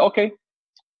 He's like, okay.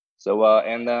 So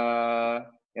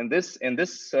in this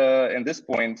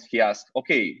point, he asked,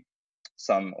 okay,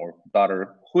 son or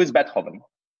daughter, who is Beethoven?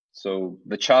 So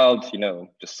the child,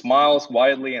 just smiles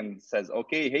widely and says,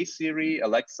 okay, hey Siri,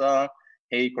 Alexa,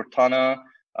 hey Cortana,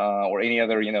 or any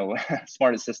other,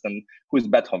 smart assistant, who is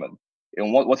Beethoven?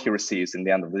 And what he receives in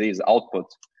the end of the day, his output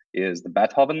is the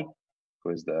Beethoven,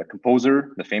 who is the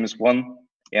composer, the famous one,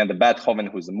 and the Beethoven,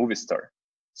 who is the movie star.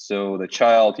 So the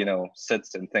child,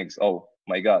 sits and thinks, oh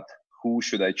my God, who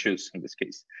should I choose in this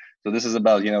case? So this is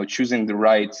about, choosing the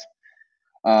right,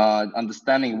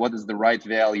 understanding what is the right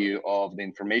value of the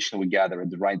information we gather at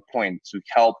the right point to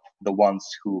help the ones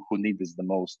who need this the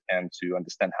most, and to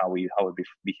understand how we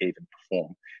behave and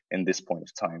perform in this point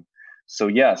of time. So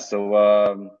yeah,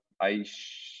 I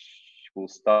will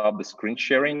stop the screen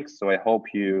sharing. So I hope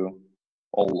you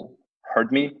all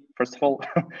heard me, first of all,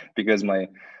 because my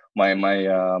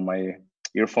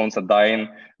earphones are dying.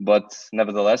 But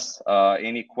nevertheless,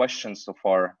 any questions so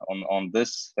far on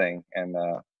this thing? And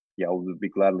yeah, I will be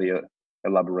gladly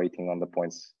elaborating on the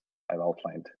points I've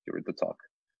outlined during the talk.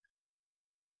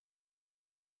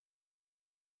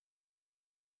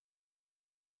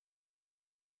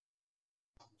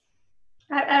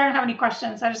 I don't have any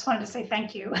questions. I just wanted to say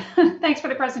thank you. Thanks for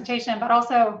the presentation, but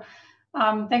also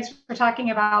thanks for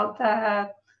talking about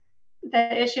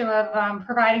the issue of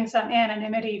providing some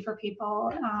anonymity for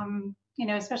people,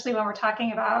 especially when we're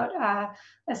talking about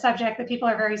a subject that people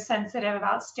are very sensitive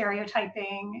about,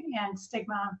 stereotyping and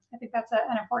stigma. I think that's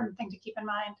an important thing to keep in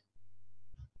mind.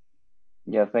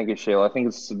 Yeah, thank you, Shayla. I think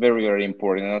it's very, very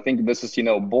important. And I think this is,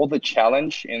 both a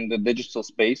challenge in the digital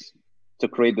space to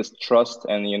create this trust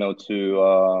and, to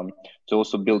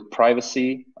also build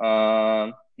privacy,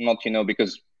 not,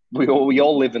 because we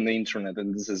all live in the internet,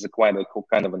 and this is quite a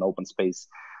kind of an open space,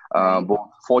 both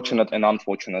fortunate and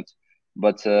unfortunate.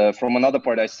 But from another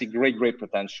part, I see great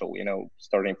potential,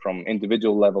 starting from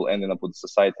individual level, ending up with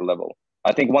societal level.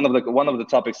 I think one of the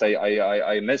topics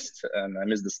I missed, and I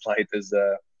missed the slide, is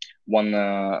when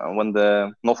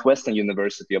the Northwestern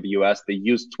University of the US, they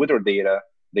used Twitter data.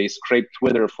 They scraped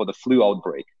Twitter for the flu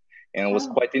outbreak, and it was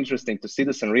quite interesting to see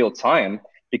this in real time,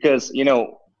 because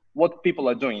what people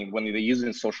are doing when they're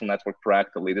using social network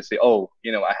proactively, they say, oh,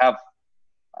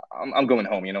 I'm going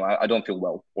home, I don't feel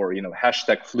well, or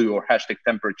hashtag flu, or hashtag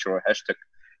temperature, or hashtag,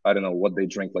 I don't know what they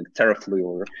drink, like Teraflu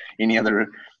or any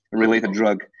other related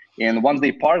drug. And once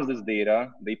they parse this data,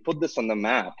 they put this on the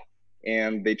map,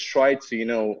 and they try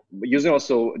to, using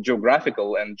also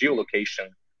geographical and geolocation,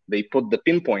 they put the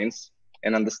pinpoints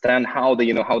and understand how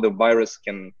the virus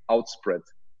can outspread,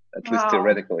 at least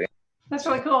theoretically. That's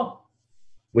really cool.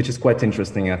 Which is quite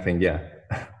interesting, I think. Yeah.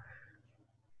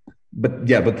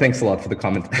 But thanks a lot for the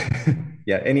comment.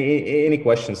 Yeah. Any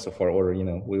questions so far, or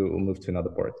we will move to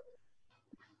another part.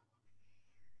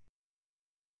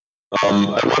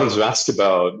 I wanted to ask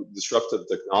about disruptive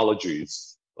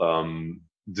technologies.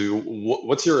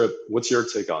 What's your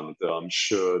take on them?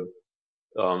 Should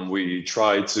we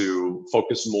try to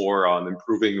focus more on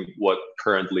improving what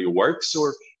currently works,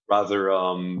 or rather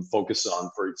focus on,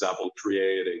 for example,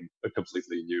 creating a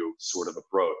completely new sort of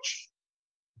approach?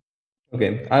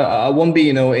 Okay, I won't be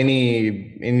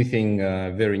anything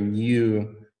very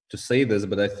new to say this,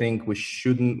 but I think we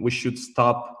should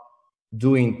stop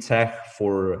doing tech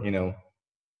for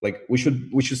we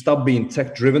should stop being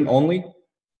tech driven only,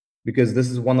 because this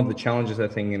is one of the challenges, I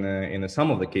think, in some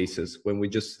of the cases, when we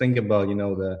just think about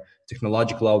the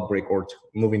technological outbreak or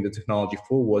moving the technology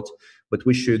forward, but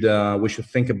we should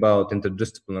think about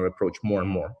interdisciplinary approach more and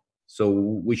more. So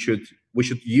we should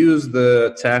use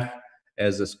the tech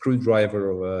as a screwdriver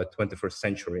of 21st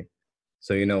century.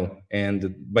 So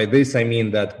and by this I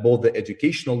mean that both the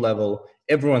educational level,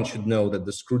 everyone should know that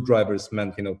the screwdriver is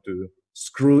meant to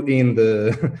screw in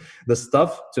the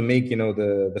stuff to make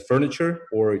the furniture,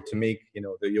 or to make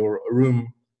your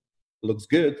room look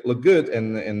good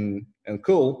and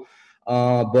cool,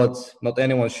 but not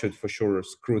anyone should for sure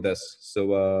screw this.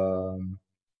 So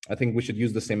I think we should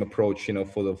use the same approach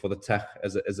for the tech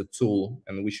as a tool,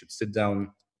 and we should sit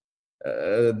down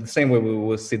the same way we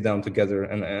will sit down together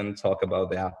and talk about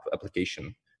the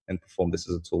application and perform this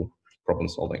as a tool, problem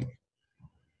solving.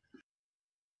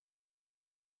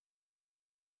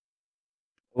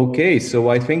 Okay, so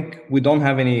I think we don't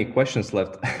have any questions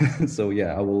left. So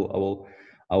yeah, so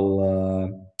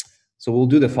we'll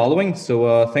do the following.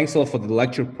 So thanks a lot for the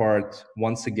lecture part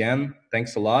once again.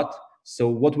 Thanks a lot. So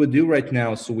what we do right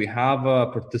now, so we have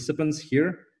participants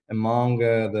here among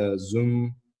the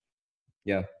Zoom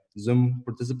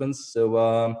participants.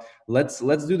 So let's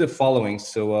do the following.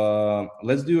 So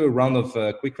let's do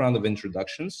a quick round of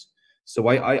introductions. So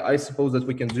I suppose that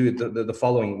we can do it the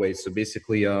following way. So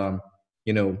basically,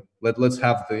 let's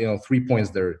have the 3 points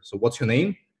there. So what's your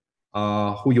name,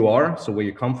 who you are, so where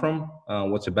you come from,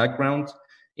 what's your background,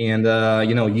 and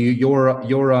your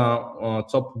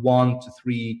top 1 to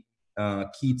 3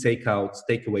 key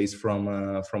takeaways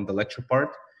from the lecture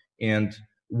part, and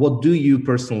what do you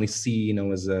personally see,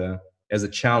 as a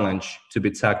challenge to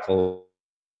be tackled?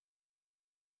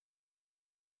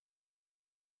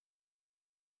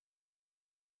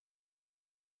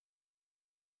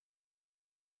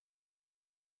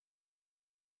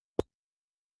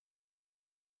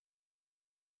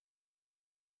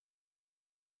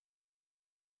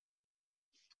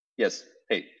 Yes.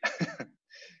 Hey.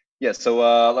 Yes. So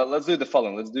let's do the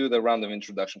following. Let's do the round of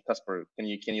introduction. Kasper, can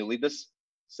you lead this?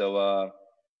 So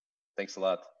thanks a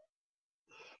lot.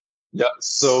 Yeah.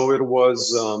 So it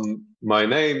was my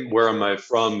name, where am I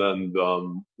from, and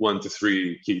 1 to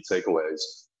 3 key takeaways.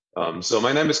 So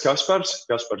my name is Kasper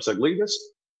Saglidis,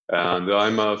 and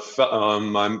I'm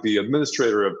the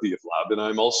administrator of the lab, and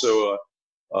I'm also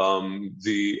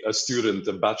a student,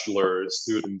 a bachelor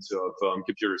student of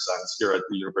computer science here at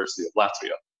the University of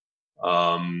Latvia.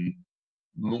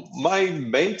 My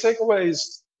main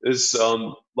takeaways is,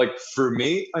 like, for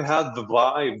me, I had the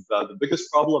vibe that the biggest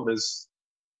problem is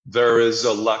there is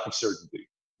a lack of certainty.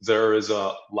 There is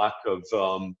a lack of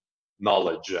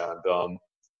knowledge, and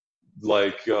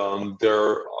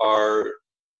there are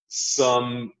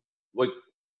some,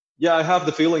 I have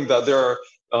the feeling that there are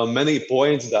many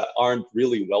points that aren't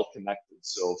really well connected.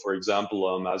 So, for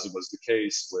example, as it was the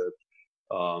case with,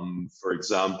 for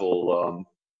example,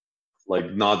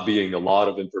 not being a lot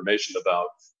of information about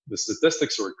the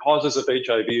statistics or causes of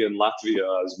HIV in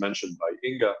Latvia, as mentioned by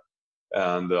Inga,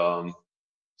 and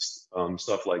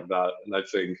stuff like that. And I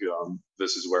think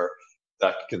this is where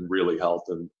that can really help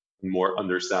and more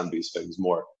understand these things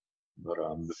more. But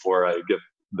before I give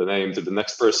the name to the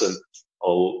next person,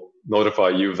 I'll notify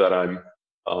you that I'm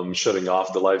shutting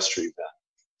off the live stream now.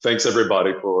 Thanks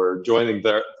everybody for joining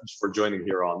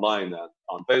here online and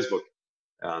on Facebook,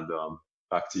 and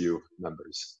back to you,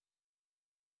 members.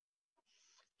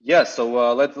 Yeah,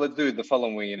 so let's do the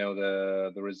following.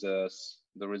 There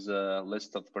is a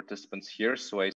list of participants here, so I